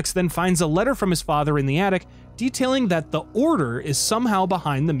 Alex then finds a letter from his father in the attic detailing that the Order is somehow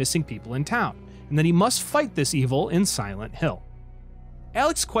behind the missing people in town, and that he must fight this evil in Silent Hill.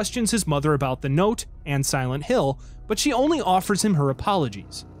 Alex questions his mother about the note and Silent Hill, but she only offers him her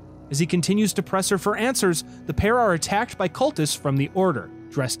apologies. As he continues to press her for answers, the pair are attacked by cultists from the Order,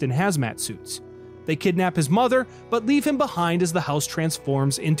 dressed in hazmat suits. They kidnap his mother, but leave him behind as the house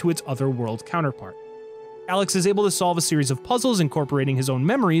transforms into its otherworld counterpart. Alex is able to solve a series of puzzles incorporating his own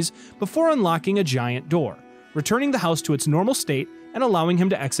memories before unlocking a giant door, returning the house to its normal state and allowing him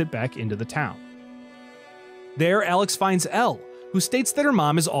to exit back into the town. There, Alex finds Elle, who states that her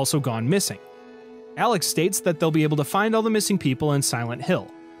mom is also gone missing. Alex states that they'll be able to find all the missing people in Silent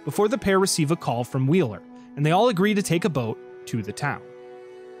Hill before the pair receive a call from Wheeler, and they all agree to take a boat to the town.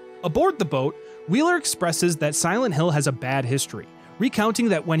 Aboard the boat, Wheeler expresses that Silent Hill has a bad history, recounting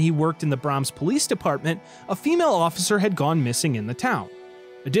that when he worked in the Brahms Police Department, a female officer had gone missing in the town.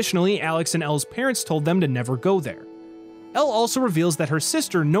 Additionally, Alex and Elle's parents told them to never go there. Elle also reveals that her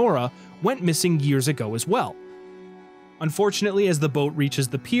sister, Nora, went missing years ago as well. Unfortunately, as the boat reaches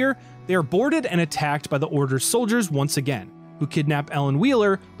the pier, they are boarded and attacked by the Order's soldiers once again, who kidnap Elle and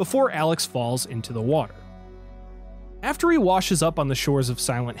Wheeler before Alex falls into the water. After he washes up on the shores of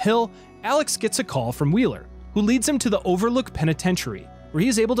Silent Hill, Alex gets a call from Wheeler, who leads him to the Overlook Penitentiary, where he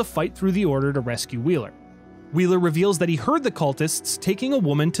is able to fight through the Order to rescue Wheeler. Wheeler reveals that he heard the cultists taking a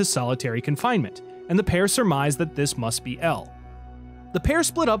woman to solitary confinement, and the pair surmise that this must be Elle. The pair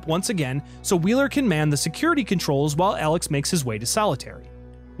split up once again so Wheeler can man the security controls while Alex makes his way to solitary.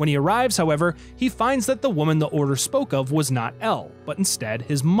 When he arrives, however, he finds that the woman the Order spoke of was not Elle, but instead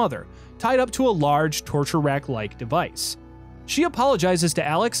his mother, tied up to a large torture rack-like device. She apologizes to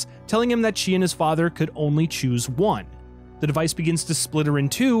Alex, telling him that she and his father could only choose one. The device begins to split her in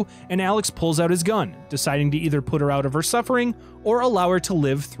two, and Alex pulls out his gun, deciding to either put her out of her suffering or allow her to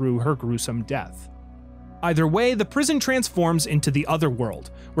live through her gruesome death. Either way, the prison transforms into the other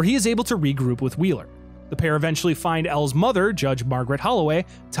world, where he is able to regroup with Wheeler. The pair eventually find Elle's mother, Judge Margaret Holloway,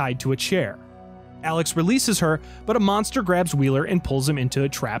 tied to a chair. Alex releases her, but a monster grabs Wheeler and pulls him into a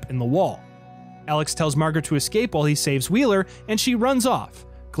trap in the wall. Alex tells Margaret to escape while he saves Wheeler, and she runs off,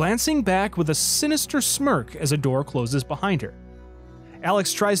 glancing back with a sinister smirk as a door closes behind her.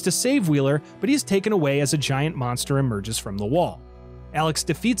 Alex tries to save Wheeler, but he is taken away as a giant monster emerges from the wall. Alex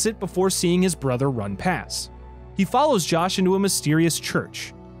defeats it before seeing his brother run past. He follows Josh into a mysterious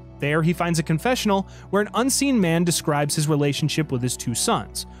church. There, he finds a confessional where an unseen man describes his relationship with his two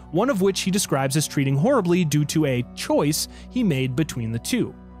sons, one of which he describes as treating horribly due to a choice he made between the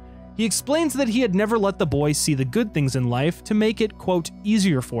two. He explains that he had never let the boy see the good things in life to make it, quote,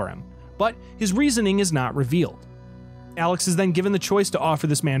 easier for him, but his reasoning is not revealed. Alex is then given the choice to offer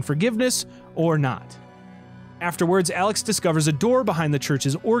this man forgiveness or not. Afterwards, Alex discovers a door behind the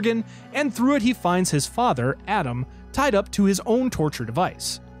church's organ, and through it he finds his father, Adam, tied up to his own torture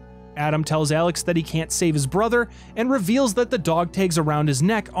device. Adam tells Alex that he can't save his brother, and reveals that the dog tags around his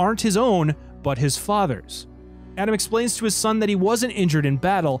neck aren't his own, but his father's. Adam explains to his son that he wasn't injured in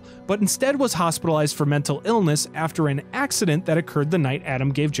battle, but instead was hospitalized for mental illness after an accident that occurred the night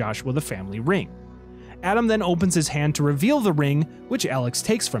Adam gave Joshua the family ring. Adam then opens his hand to reveal the ring, which Alex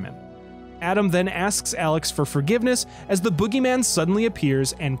takes from him. Adam then asks Alex for forgiveness as the boogeyman suddenly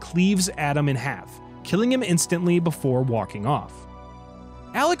appears and cleaves Adam in half, killing him instantly before walking off.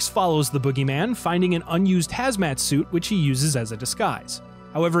 Alex follows the boogeyman, finding an unused hazmat suit which he uses as a disguise.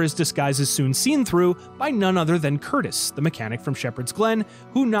 However, his disguise is soon seen through by none other than Curtis, the mechanic from Shepherd's Glen,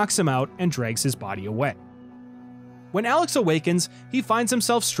 who knocks him out and drags his body away. When Alex awakens, he finds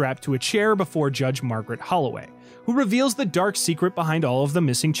himself strapped to a chair before Judge Margaret Holloway, who reveals the dark secret behind all of the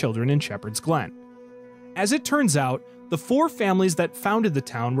missing children in Shepherd's Glen. As it turns out, the 4 families that founded the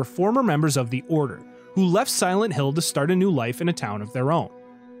town were former members of the Order, who left Silent Hill to start a new life in a town of their own.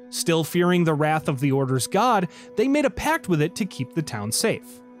 Still fearing the wrath of the Order's god, they made a pact with it to keep the town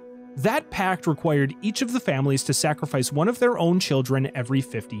safe. That pact required each of the families to sacrifice one of their own children every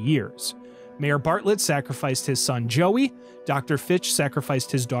 50 years. Mayor Bartlett sacrificed his son Joey, Dr. Fitch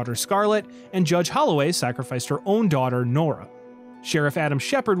sacrificed his daughter Scarlett, and Judge Holloway sacrificed her own daughter Nora. Sheriff Adam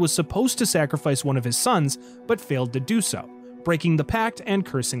Shepard was supposed to sacrifice one of his sons, but failed to do so, breaking the pact and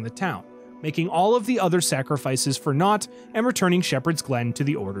cursing the town, making all of the other sacrifices for naught and returning Shepherd's Glen to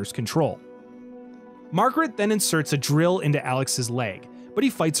the Order's control. Margaret then inserts a drill into Alex's leg, but he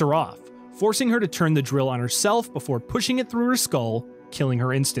fights her off, forcing her to turn the drill on herself before pushing it through her skull, killing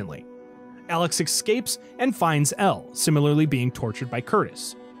her instantly. Alex escapes and finds Elle, similarly being tortured by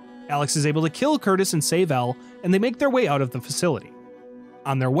Curtis. Alex is able to kill Curtis and save Elle, and they make their way out of the facility.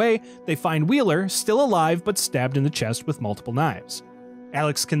 On their way, they find Wheeler, still alive but stabbed in the chest with multiple knives.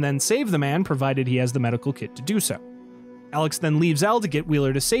 Alex can then save the man, provided he has the medical kit to do so. Alex then leaves Elle to get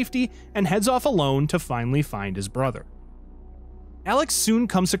Wheeler to safety and heads off alone to finally find his brother. Alex soon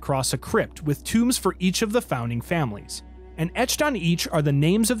comes across a crypt with tombs for each of the founding families, and etched on each are the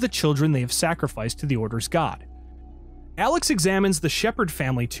names of the children they have sacrificed to the Order's god. Alex examines the Shepard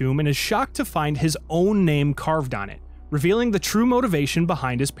family tomb and is shocked to find his own name carved on it, revealing the true motivation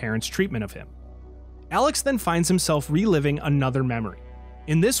behind his parents' treatment of him. Alex then finds himself reliving another memory.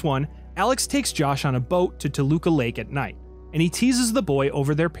 In this one, Alex takes Josh on a boat to Toluca Lake at night, and he teases the boy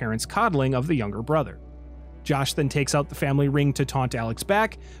over their parents' coddling of the younger brother. Josh then takes out the family ring to taunt Alex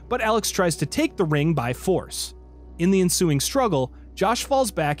back, but Alex tries to take the ring by force. In the ensuing struggle, Josh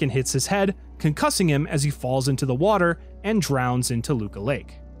falls back and hits his head, concussing him as he falls into the water and drowns in Toluca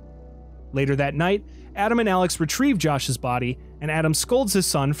Lake. Later that night, Adam and Alex retrieve Josh's body, and Adam scolds his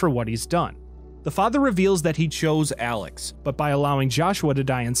son for what he's done. The father reveals that he chose Alex, but by allowing Joshua to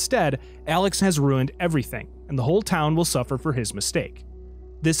die instead, Alex has ruined everything, and the whole town will suffer for his mistake.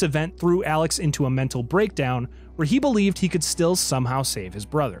 This event threw Alex into a mental breakdown where he believed he could still somehow save his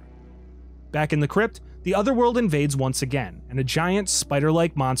brother. Back in the crypt, the otherworld invades once again, and a giant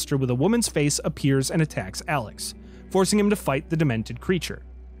spider-like monster with a woman's face appears and attacks Alex, forcing him to fight the demented creature.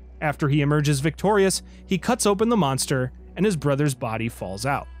 After he emerges victorious, he cuts open the monster, and his brother's body falls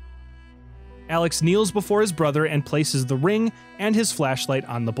out. Alex kneels before his brother and places the ring and his flashlight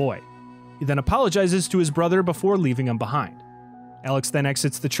on the boy. He then apologizes to his brother before leaving him behind. Alex then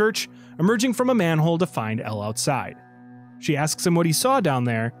exits the church, emerging from a manhole to find Elle outside. She asks him what he saw down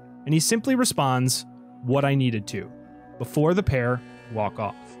there, and he simply responds, "What I needed to," before the pair walk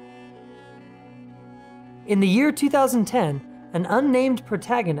off. In the year 2010, an unnamed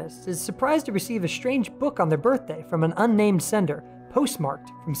protagonist is surprised to receive a strange book on their birthday from an unnamed sender,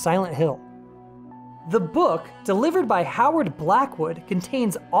 postmarked from Silent Hill. The book, delivered by Howard Blackwood,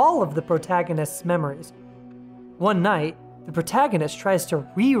 contains all of the protagonist's memories. One night, the protagonist tries to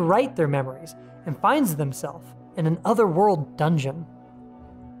rewrite their memories and finds themselves in an otherworld dungeon.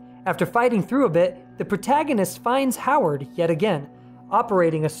 After fighting through a bit, the protagonist finds Howard yet again,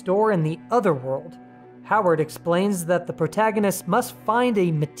 operating a store in the otherworld. Howard explains that the protagonist must find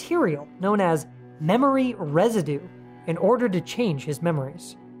a material known as memory residue in order to change his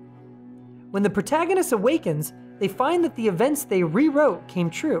memories. When the protagonist awakens, they find that the events they rewrote came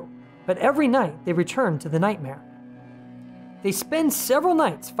true, but every night they return to the nightmare. They spend several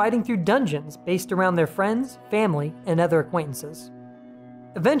nights fighting through dungeons based around their friends, family, and other acquaintances.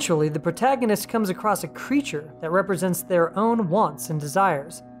 Eventually, the protagonist comes across a creature that represents their own wants and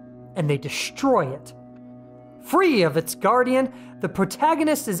desires, and they destroy it. Free of its guardian, the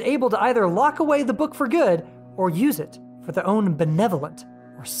protagonist is able to either lock away the book for good or use it for their own benevolent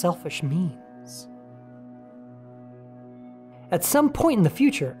or selfish means. At some point in the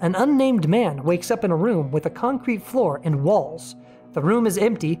future, an unnamed man wakes up in a room with a concrete floor and walls. The room is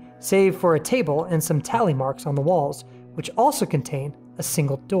empty, save for a table and some tally marks on the walls, which also contain a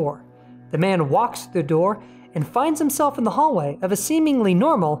single door. The man walks through the door and finds himself in the hallway of a seemingly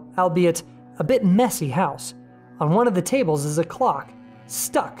normal, albeit a bit messy house. On one of the tables is a clock,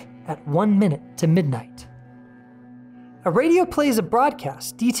 stuck at 1 minute to midnight. A radio plays a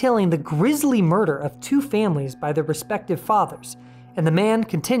broadcast detailing the grisly murder of 2 families by their respective fathers, and the man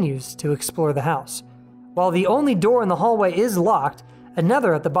continues to explore the house. While the only door in the hallway is locked,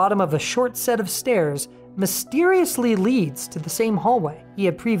 Another at the bottom of a short set of stairs mysteriously leads to the same hallway he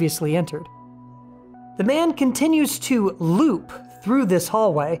had previously entered. The man continues to loop through this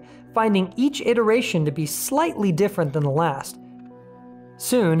hallway, finding each iteration to be slightly different than the last.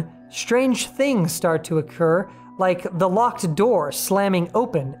 Soon, strange things start to occur, like the locked door slamming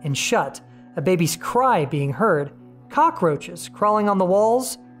open and shut, a baby's cry being heard, cockroaches crawling on the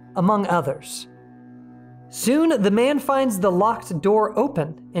walls, among others. Soon, the man finds the locked door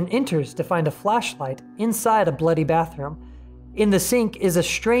open and enters to find a flashlight inside a bloody bathroom. In the sink is a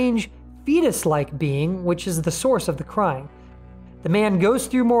strange, fetus-like being, which is the source of the crying. The man goes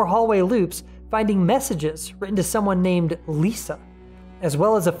through more hallway loops, finding messages written to someone named Lisa, as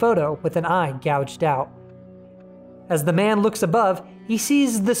well as a photo with an eye gouged out. As the man looks above, he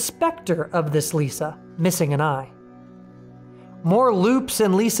sees the specter of this Lisa, missing an eye. More loops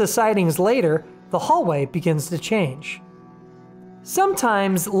and Lisa sightings later, the hallway begins to change.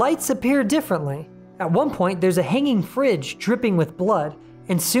 Sometimes lights appear differently. At one point, there's a hanging fridge dripping with blood,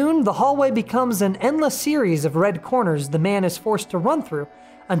 and soon the hallway becomes an endless series of red corners the man is forced to run through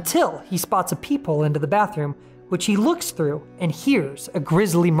until he spots a peephole into the bathroom, which he looks through and hears a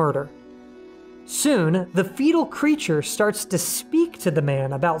grisly murder. Soon, the fetal creature starts to speak to the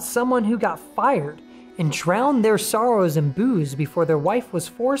man about someone who got fired and drowned their sorrows in booze before their wife was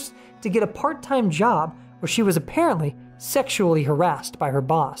forced to get a part-time job where she was apparently sexually harassed by her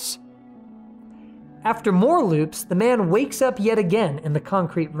boss. After more loops, the man wakes up yet again in the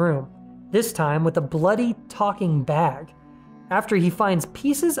concrete room, this time with a bloody talking bag. After he finds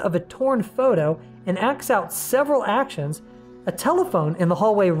pieces of a torn photo and acts out several actions, a telephone in the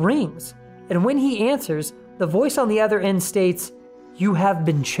hallway rings, and when he answers, the voice on the other end states, "You have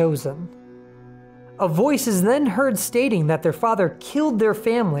been chosen." A voice is then heard stating that their father killed their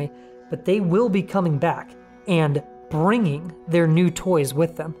family, but they will be coming back and bringing their new toys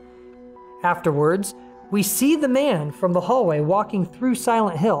with them. Afterwards, we see the man from the hallway walking through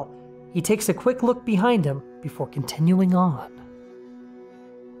Silent Hill. He takes a quick look behind him before continuing on.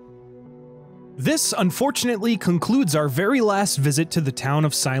 This unfortunately concludes our very last visit to the town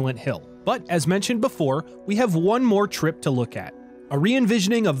of Silent Hill. But as mentioned before, we have one more trip to look at. A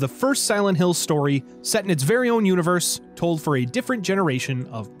re-envisioning of the first Silent Hill story set in its very own universe, told for a different generation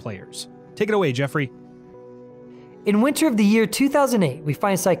of players. Take it away, Jeffrey. In winter of the year 2008, we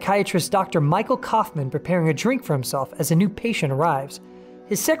find psychiatrist Dr. Michael Kaufman preparing a drink for himself as a new patient arrives.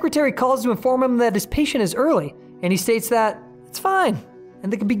 His secretary calls to inform him that his patient is early, and he states that it's fine,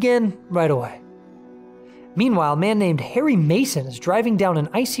 and they can begin right away. Meanwhile, a man named Harry Mason is driving down an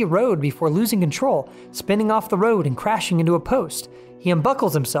icy road before losing control, spinning off the road and crashing into a post. He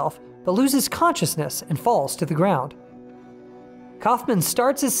unbuckles himself, but loses consciousness and falls to the ground. Kaufman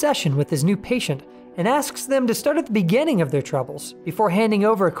starts his session with his new patient and asks them to start at the beginning of their troubles before handing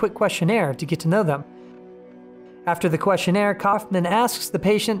over a quick questionnaire to get to know them. After the questionnaire, Kaufman asks the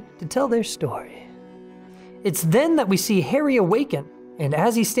patient to tell their story. It's then that we see Harry awaken, and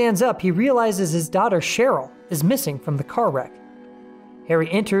as he stands up, he realizes his daughter Cheryl is missing from the car wreck. Harry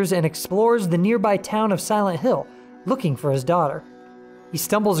enters and explores the nearby town of Silent Hill, looking for his daughter. He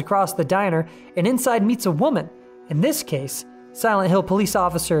stumbles across the diner and inside meets a woman, in this case, Silent Hill police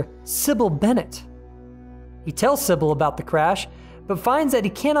officer Sybil Bennett. He tells Sybil about the crash, but finds that he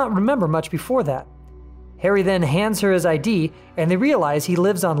cannot remember much before that. Harry then hands her his ID, and they realize he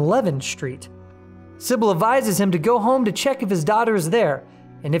lives on Levin Street. Sybil advises him to go home to check if his daughter is there,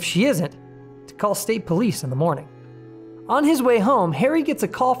 and if she isn't, to call state police in the morning. On his way home, Harry gets a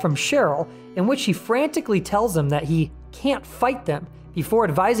call from Cheryl, in which she frantically tells him that he can't fight them, before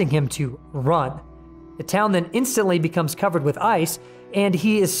advising him to run. The town then instantly becomes covered with ice, and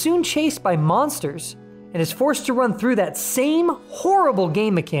he is soon chased by monsters, and is forced to run through that same horrible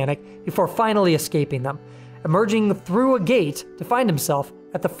game mechanic before finally escaping them, emerging through a gate to find himself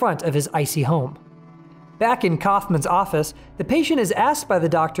at the front of his icy home. Back in Kaufman's office, the patient is asked by the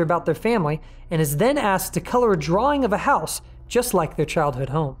doctor about their family and is then asked to color a drawing of a house just like their childhood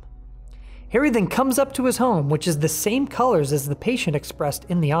home. Harry then comes up to his home, which is the same colors as the patient expressed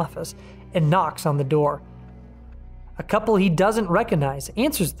in the office, and knocks on the door. A couple he doesn't recognize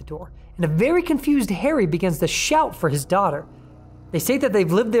answers the door, and a very confused Harry begins to shout for his daughter. They say that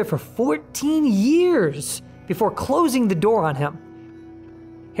they've lived there for 14 years before closing the door on him.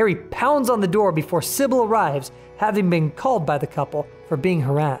 Harry pounds on the door before Sybil arrives, having been called by the couple for being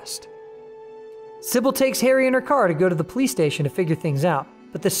harassed. Sybil takes Harry in her car to go to the police station to figure things out,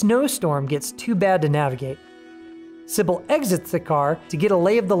 but the snowstorm gets too bad to navigate. Sybil exits the car to get a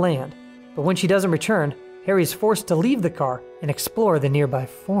lay of the land, but when she doesn't return, Harry is forced to leave the car and explore the nearby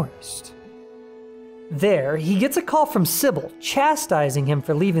forest. There, he gets a call from Sybil, chastising him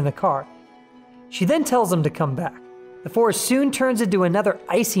for leaving the car. She then tells him to come back. The forest soon turns into another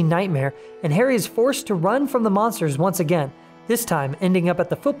icy nightmare, and Harry is forced to run from the monsters once again, this time ending up at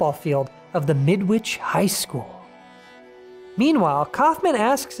the football field of the Midwich High School. Meanwhile, Kaufman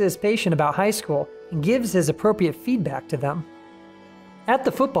asks his patient about high school and gives his appropriate feedback to them. At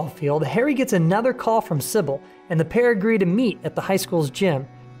the football field, Harry gets another call from Sybil, and the pair agree to meet at the high school's gym.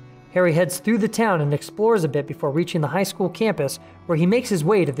 Harry heads through the town and explores a bit before reaching the high school campus, where he makes his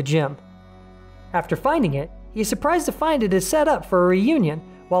way to the gym. After finding it, he is surprised to find it is set up for a reunion,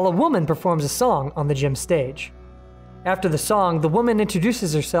 while a woman performs a song on the gym stage. After the song, the woman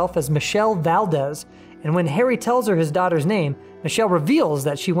introduces herself as Michelle Valdez, and when Harry tells her his daughter's name, Michelle reveals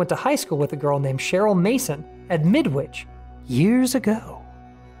that she went to high school with a girl named Cheryl Mason at Midwich years ago.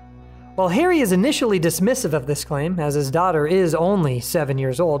 While Harry is initially dismissive of this claim, as his daughter is only 7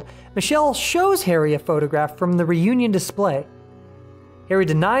 years old, Michelle shows Harry a photograph from the reunion display. Harry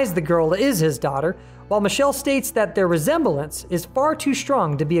denies the girl is his daughter, while Michelle states that their resemblance is far too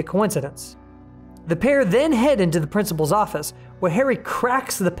strong to be a coincidence. The pair then head into the principal's office, where Harry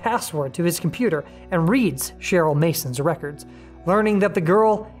cracks the password to his computer and reads Cheryl Mason's records, learning that the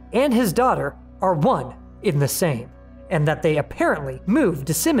girl and his daughter are one in the same, and that they apparently moved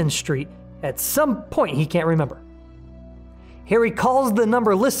to Simmons Street at some point he can't remember. Harry calls the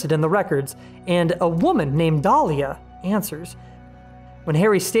number listed in the records, and a woman named Dahlia answers. When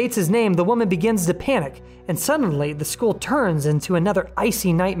Harry states his name, the woman begins to panic, and suddenly the school turns into another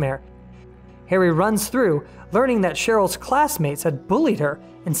icy nightmare. Harry runs through, learning that Cheryl's classmates had bullied her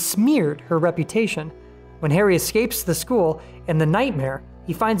and smeared her reputation. When Harry escapes the school and the nightmare,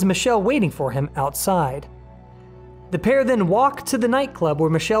 he finds Michelle waiting for him outside. The pair then walk to the nightclub where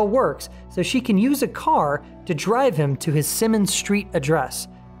Michelle works so she can use a car to drive him to his Simmons Street address.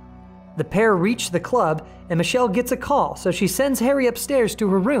 The pair reach the club, and Michelle gets a call, so she sends Harry upstairs to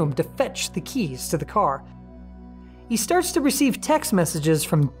her room to fetch the keys to the car. He starts to receive text messages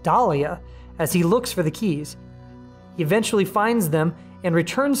from Dahlia as he looks for the keys. He eventually finds them and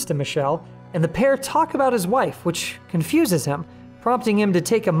returns to Michelle, and the pair talk about his wife, which confuses him, prompting him to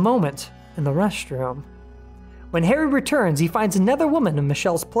take a moment in the restroom. When Harry returns, he finds another woman in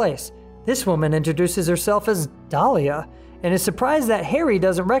Michelle's place. This woman introduces herself as Dahlia, and is surprised that Harry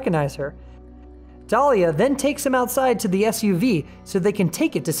doesn't recognize her. Dahlia then takes him outside to the SUV so they can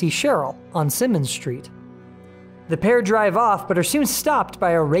take it to see Cheryl on Simmons Street. The pair drive off, but are soon stopped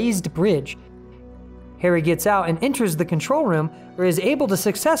by a raised bridge. Harry gets out and enters the control room, where he is able to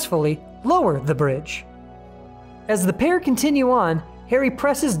successfully lower the bridge. As the pair continue on, Harry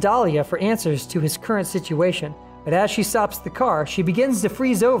presses Dahlia for answers to his current situation, but as she stops the car, she begins to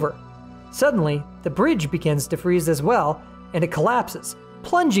freeze over. Suddenly, the bridge begins to freeze as well, and it collapses,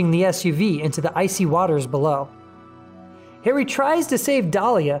 plunging the SUV into the icy waters below. Harry tries to save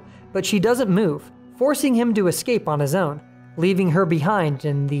Dahlia, but she doesn't move, forcing him to escape on his own, leaving her behind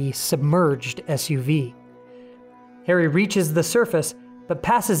in the submerged SUV. Harry reaches the surface, but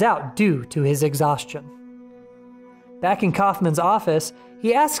passes out due to his exhaustion. Back in Kaufman's office,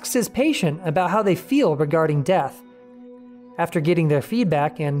 he asks his patient about how they feel regarding death. After getting their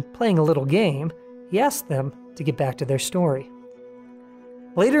feedback and playing a little game, he asks them to get back to their story.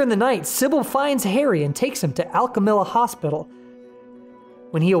 Later in the night, Sybil finds Harry and takes him to Alchemilla Hospital.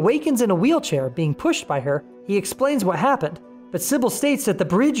 When he awakens in a wheelchair being pushed by her, he explains what happened, but Sybil states that the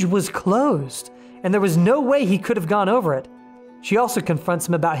bridge was closed and there was no way he could have gone over it. She also confronts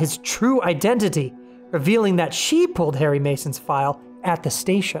him about his true identity, revealing that she pulled Harry Mason's file at the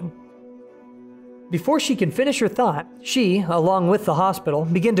station. Before she can finish her thought, she, along with the hospital,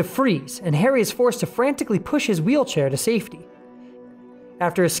 begin to freeze, and Harry is forced to frantically push his wheelchair to safety.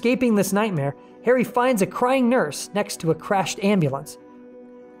 After escaping this nightmare, Harry finds a crying nurse next to a crashed ambulance.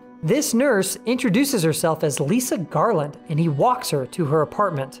 This nurse introduces herself as Lisa Garland, and he walks her to her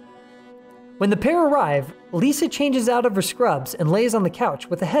apartment. When the pair arrive, Lisa changes out of her scrubs and lays on the couch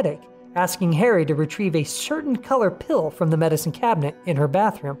with a headache, asking Harry to retrieve a certain color pill from the medicine cabinet in her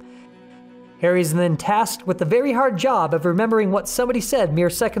bathroom. Harry's then tasked with the very hard job of remembering what somebody said mere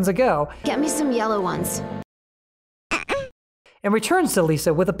seconds ago. Get me some yellow ones. And returns to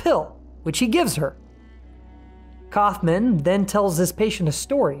Lisa with a pill, which he gives her. Kaufman then tells his patient a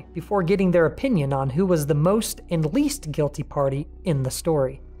story before getting their opinion on who was the most and least guilty party in the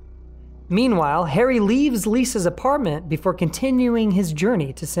story. Meanwhile, Harry leaves Lisa's apartment before continuing his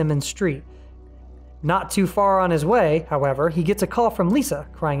journey to Simmons Street. Not too far on his way, however, he gets a call from Lisa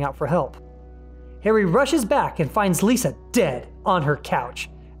crying out for help. Harry rushes back and finds Lisa dead on her couch.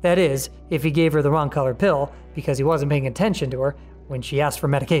 That is, if he gave her the wrong color pill, because he wasn't paying attention to her, when she asks for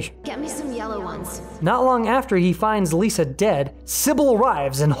medication. Get me some yellow ones. Not long after he finds Lisa dead, Sybil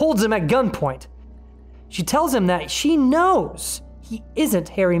arrives and holds him at gunpoint. She tells him that she knows he isn't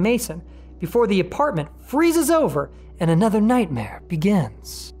Harry Mason before the apartment freezes over and another nightmare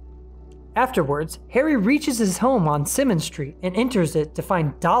begins. Afterwards, Harry reaches his home on Simmons Street and enters it to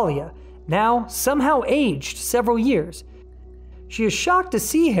find Dahlia, now somehow aged several years. She is shocked to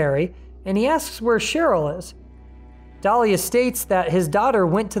see Harry, and he asks where Cheryl is. Dahlia states that his daughter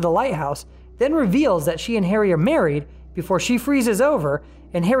went to the lighthouse, then reveals that she and Harry are married before she freezes over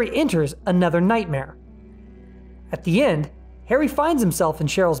and Harry enters another nightmare. At the end, Harry finds himself in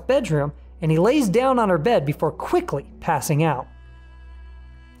Cheryl's bedroom and he lays down on her bed before quickly passing out.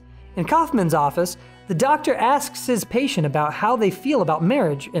 In Kaufman's office, the doctor asks his patient about how they feel about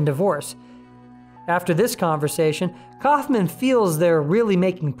marriage and divorce. After this conversation, Kaufman feels they're really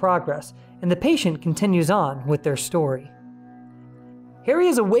making progress, and the patient continues on with their story. Harry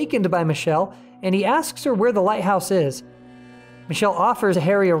is awakened by Michelle, and he asks her where the lighthouse is. Michelle offers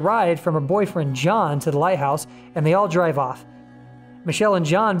Harry a ride from her boyfriend John to the lighthouse, and they all drive off. Michelle and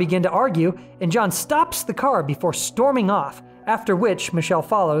John begin to argue, and John stops the car before storming off, after which Michelle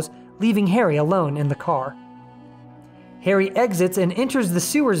follows, leaving Harry alone in the car. Harry exits and enters the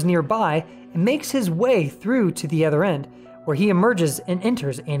sewers nearby and makes his way through to the other end, where he emerges and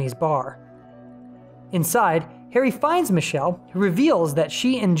enters Annie's bar. Inside, Harry finds Michelle, who reveals that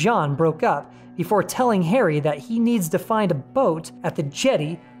she and John broke up before telling Harry that he needs to find a boat at the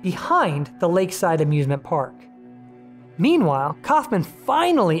jetty behind the lakeside amusement park. Meanwhile, Kaufman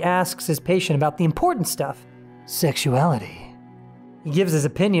finally asks his patient about the important stuff, sexuality. He gives his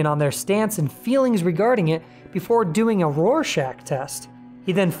opinion on their stance and feelings regarding it before doing a Rorschach test.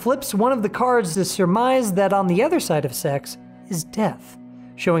 He then flips one of the cards to surmise that on the other side of sex is death,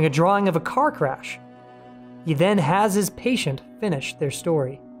 showing a drawing of a car crash. He then has his patient finish their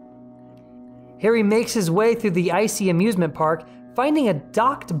story. Harry makes his way through the icy amusement park, finding a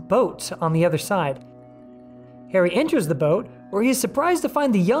docked boat on the other side. Harry enters the boat, where he is surprised to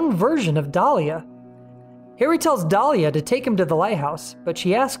find the young version of Dahlia. Harry tells Dahlia to take him to the lighthouse, but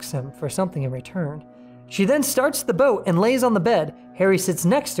she asks him for something in return. She then starts the boat and lays on the bed. Harry sits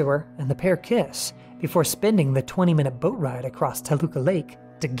next to her, and the pair kiss, before spending the 20-minute boat ride across Toluca Lake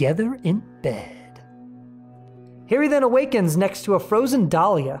together in bed. Harry then awakens next to a frozen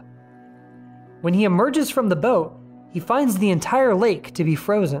Dahlia. When he emerges from the boat, he finds the entire lake to be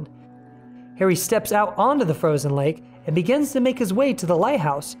frozen. Harry steps out onto the frozen lake and begins to make his way to the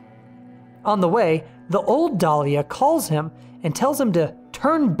lighthouse. On the way, the old Dahlia calls him and tells him to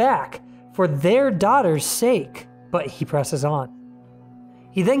turn back for their daughter's sake, but he presses on.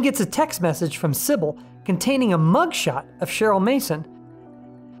 He then gets a text message from Sybil containing a mugshot of Cheryl Mason.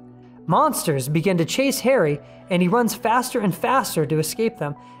 Monsters begin to chase Harry, and he runs faster and faster to escape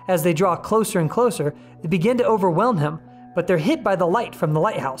them. As they draw closer and closer, they begin to overwhelm him, but they're hit by the light from the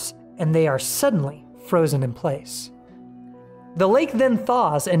lighthouse, and they are suddenly frozen in place. The lake then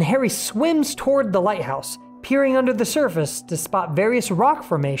thaws, and Harry swims toward the lighthouse, peering under the surface to spot various rock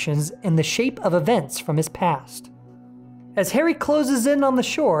formations in the shape of events from his past. As Harry closes in on the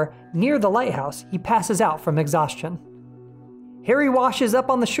shore near the lighthouse, he passes out from exhaustion. Harry washes up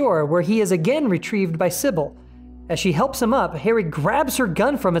on the shore, where he is again retrieved by Sybil. As she helps him up, Harry grabs her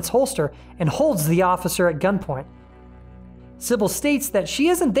gun from its holster and holds the officer at gunpoint. Sybil states that she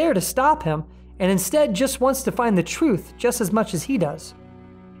isn't there to stop him, and instead just wants to find the truth just as much as he does.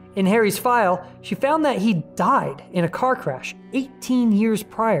 In Harry's file, she found that he died in a car crash 18 years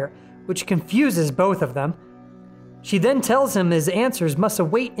prior, which confuses both of them. She then tells him his answers must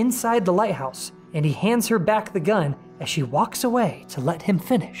await inside the lighthouse, and he hands her back the gun as she walks away to let him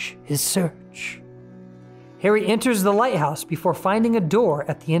finish his search. Harry enters the lighthouse before finding a door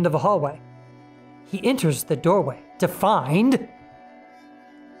at the end of a hallway. He enters the doorway to find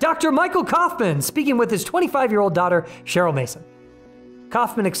Dr. Michael Kaufman speaking with his 25-year-old daughter, Cheryl Mason.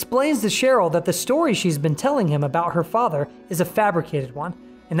 Kaufman explains to Cheryl that the story she's been telling him about her father is a fabricated one,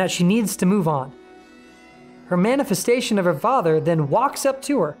 and that she needs to move on. Her manifestation of her father then walks up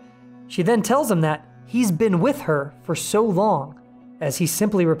to her. She then tells him that he's been with her for so long, as he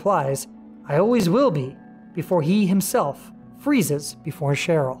simply replies, "I always will be," before he himself freezes before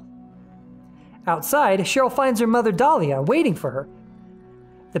Cheryl. Outside, Cheryl finds her mother Dahlia waiting for her.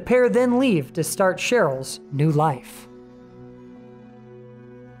 The pair then leave to start Cheryl's new life.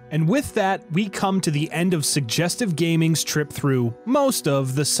 And with that, we come to the end of Suggestive Gaming's trip through most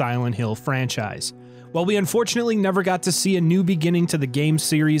of the Silent Hill franchise. While we unfortunately never got to see a new beginning to the game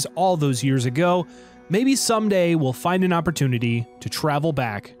series all those years ago, maybe someday we'll find an opportunity to travel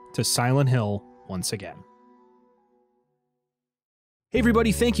back to Silent Hill once again. Hey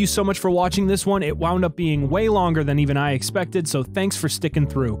everybody, thank you so much for watching this one. It wound up being way longer than even I expected, so thanks for sticking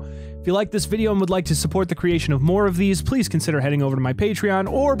through. If you like this video and would like to support the creation of more of these, please consider heading over to my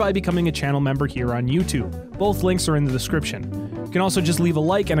Patreon or by becoming a channel member here on YouTube. Both links are in the description. You can also just leave a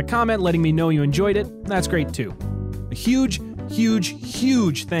like and a comment letting me know you enjoyed it. That's great too. A huge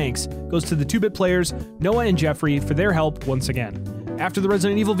thanks goes to the 2-Bit players, Noah and Jeffrey, for their help once again. After the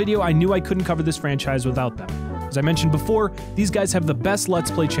Resident Evil video, I knew I couldn't cover this franchise without them. As I mentioned before, these guys have the best Let's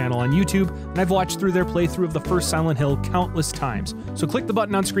Play channel on YouTube, and I've watched through their playthrough of the first Silent Hill countless times, so click the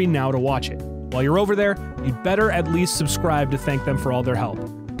button on screen now to watch it. While you're over there, you'd better at least subscribe to thank them for all their help.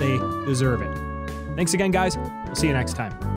 They deserve it. Thanks again, guys. We'll see you next time.